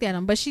haven't looked at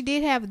them, but she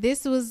did have.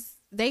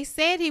 They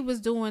said he was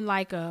doing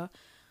like a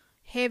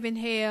heaven,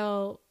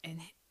 hell,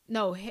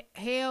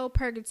 hell,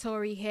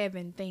 purgatory,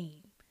 heaven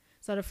theme.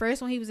 So the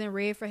first one he was in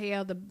red for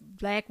hell, the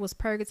black was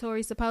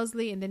purgatory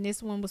supposedly, and then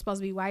this one was supposed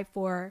to be white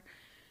for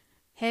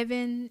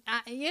heaven.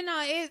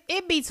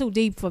 It be too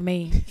deep for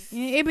me.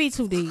 It be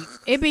too deep.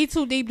 It be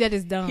too deep that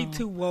it's dumb. He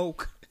too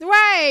woke.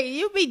 Right.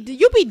 You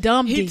be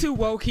dumb. He deep. too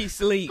woke. He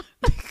sleep.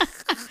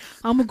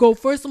 I'm gonna go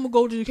first. I'm gonna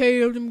go to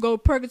hell. I'm gonna go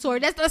to purgatory.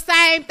 That's the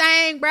same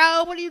thing,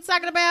 bro. What are you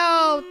talking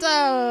about?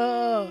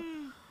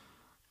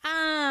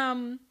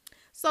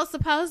 So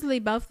supposedly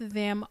both of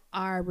them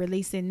are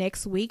releasing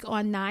next week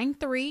on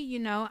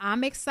 9/3.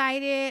 I'm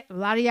excited. A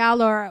lot of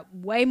y'all are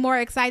way more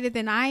excited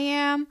than I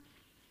am.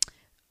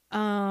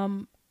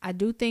 I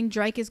do think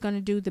Drake is going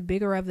to do the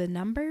bigger of the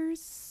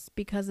numbers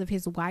because of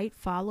his white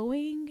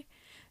following.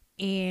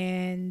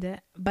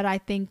 But I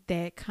think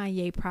that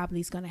Kanye probably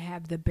is going to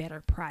have the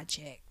better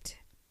project.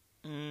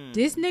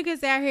 This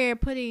nigga's out here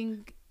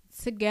putting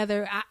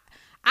together.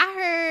 I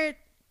heard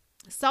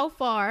so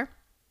far.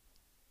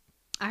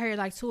 I heard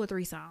like 2 or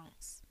 3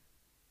 songs.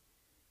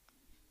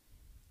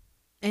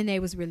 And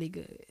they was really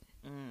good.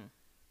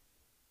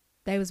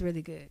 They was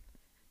really good.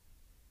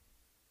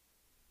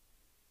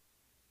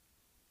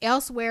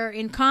 Elsewhere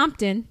in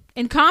Compton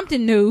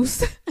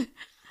news,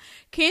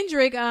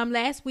 Kendrick,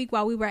 last week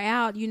while we were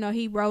out,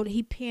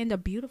 he penned a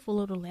beautiful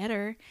little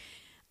letter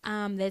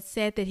that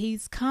said that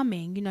he's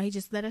coming. He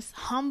just let us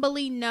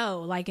humbly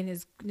know, like in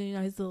his,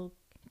 his little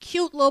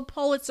cute little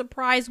Pulitzer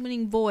Prize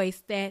winning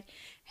voice that,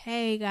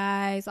 hey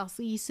guys, I'll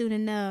see you soon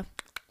enough.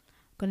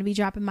 I'm going to be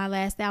dropping my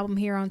last album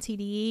here on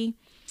TDE.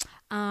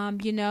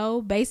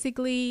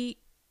 Basically,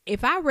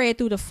 if I read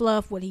through the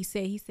fluff what he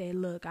said,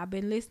 look, I've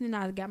been listening.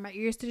 I got my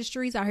ears to the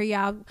streets. I hear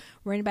y'all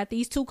worrying about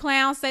these 2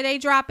 clowns say they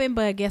dropping,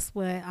 but guess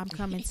what? I'm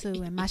coming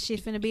too, and my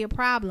shit finna be a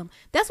problem.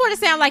 That's what it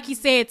sounded like he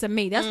said to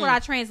me. That's what I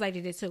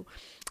translated it to.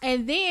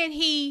 And then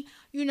he,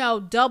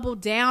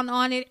 doubled down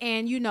on it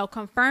and,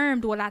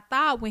 confirmed what I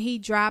thought when he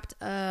dropped,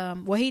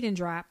 he didn't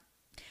drop.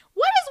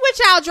 What is with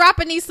y'all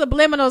dropping these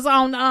subliminals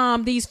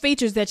on these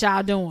features that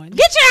y'all doing?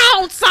 Get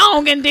your own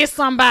song and diss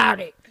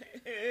somebody.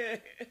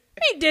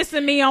 He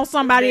dissing me on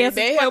somebody else's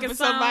they fucking helping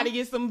song. Somebody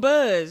get some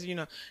buzz,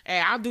 Hey,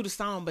 I'll do the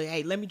song, but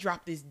hey, let me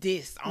drop this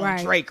diss on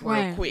Drake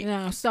real quick.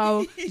 Yeah,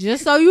 so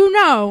just so you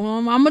know,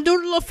 I'm gonna do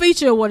the little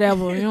feature or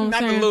whatever. You know what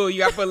I'm saying? Not the little. You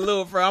got to put a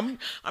little for. I'm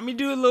gonna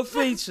do a little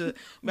feature.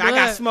 But I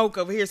got smoke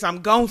over here, so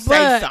I'm gonna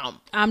say something.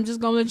 I'm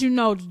just gonna let you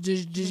know.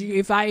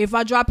 If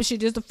I drop a shit,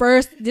 this the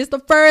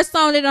first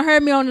song they done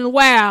heard me on in a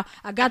while.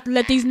 I got to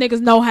let these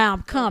niggas know how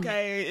I'm coming.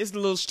 Okay, it's a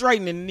little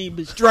straightening, need to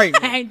be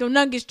straightening. I ain't doing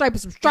nothing get straight,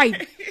 but some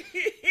straightening.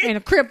 And a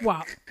crip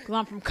walk, because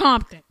I'm from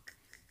Compton.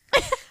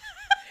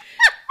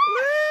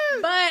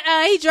 But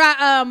he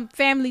dropped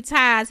Family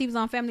Ties. He was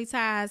on Family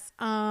Ties.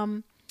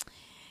 And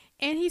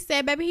he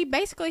said, baby,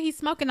 he's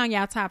smoking on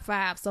y'all top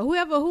 5. So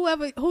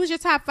who's your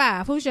top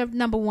 5? Who's your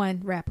number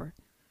 1 rapper?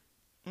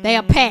 They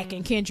a pack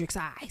in Kendrick's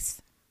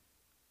eyes.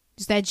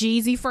 Is that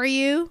Jeezy for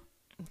you?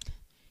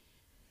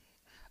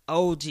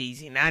 Old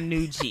Jeezy, not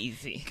new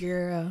Jeezy.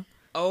 Girl.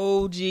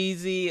 Old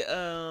Jeezy,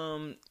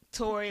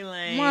 Tory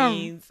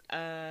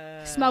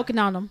Lanez, smoking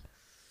on them.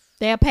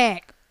 They're a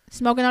pack.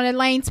 Smoking on that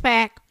Lane's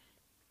pack.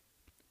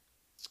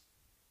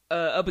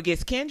 Up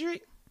against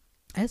Kendrick.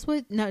 This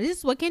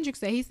is what Kendrick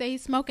said. He said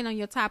he's smoking on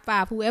your top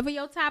 5. Whoever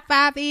your top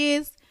 5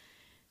 is,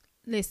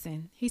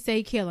 listen, he said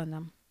he killing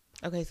them.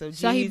 Okay, so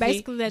he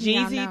basically letting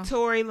y'all know. Jeezy,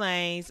 Tory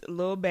Lanez,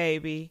 Lil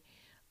Baby,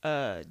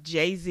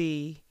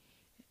 Jay-Z.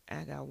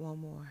 I got one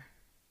more.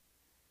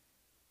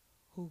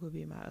 Who could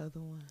be my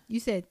other one? You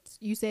said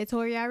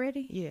Tory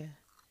already? Yeah.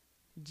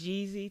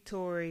 Jeezy,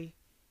 Tory,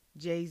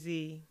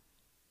 Jay-Z,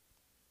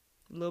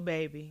 Lil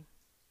Baby.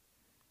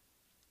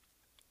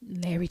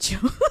 Larry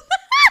June.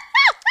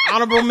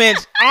 Honorable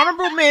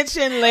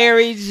mention,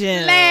 Larry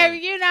June.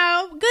 Larry,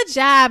 good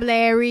job,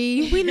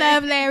 Larry. We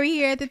love Larry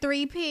here at the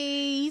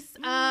 3Ps.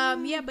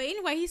 Yeah, but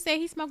anyway, he said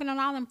he's smoking on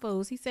all them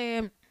fools. He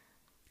said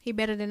he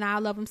better than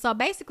all of them. So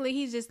basically,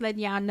 he's just letting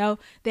y'all know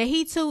that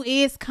he too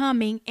is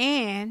coming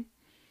and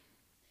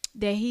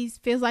that he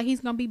feels like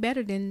he's gonna be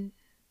better than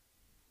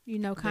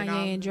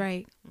Kanye and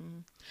Drake.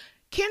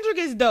 Kendrick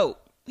is dope.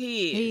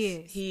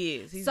 He is.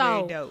 He's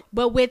very dope.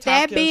 But with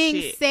that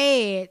being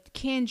said,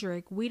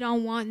 Kendrick, we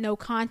don't want no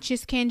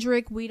conscious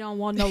Kendrick. We don't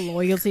want no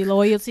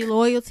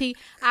loyalty.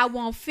 I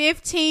want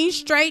 15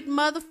 straight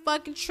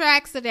motherfucking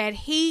tracks of that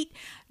heat.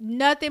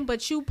 Nothing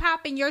but you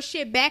popping your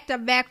shit back to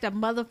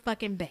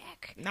motherfucking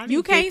back.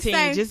 You can't 15,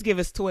 say just give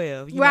us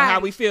 12. You know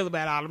how we feel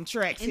about all them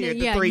tracks and here at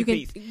the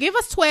 3-piece. Give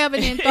us 12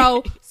 and then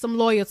throw some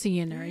loyalty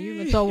in there. You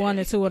can throw 1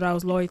 or 2 of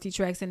those loyalty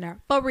tracks in there.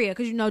 For real,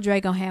 because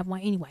Drake gonna have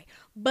one anyway.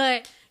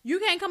 But you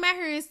can't come out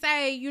here and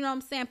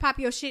say, pop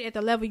your shit at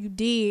the level you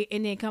did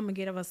and then come and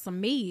give us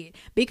some mid.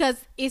 Because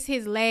it's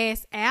his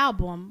last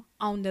album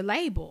on the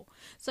label.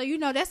 So,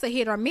 that's a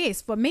hit or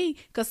miss for me.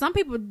 Because some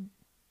people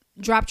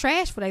drop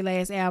trash for their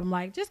last album.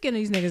 Like, just give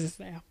these niggas a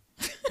style.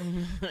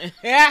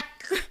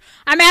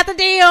 I'm at the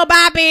deal.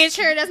 Bye, bitch.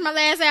 Here, that's my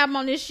last album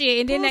on this shit.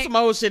 And then pull some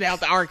old shit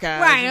out the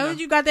archive. Right.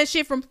 You got that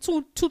shit from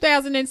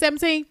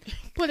 2017?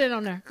 Put it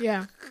on there.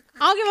 Yeah. I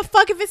don't give a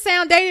fuck if it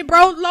sound dated,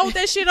 bro. Load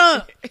that shit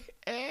up.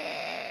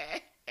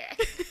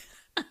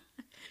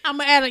 I'm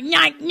gonna add a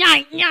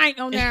yank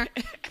on there.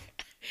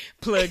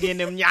 Plug in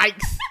them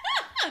yikes.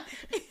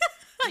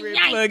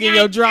 Plug in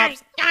your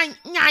drops.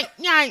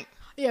 Yank.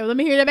 Yeah, let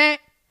me hear that back.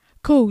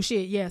 Cool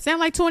shit. Yeah, sound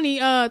like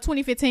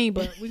 2015,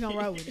 but we gonna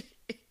roll with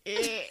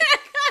it.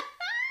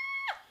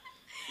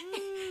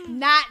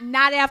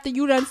 Not after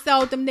you done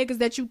sold them niggas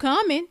that you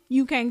coming.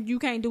 You can't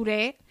do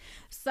that.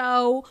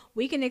 So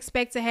we can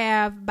expect to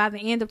have by the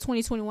end of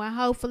 2021,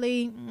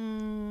 hopefully,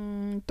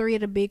 3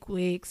 of the big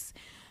wigs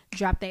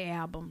drop their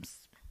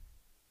albums.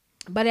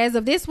 But as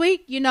of this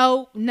week,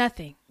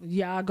 nothing.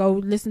 Y'all go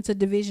listen to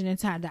Division and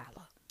Ty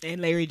Dolla.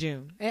 And Larry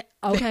June.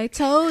 Okay,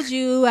 told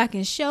you. I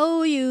can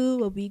show you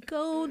what we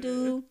go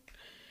do.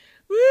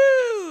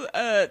 Woo!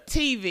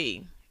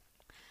 TV.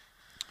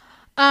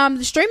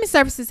 The streaming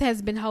services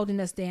has been holding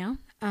us down.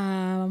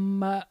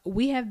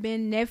 We have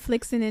been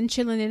Netflixing and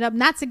chilling it up.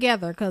 Not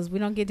together, because we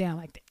don't get down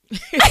like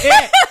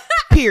that.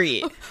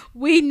 Period.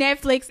 We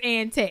Netflix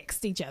and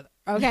text each other.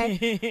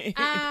 Okay.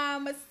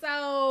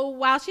 So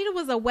while Sheeta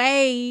was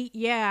away,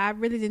 I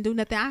really didn't do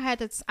nothing. I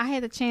had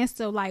a chance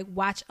to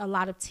watch a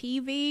lot of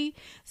TV.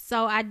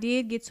 So I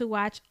did get to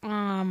watch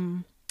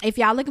if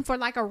y'all looking for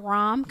a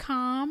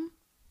rom-com,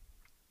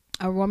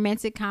 a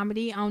romantic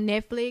comedy on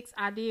Netflix,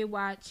 I did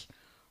watch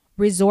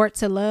Resort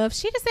to Love.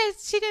 She just said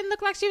she didn't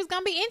look like she was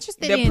gonna be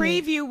interested in it. The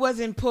preview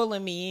wasn't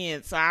pulling me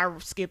in, so I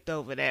skipped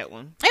over that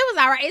one. It was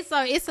all right.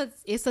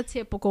 It's a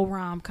typical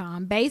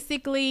rom-com.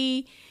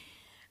 Basically,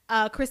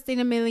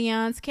 Christina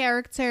Milian's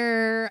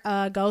character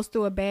goes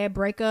through a bad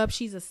breakup.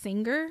 She's a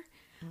singer.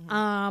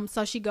 Mm-hmm.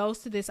 So she goes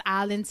to this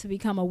island to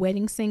become a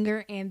wedding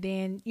singer, and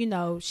then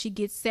she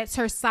sets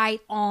her sight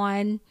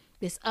on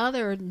this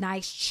other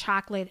nice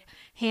chocolate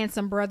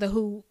handsome brother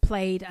who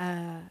played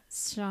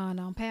Sean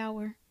on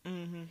Power.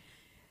 Mm-hmm.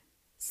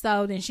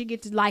 So then she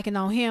gets liking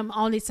on him,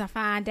 only to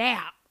find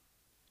out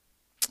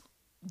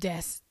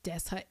that's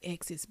her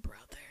ex's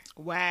brother.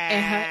 Wow.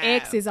 And her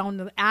ex is on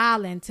the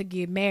island to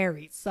get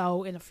married.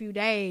 So in a few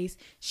days,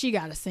 she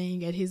got to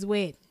sing at his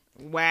wedding.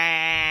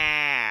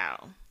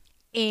 Wow.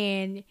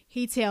 And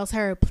he tells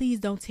her, please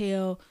don't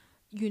tell,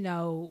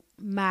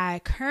 my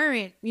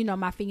current,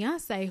 my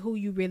fiance who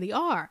you really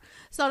are.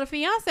 So the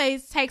fiance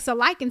takes a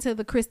liking to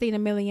the Christina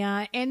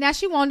Milian, and now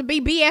she wanted to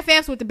be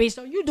BFFs with the bitch.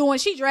 So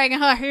she dragging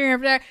her here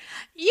and there.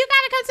 You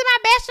got to come to my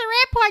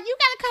bachelorette party. You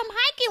got to come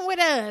hiking with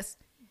us.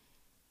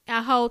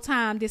 The whole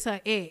time, this her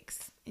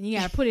ex. And you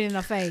got to put it in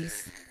her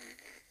face.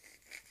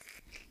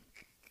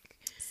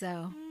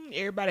 So.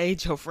 Everybody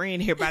ain't your friend.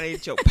 Everybody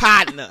ain't your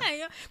partner. Quit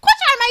trying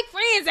to make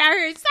friends out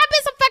here. Stop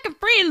being so fucking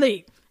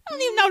friendly. I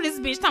don't even know this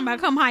bitch talking about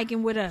come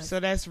hiking with us. So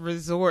that's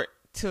Resort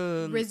to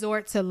Love.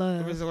 Resort to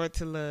Love.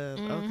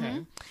 Mm-hmm.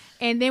 Okay.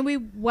 And then we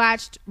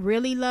watched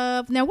Really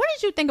Love. Now, what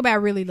did you think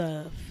about Really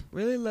Love?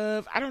 Really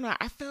Love. I don't know.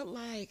 I felt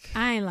like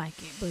I ain't like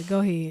it, but go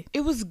ahead.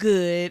 It was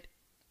good.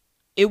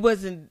 It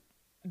wasn't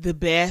the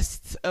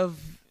best of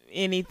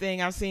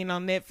anything I've seen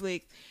on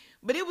Netflix,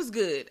 But it was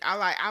good.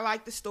 I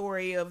like the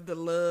story of the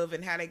love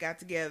and how they got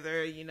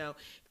together.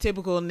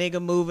 Typical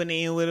nigga moving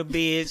in with a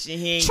bitch and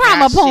he ain't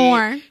trauma got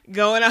porn shit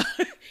going on.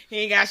 He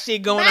ain't got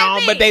shit going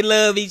on, but they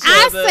love each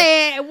other.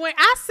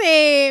 I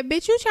said,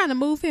 bitch, you trying to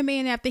move him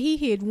in after he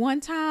hit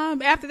one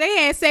time after they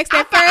had sex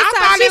that first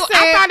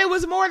time. I thought it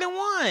was more than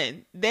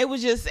one. They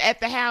was just at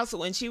the house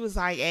when she was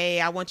like,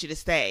 "Hey, I want you to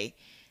stay."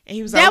 And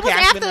he was like, that was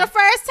after the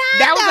first time.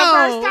 That was the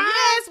first time.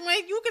 Yes,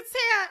 when you could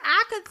tell,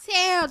 I could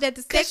tell that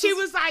the sex. Because she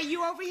was like,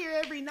 "You over here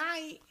every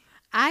night."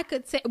 I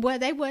could tell. Well,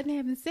 they wasn't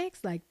having sex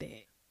like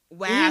that.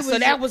 Wow, so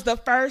that was the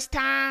first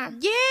time.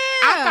 Yeah,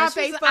 I thought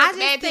they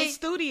fucked at the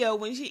studio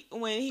when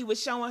he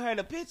was showing her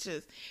the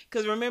pictures.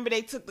 Because remember,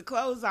 they took the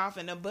clothes off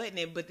and unbuttoned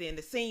it, but then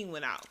the scene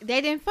went off. They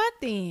didn't fuck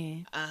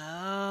then.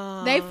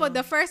 Oh,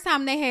 the first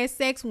time they had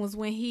sex was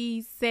when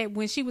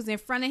when she was in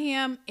front of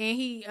him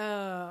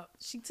and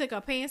she took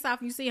her pants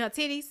off. You see her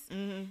titties.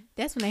 Mm-hmm.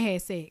 That's when they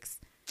had sex.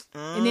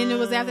 And then it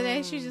was after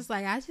that she was just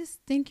like, I just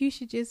think you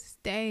should just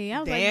stay. I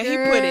was like, he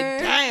put it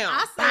down.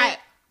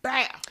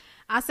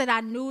 I said,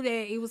 I knew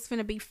that it was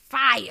finna be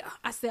fire.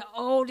 I said,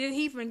 oh, did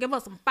he finna give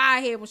us some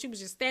firehead when she was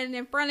just standing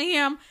in front of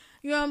him?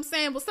 You know what I'm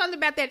saying? But something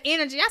about that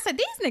energy. I said,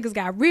 these niggas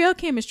got real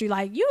chemistry.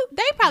 Like,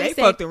 they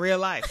fucked in real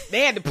life.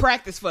 They had to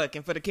practice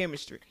fucking for the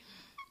chemistry.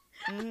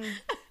 Ain't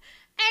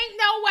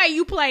no way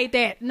you played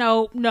that.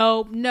 Nope,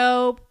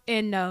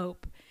 and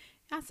nope.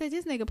 I said,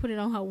 this nigga put it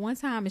on her one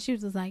time, and she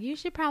was just like, you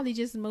should probably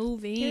just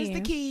move in. Here's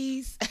the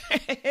keys.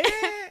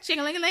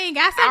 Ching-a-ling-a-ling,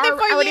 got something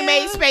for you. I already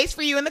made space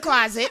for you in the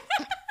closet.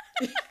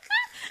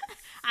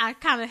 I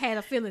kind of had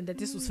a feeling that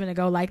this was finna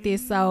go like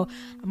this, so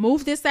I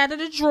moved this out of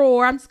the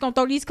drawer. I'm just gonna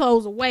throw these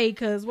clothes away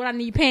because what I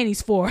need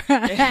panties for?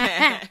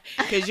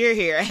 Because you're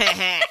here.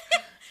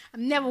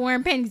 I'm never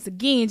wearing panties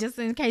again, just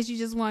in case you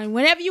just want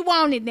whenever you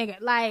want it, nigga.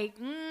 Like,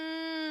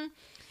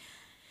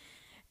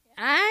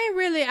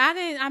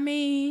 I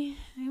mean,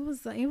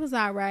 it was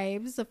all right.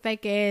 It was a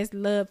fake ass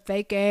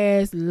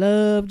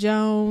love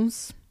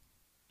Jones.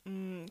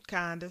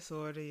 Kinda,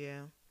 sorta,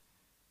 yeah.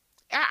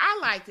 I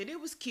liked it. It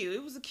was cute.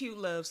 It was a cute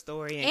love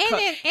story.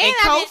 And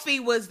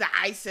Kofi was the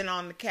icing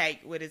on the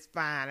cake with his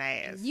fine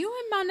ass. You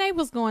and Monet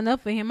was going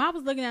up for him. I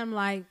was looking at him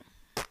like,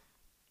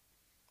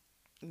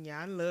 yeah,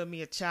 I love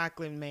me a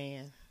chocolate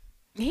man.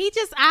 He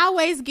just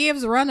always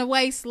gives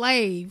runaway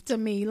slave to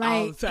me.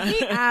 Like,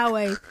 he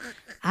always,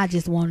 I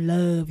just want to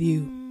love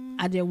you.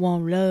 I just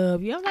want to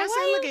love you. I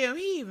said, look at him.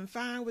 He even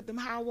fine with them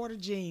high water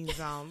jeans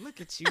on. Look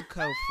at you,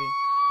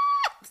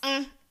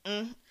 Kofi.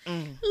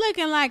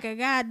 Looking like a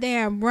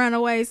goddamn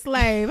runaway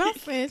slave. I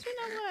said, you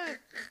know what?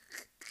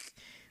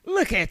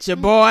 Look at you,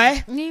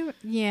 boy.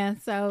 Yeah,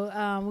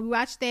 so we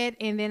watched that,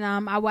 and then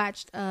I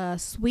watched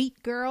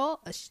Sweet Girl.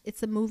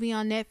 It's a movie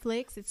on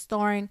Netflix. It's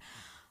starring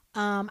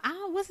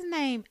what's his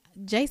name?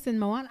 Jason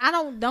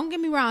Momoa. Don't get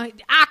me wrong.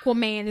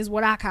 Aquaman is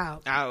what I call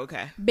it. Oh,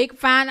 okay. Big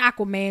fine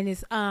Aquaman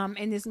is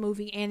in this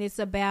movie, and it's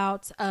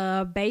about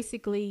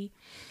basically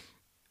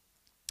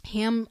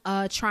him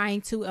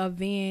trying to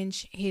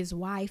avenge his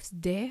wife's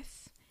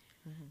death.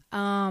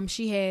 Mm-hmm.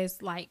 She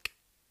has like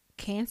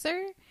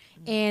cancer,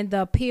 and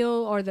the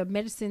pill or the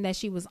medicine that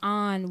she was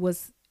on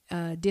was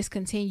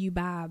discontinued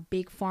by a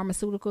big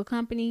pharmaceutical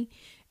company,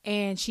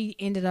 and she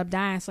ended up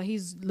dying. So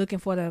he's looking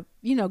for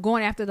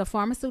going after the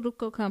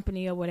pharmaceutical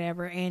company or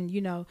whatever. And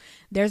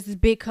there's this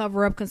big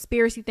cover up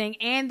conspiracy thing,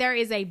 and there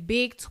is a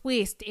big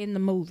twist in the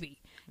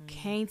movie.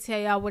 Can't tell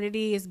y'all what it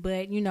is,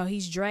 but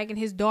he's dragging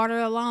his daughter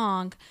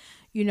along,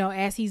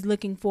 as he's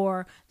looking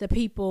for the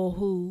people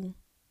who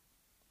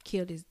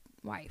killed his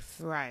wife.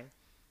 Right.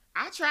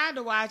 I tried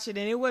to watch it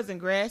and it wasn't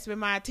grasping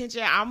my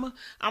attention. I'm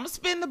gonna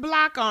spin the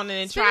block on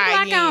it and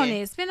try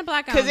again. Spin the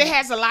block on it. Because it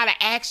has a lot of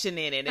action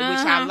in it, which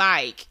I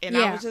like. And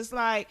I was just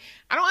like,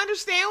 I don't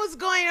understand what's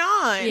going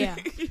on. Yeah.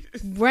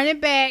 Run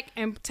it back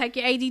and take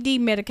your ADD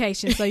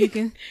medication so you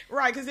can.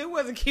 Right, because it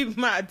wasn't keeping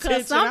my attention.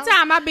 Because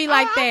sometimes I be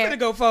like that. I'm gonna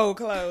go fold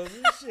clothes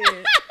and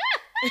shit.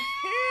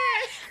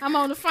 I'm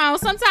on the phone.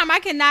 Sometimes I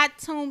cannot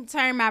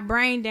turn my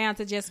brain down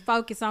to just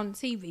focus on the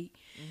TV.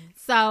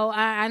 So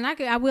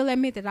I will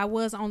admit that I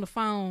was on the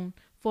phone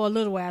for a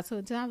little while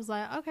until I was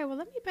like, okay, well,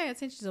 let me pay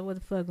attention to what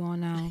the fuck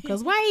going on.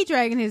 Because why he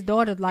dragging his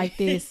daughter like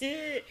this? So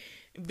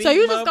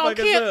you just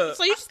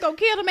gonna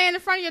kill the man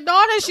in front of your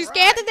daughter? And she's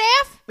scared to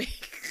death?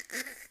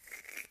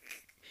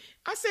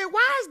 I said,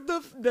 why is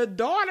the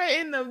daughter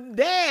and the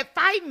dad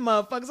fighting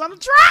motherfuckers on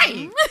the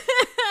train?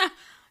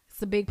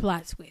 It's a big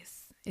plot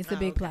twist. It's a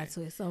big plot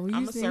twist. So I'm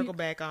gonna circle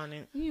back on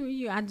it.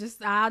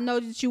 I know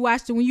that you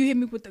watched it when you hit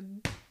me with the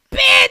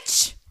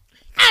bitch.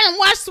 I didn't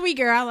watch Sweet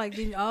Girl. I like,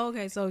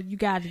 okay, so you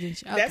got it,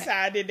 didn't you? Okay. That's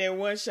how I did that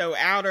one show,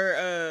 Outer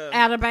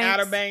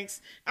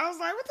Banks. I was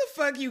like, what the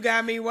fuck you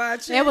got me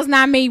watching? That was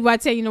not me. I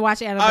tell you to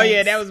watch Outer Banks. Oh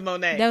yeah, that was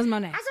Monet. I said,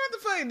 what the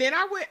fuck? Then I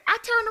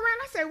turned around.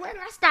 I said, wait,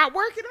 did I stop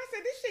working? I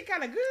said, this shit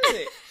kind of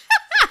good.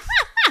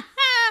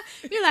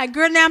 You're like,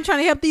 girl, now I'm trying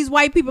to help these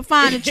white people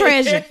find the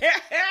treasure. Hey,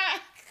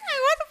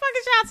 what the fuck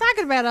is y'all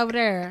talking about over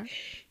there?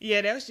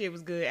 Yeah, that shit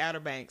was good, Outer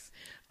Banks.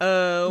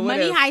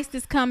 Money Heist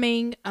is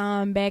coming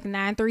back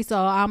 9/3. So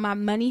all my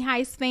Money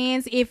Heist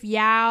fans, if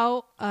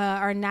y'all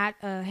are not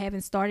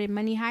haven't started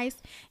Money Heist,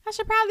 I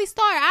should probably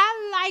start.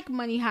 I like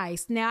Money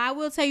Heist. Now I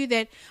will tell you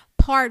that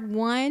part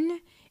 1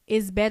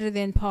 is better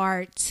than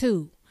part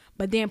 2,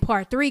 but then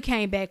part 3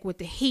 came back with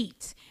the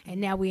heat, and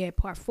now we at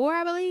part 4,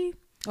 I believe.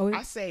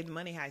 I saved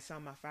Money Heist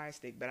on my Fire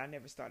Stick, but I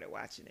never started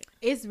watching it.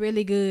 It's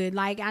really good.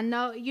 Like I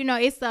know,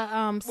 it's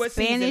a what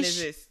Spanish.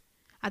 Season is this?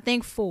 I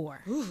think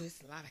 4. Ooh,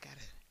 it's a lot I gotta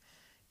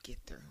get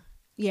through.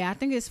 Yeah, I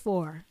think it's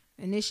 4,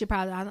 and this should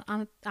probably.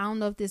 I don't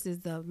know if this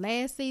is the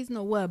last season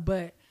or what,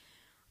 but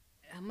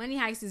Money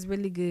Heist is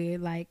really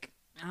good. Like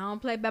I don't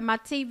play by my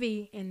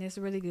TV, and it's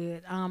really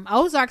good.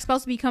 Ozark's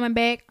supposed to be coming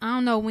back. I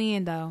don't know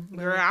when though.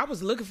 Girl, I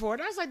was looking for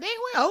it. I was like, dang,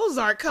 when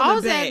Ozark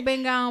coming back? Ozark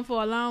been gone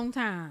for a long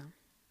time.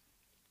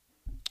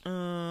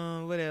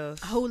 What else?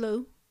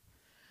 Hulu,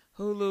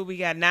 we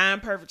got 9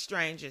 Perfect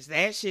Strangers.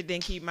 That shit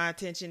didn't keep my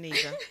attention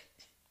either.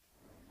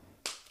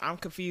 I'm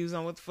confused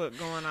on what the fuck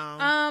going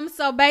on.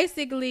 So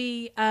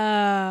basically,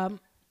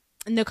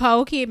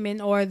 Nicole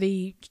Kidman, or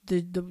the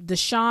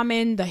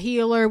shaman, the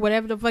healer,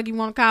 whatever the fuck you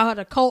want to call her,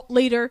 the cult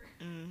leader.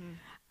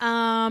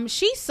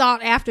 She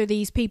sought after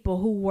these people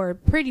who were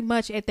pretty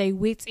much at their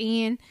wits'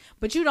 end,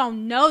 but you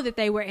don't know that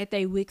they were at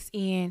their wits'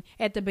 end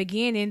at the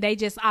beginning. They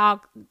just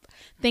all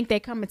think they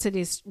coming to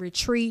this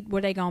retreat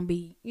where they gonna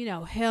be,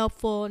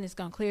 helpful, and it's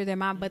gonna clear their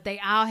mind. But they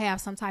all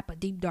have some type of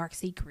deep dark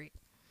secret.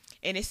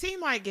 And it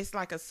seemed like it's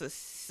like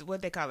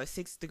what they call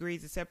 6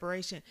 degrees of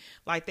separation.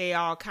 Like they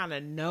all kind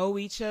of know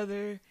each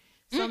other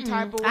some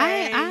type of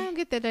way. I don't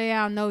get that they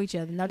all know each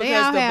other. No, they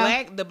because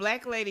all the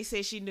black lady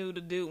said she knew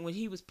the dude when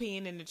he was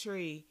peeing in the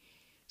tree.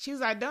 She was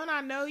like, "Don't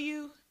I know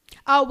you?"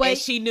 Oh wait, and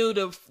she knew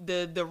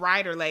the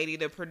writer lady,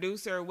 the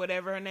producer, or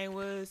whatever her name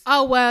was.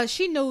 Oh well,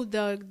 she knew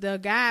the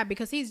guy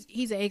because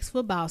he's an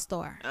ex-football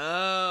star.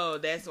 Oh,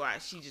 that's why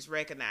she just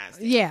recognized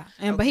him. Yeah,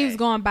 but he was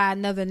going by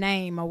another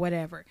name or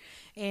whatever,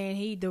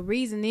 and the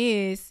reason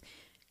is,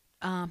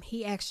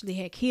 he actually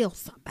had killed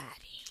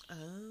somebody.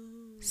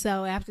 Oh.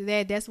 So after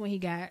that's when he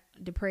got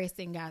depressed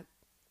and got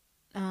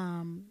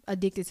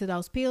addicted to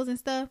those pills and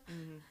stuff.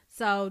 Mm-hmm.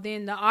 So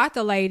then the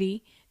Arthur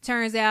lady,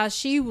 turns out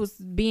she was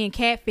being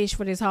catfished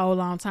for this whole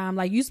long time.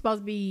 Like, you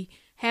supposed to be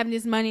having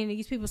this money and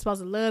these people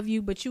supposed to love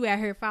you, but you out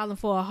here falling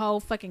for a whole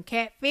fucking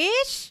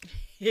catfish.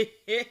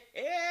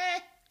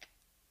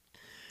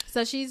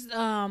 So she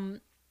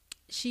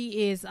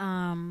is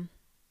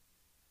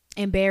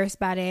embarrassed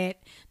by that.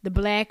 The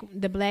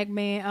black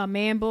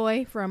man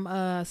boy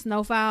from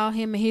Snowfall,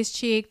 him and his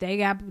chick, they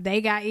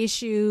got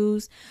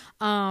issues.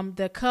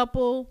 The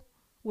couple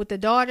with the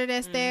daughter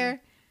that's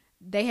there,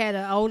 they had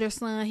an older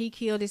son. He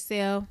killed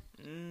himself.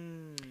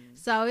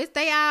 So it's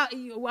they all.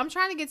 I'm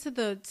trying to get to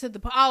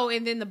the. Oh,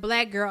 and then the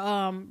black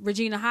girl,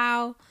 Regina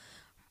Hall,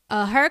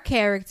 her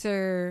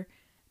character,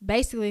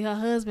 basically her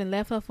husband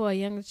left her for a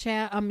younger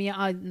child. I mean,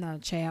 not a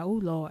child.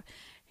 Oh Lord,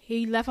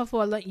 he left her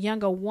for a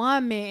younger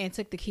woman and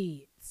took the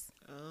kids.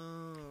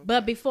 Oh.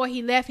 But before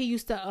he left, he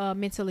used to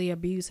mentally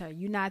abuse her.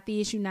 You not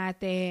this, you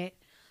not that.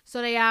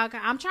 So they all.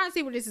 I'm trying to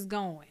see where this is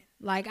going.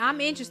 Like, I'm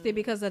interested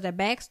because of the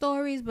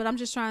backstories, but I'm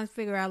just trying to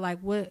figure out, like,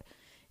 what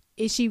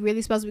is she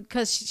really supposed to be?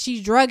 Because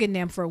she's drugging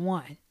them, for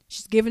one.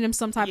 She's giving them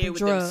some type of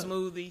drug. Them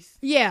smoothies.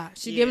 Yeah,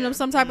 she's giving them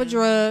some type of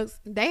drugs.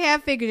 They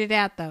have figured it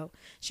out, though.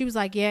 She was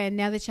like, yeah, and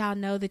now that y'all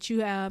know that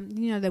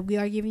that we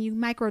are giving you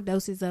micro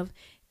doses of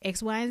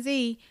X, Y, and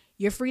Z,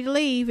 you're free to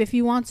leave if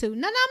you want to. None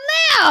of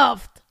them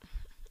left.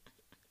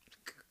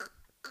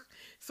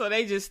 So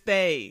they just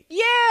stayed.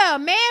 Yeah,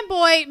 Man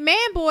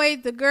Boy,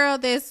 the girl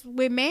that's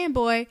with Man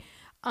Boy,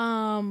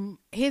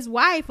 his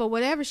wife or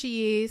whatever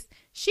she is,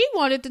 she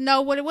wanted to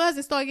know what it was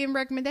and started giving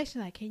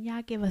recommendations like, can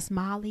y'all give us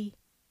Molly?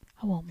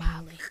 I want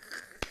Molly.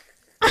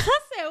 I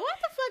said, what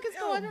the fuck is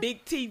going on?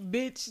 Big teeth,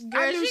 bitch.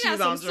 Girl, I knew she got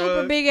was on some drugs.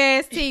 super big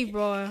ass teeth,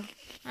 boy.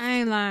 I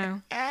ain't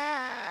lying.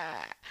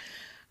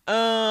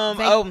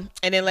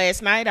 And then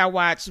last night I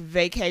watched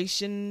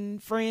Vacation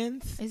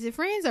Friends. Is it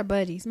Friends or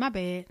Buddies? My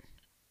bad.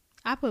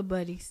 I put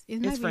Buddies.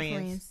 It's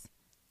Friends.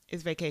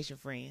 It's Vacation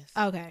Friends.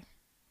 Okay.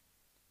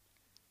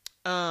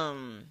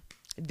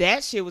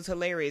 That shit was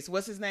hilarious.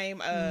 What's his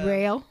name?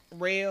 Rail.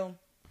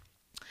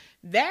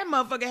 That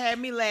motherfucker had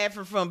me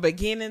laughing from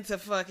beginning to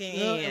fucking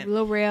end.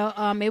 Lil Rail.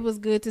 It was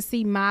good to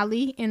see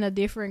Molly in a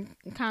different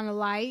kind of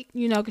light,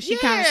 because she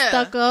kind of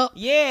stuck up.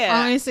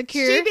 Yeah. On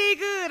Insecure. She did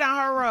good on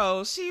her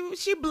role.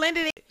 She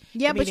blended it.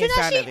 Yeah, but I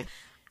don't know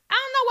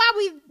why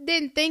we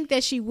didn't think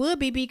that she would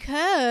be,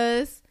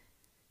 because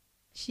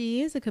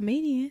she is a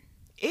comedian.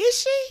 Is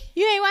she?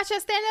 You ain't watch her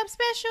stand-up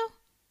special?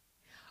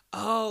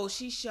 Oh,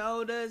 she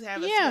sure does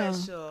have a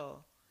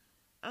special.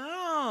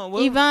 Oh,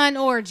 well, Yvonne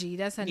Orgy,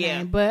 that's her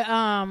name. But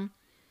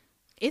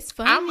it's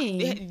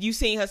funny. You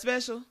seen her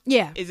special?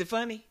 Yeah. Is it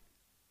funny?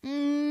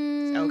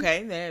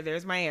 Okay,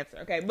 there's my answer.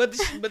 Okay, but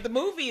the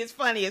movie is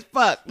funny as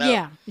fuck, though.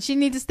 Yeah, she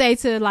needs to stay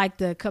to like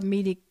the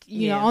comedic,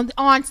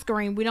 on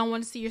screen. We don't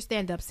want to see your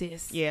stand up,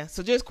 sis. Yeah.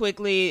 So just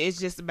quickly, it's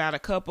just about a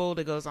couple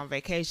that goes on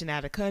vacation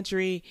out of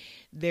country.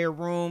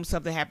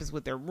 Something happens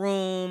with their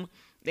room.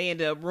 They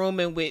ended up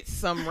rooming with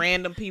some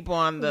random people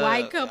on the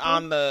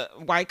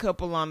white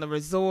couple on the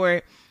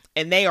resort,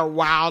 and they are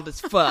wild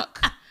as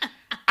fuck.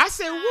 I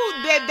said,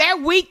 woo,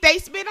 that week they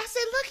spent, I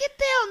said, look at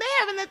them. They're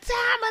having the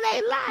time of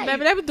their life.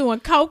 Baby, they were doing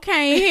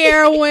cocaine,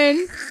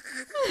 heroin.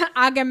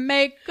 I can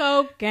make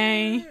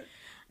cocaine.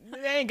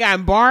 They ain't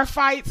gotten bar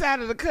fights out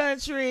of the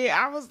country.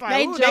 I was like,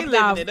 they living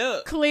off it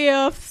up.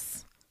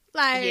 cliffs.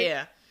 Like,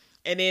 yeah.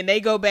 And then they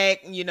go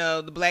back,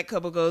 the black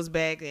couple goes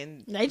back,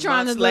 and they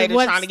trying to later,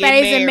 what trying to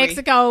stays get in married.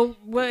 Mexico.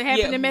 What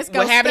happened in Mexico?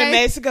 What happened in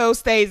Mexico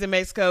stays in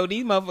Mexico.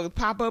 These motherfuckers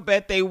pop up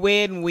at their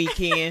wedding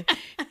weekend.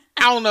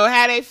 I don't know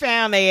how they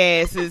found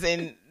their asses,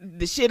 and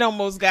the shit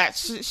almost got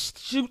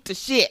shoot to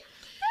shit.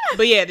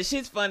 But yeah, the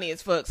shit's funny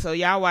as fuck. So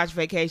y'all watch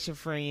Vacation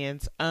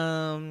Friends.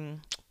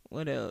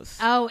 What else?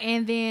 Oh,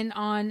 and then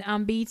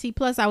on BET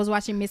Plus, I was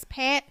watching Miss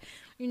Pat.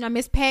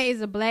 Miss Pat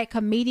is a black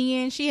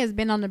comedian. She has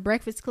been on The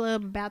Breakfast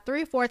Club about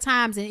 3 or 4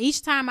 times, and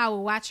each time I would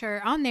watch her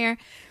on there,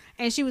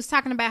 and she was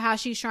talking about how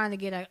she's trying to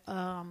get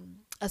a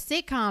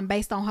sitcom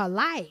based on her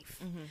life.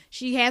 Mm-hmm.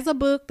 She has a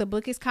book. The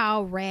book is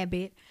called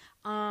Rabbit.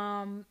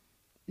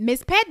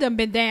 Miss Pat done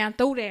been down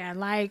through there.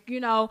 Like,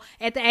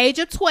 at the age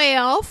of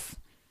 12,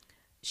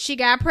 she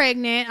got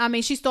pregnant. I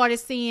mean, she started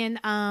seeing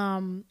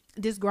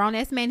this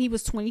grown-ass man. He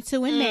was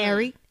 22 and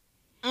married.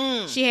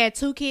 She had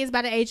 2 kids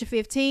by the age of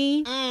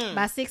 15.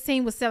 By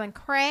 16, was selling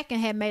crack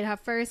and had made her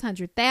first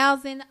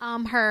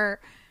 $100,000.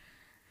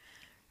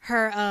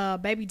 Her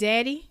baby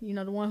daddy,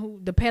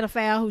 the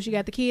pedophile who she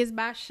got the kids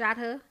by, shot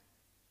her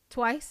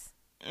twice.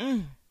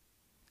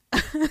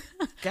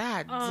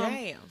 God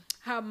damn.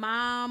 Her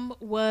mom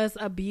was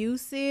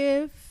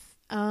abusive.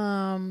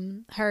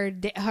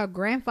 Her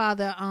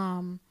grandfather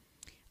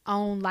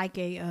owned like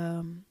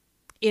a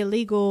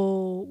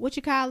illegal, what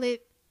you call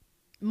it,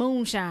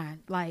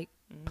 moonshine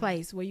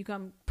place where you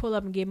come pull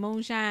up and get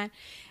moonshine.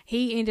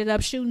 He ended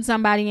up shooting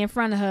somebody in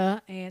front of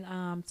her,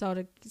 and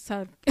so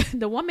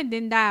the woman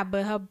didn't die,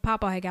 but her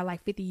papa had got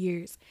like 50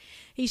 years.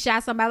 He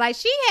shot somebody. Like,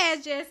 she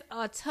had just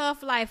a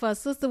tough life. Her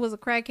sister was a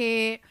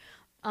crackhead.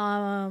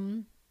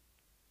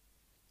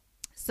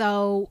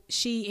 So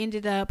she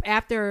ended up,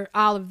 after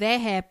all of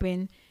that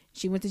happened,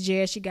 she went to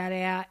jail, she got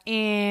out,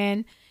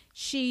 and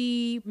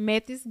she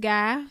met this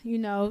guy,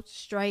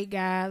 straight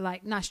guy,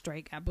 like, not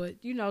straight guy, but,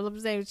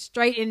 let's say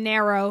straight and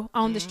narrow,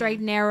 on the straight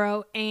and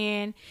narrow,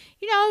 and,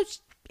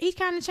 he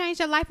kind of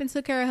changed her life and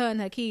took care of her and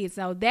her kids.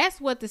 So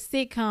that's what the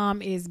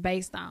sitcom is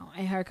based on,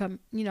 and her,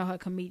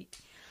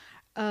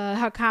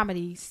 her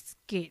comedy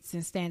skits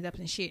and stand-ups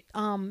and shit.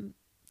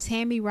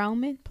 Tammy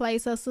Roman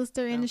plays her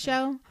sister in the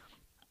show.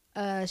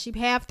 She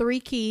have 3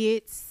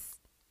 kids.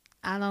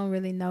 I don't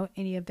really know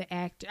any of the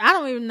actors. I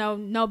don't even know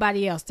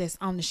nobody else that's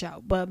on the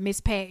show, but Miss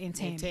Pat and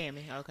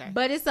Tammy. Okay.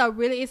 But it's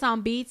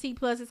on BET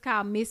Plus. It's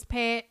called Miss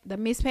Pat, the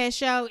Miss Pat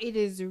Show. It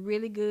is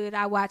really good.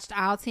 I watched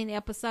all 10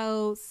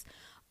 episodes,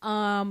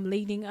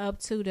 leading up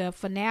to the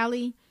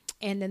finale,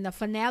 and then the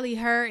finale,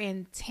 her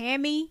and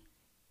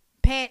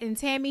Pat and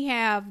Tammy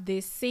have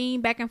this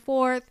scene back and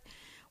forth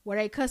where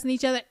they cussing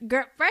each other.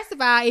 Girl, first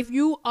of all, if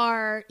you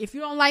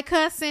don't like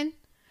cussing,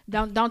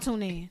 don't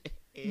tune in.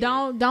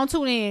 Don't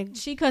tune in.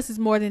 She cusses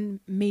more than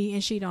me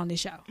and she on this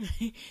show.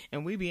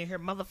 And we be in here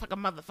motherfucker.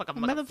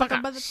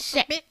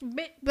 Shit.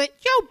 But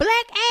yo,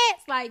 black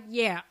ass. Like,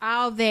 yeah,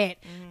 all that.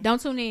 Don't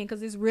tune in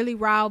because it's really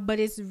raw, but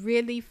it's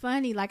really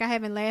funny. Like, I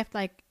haven't laughed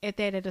like at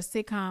that at a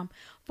sitcom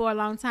for a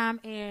long time.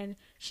 And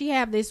she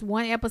have this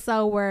one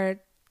episode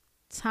where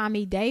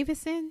Tommy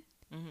Davidson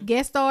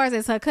guest stars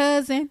as her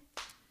cousin.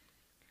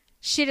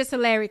 Shit is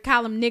hilarious.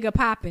 Call him Nigga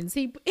Poppins.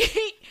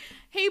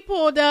 He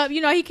pulled up,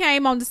 he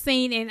came on the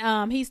scene,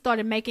 and he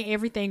started making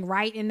everything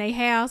right in their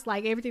house,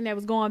 like everything that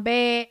was going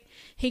bad.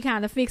 He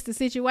kind of fixed the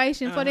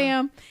situation for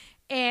them.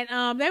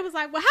 And they was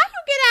like, well, how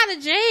you get out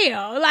of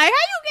jail? Like,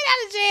 how you get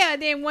out of jail?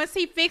 And then once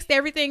he fixed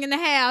everything in the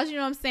house, you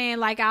know what I'm saying?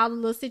 Like, all the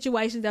little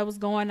situations that was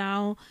going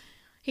on,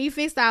 he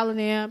fixed all of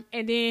them,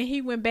 and then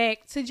he went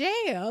back to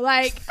jail.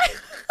 Like,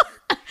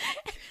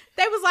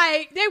 they was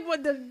like,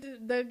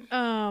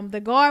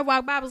 the guard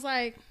walked by, was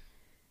like,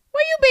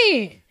 where you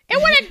been?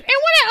 And where that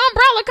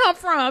umbrella come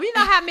from? You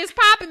know how Miss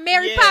Poppins,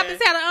 Mary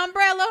Poppins had an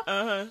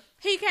umbrella?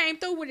 He came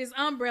through with his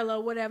umbrella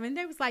or whatever, and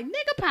they was like,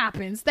 Nigga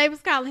Poppins. They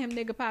was calling him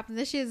Nigga Poppins.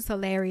 That shit is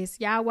hilarious.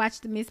 Y'all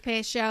watch the Miss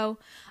Pat show.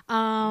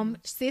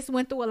 Sis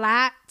went through a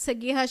lot to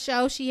get her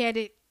show. She had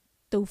it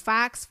through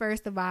Fox,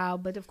 first of all,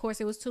 but of course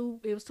it was too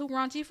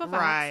raunchy for Fox.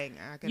 Right.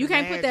 You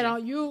can't put that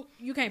on. You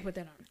can't put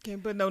that on.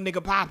 Can't put no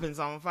Nigga Poppins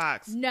on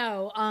Fox.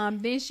 No.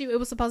 Then it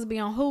was supposed to be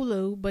on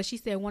Hulu, but she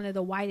said one of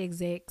the white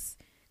execs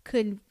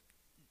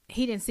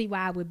he didn't see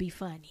why it would be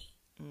funny.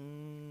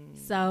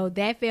 So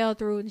that fell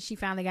through, and she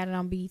finally got it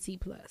on BET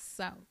Plus.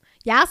 So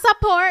y'all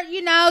support,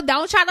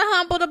 don't try to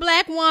humble the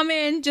black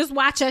woman. Just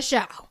watch her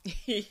show.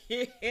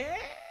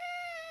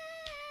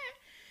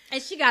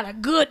 And she got a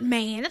good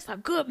man. That's a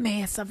good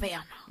man,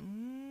 Savannah.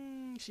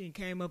 She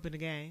came up in the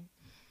game.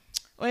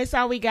 Well, that's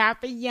all we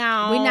got for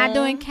y'all. We're not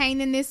doing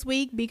Kanan this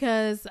week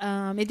because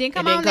it didn't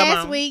come on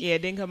last week. Yeah,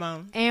 it didn't come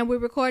on. And we're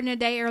recording a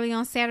day early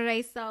on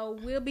Saturday, so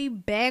we'll be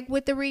back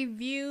with the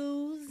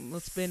reviews. We'll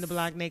spin the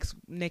block next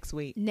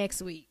week.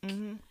 Next week.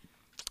 Mm-hmm.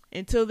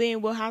 Until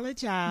then, we'll holler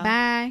at y'all.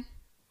 Bye.